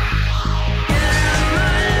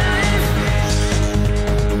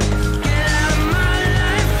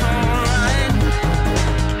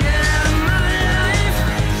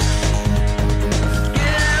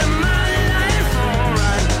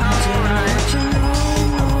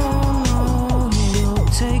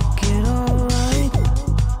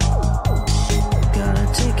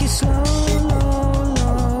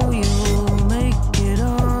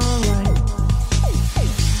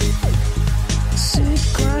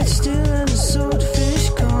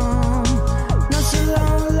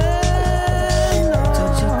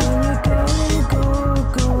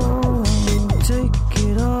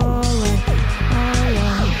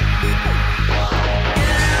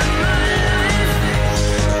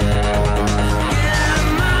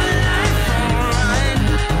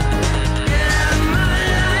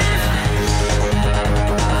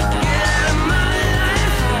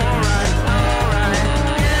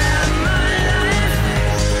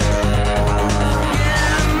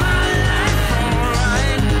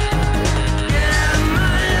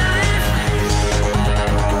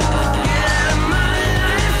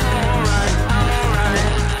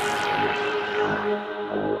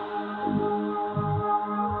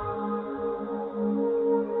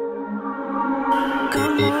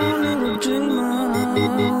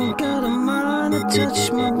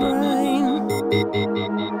 Touch my brain.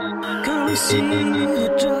 Come see the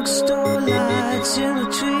drugstore lights and I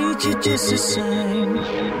treat you just the same.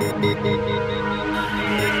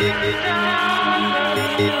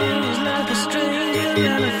 It's like a stranger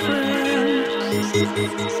and a friend.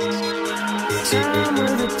 Time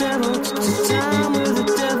with the devil, time with the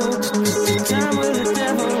devil.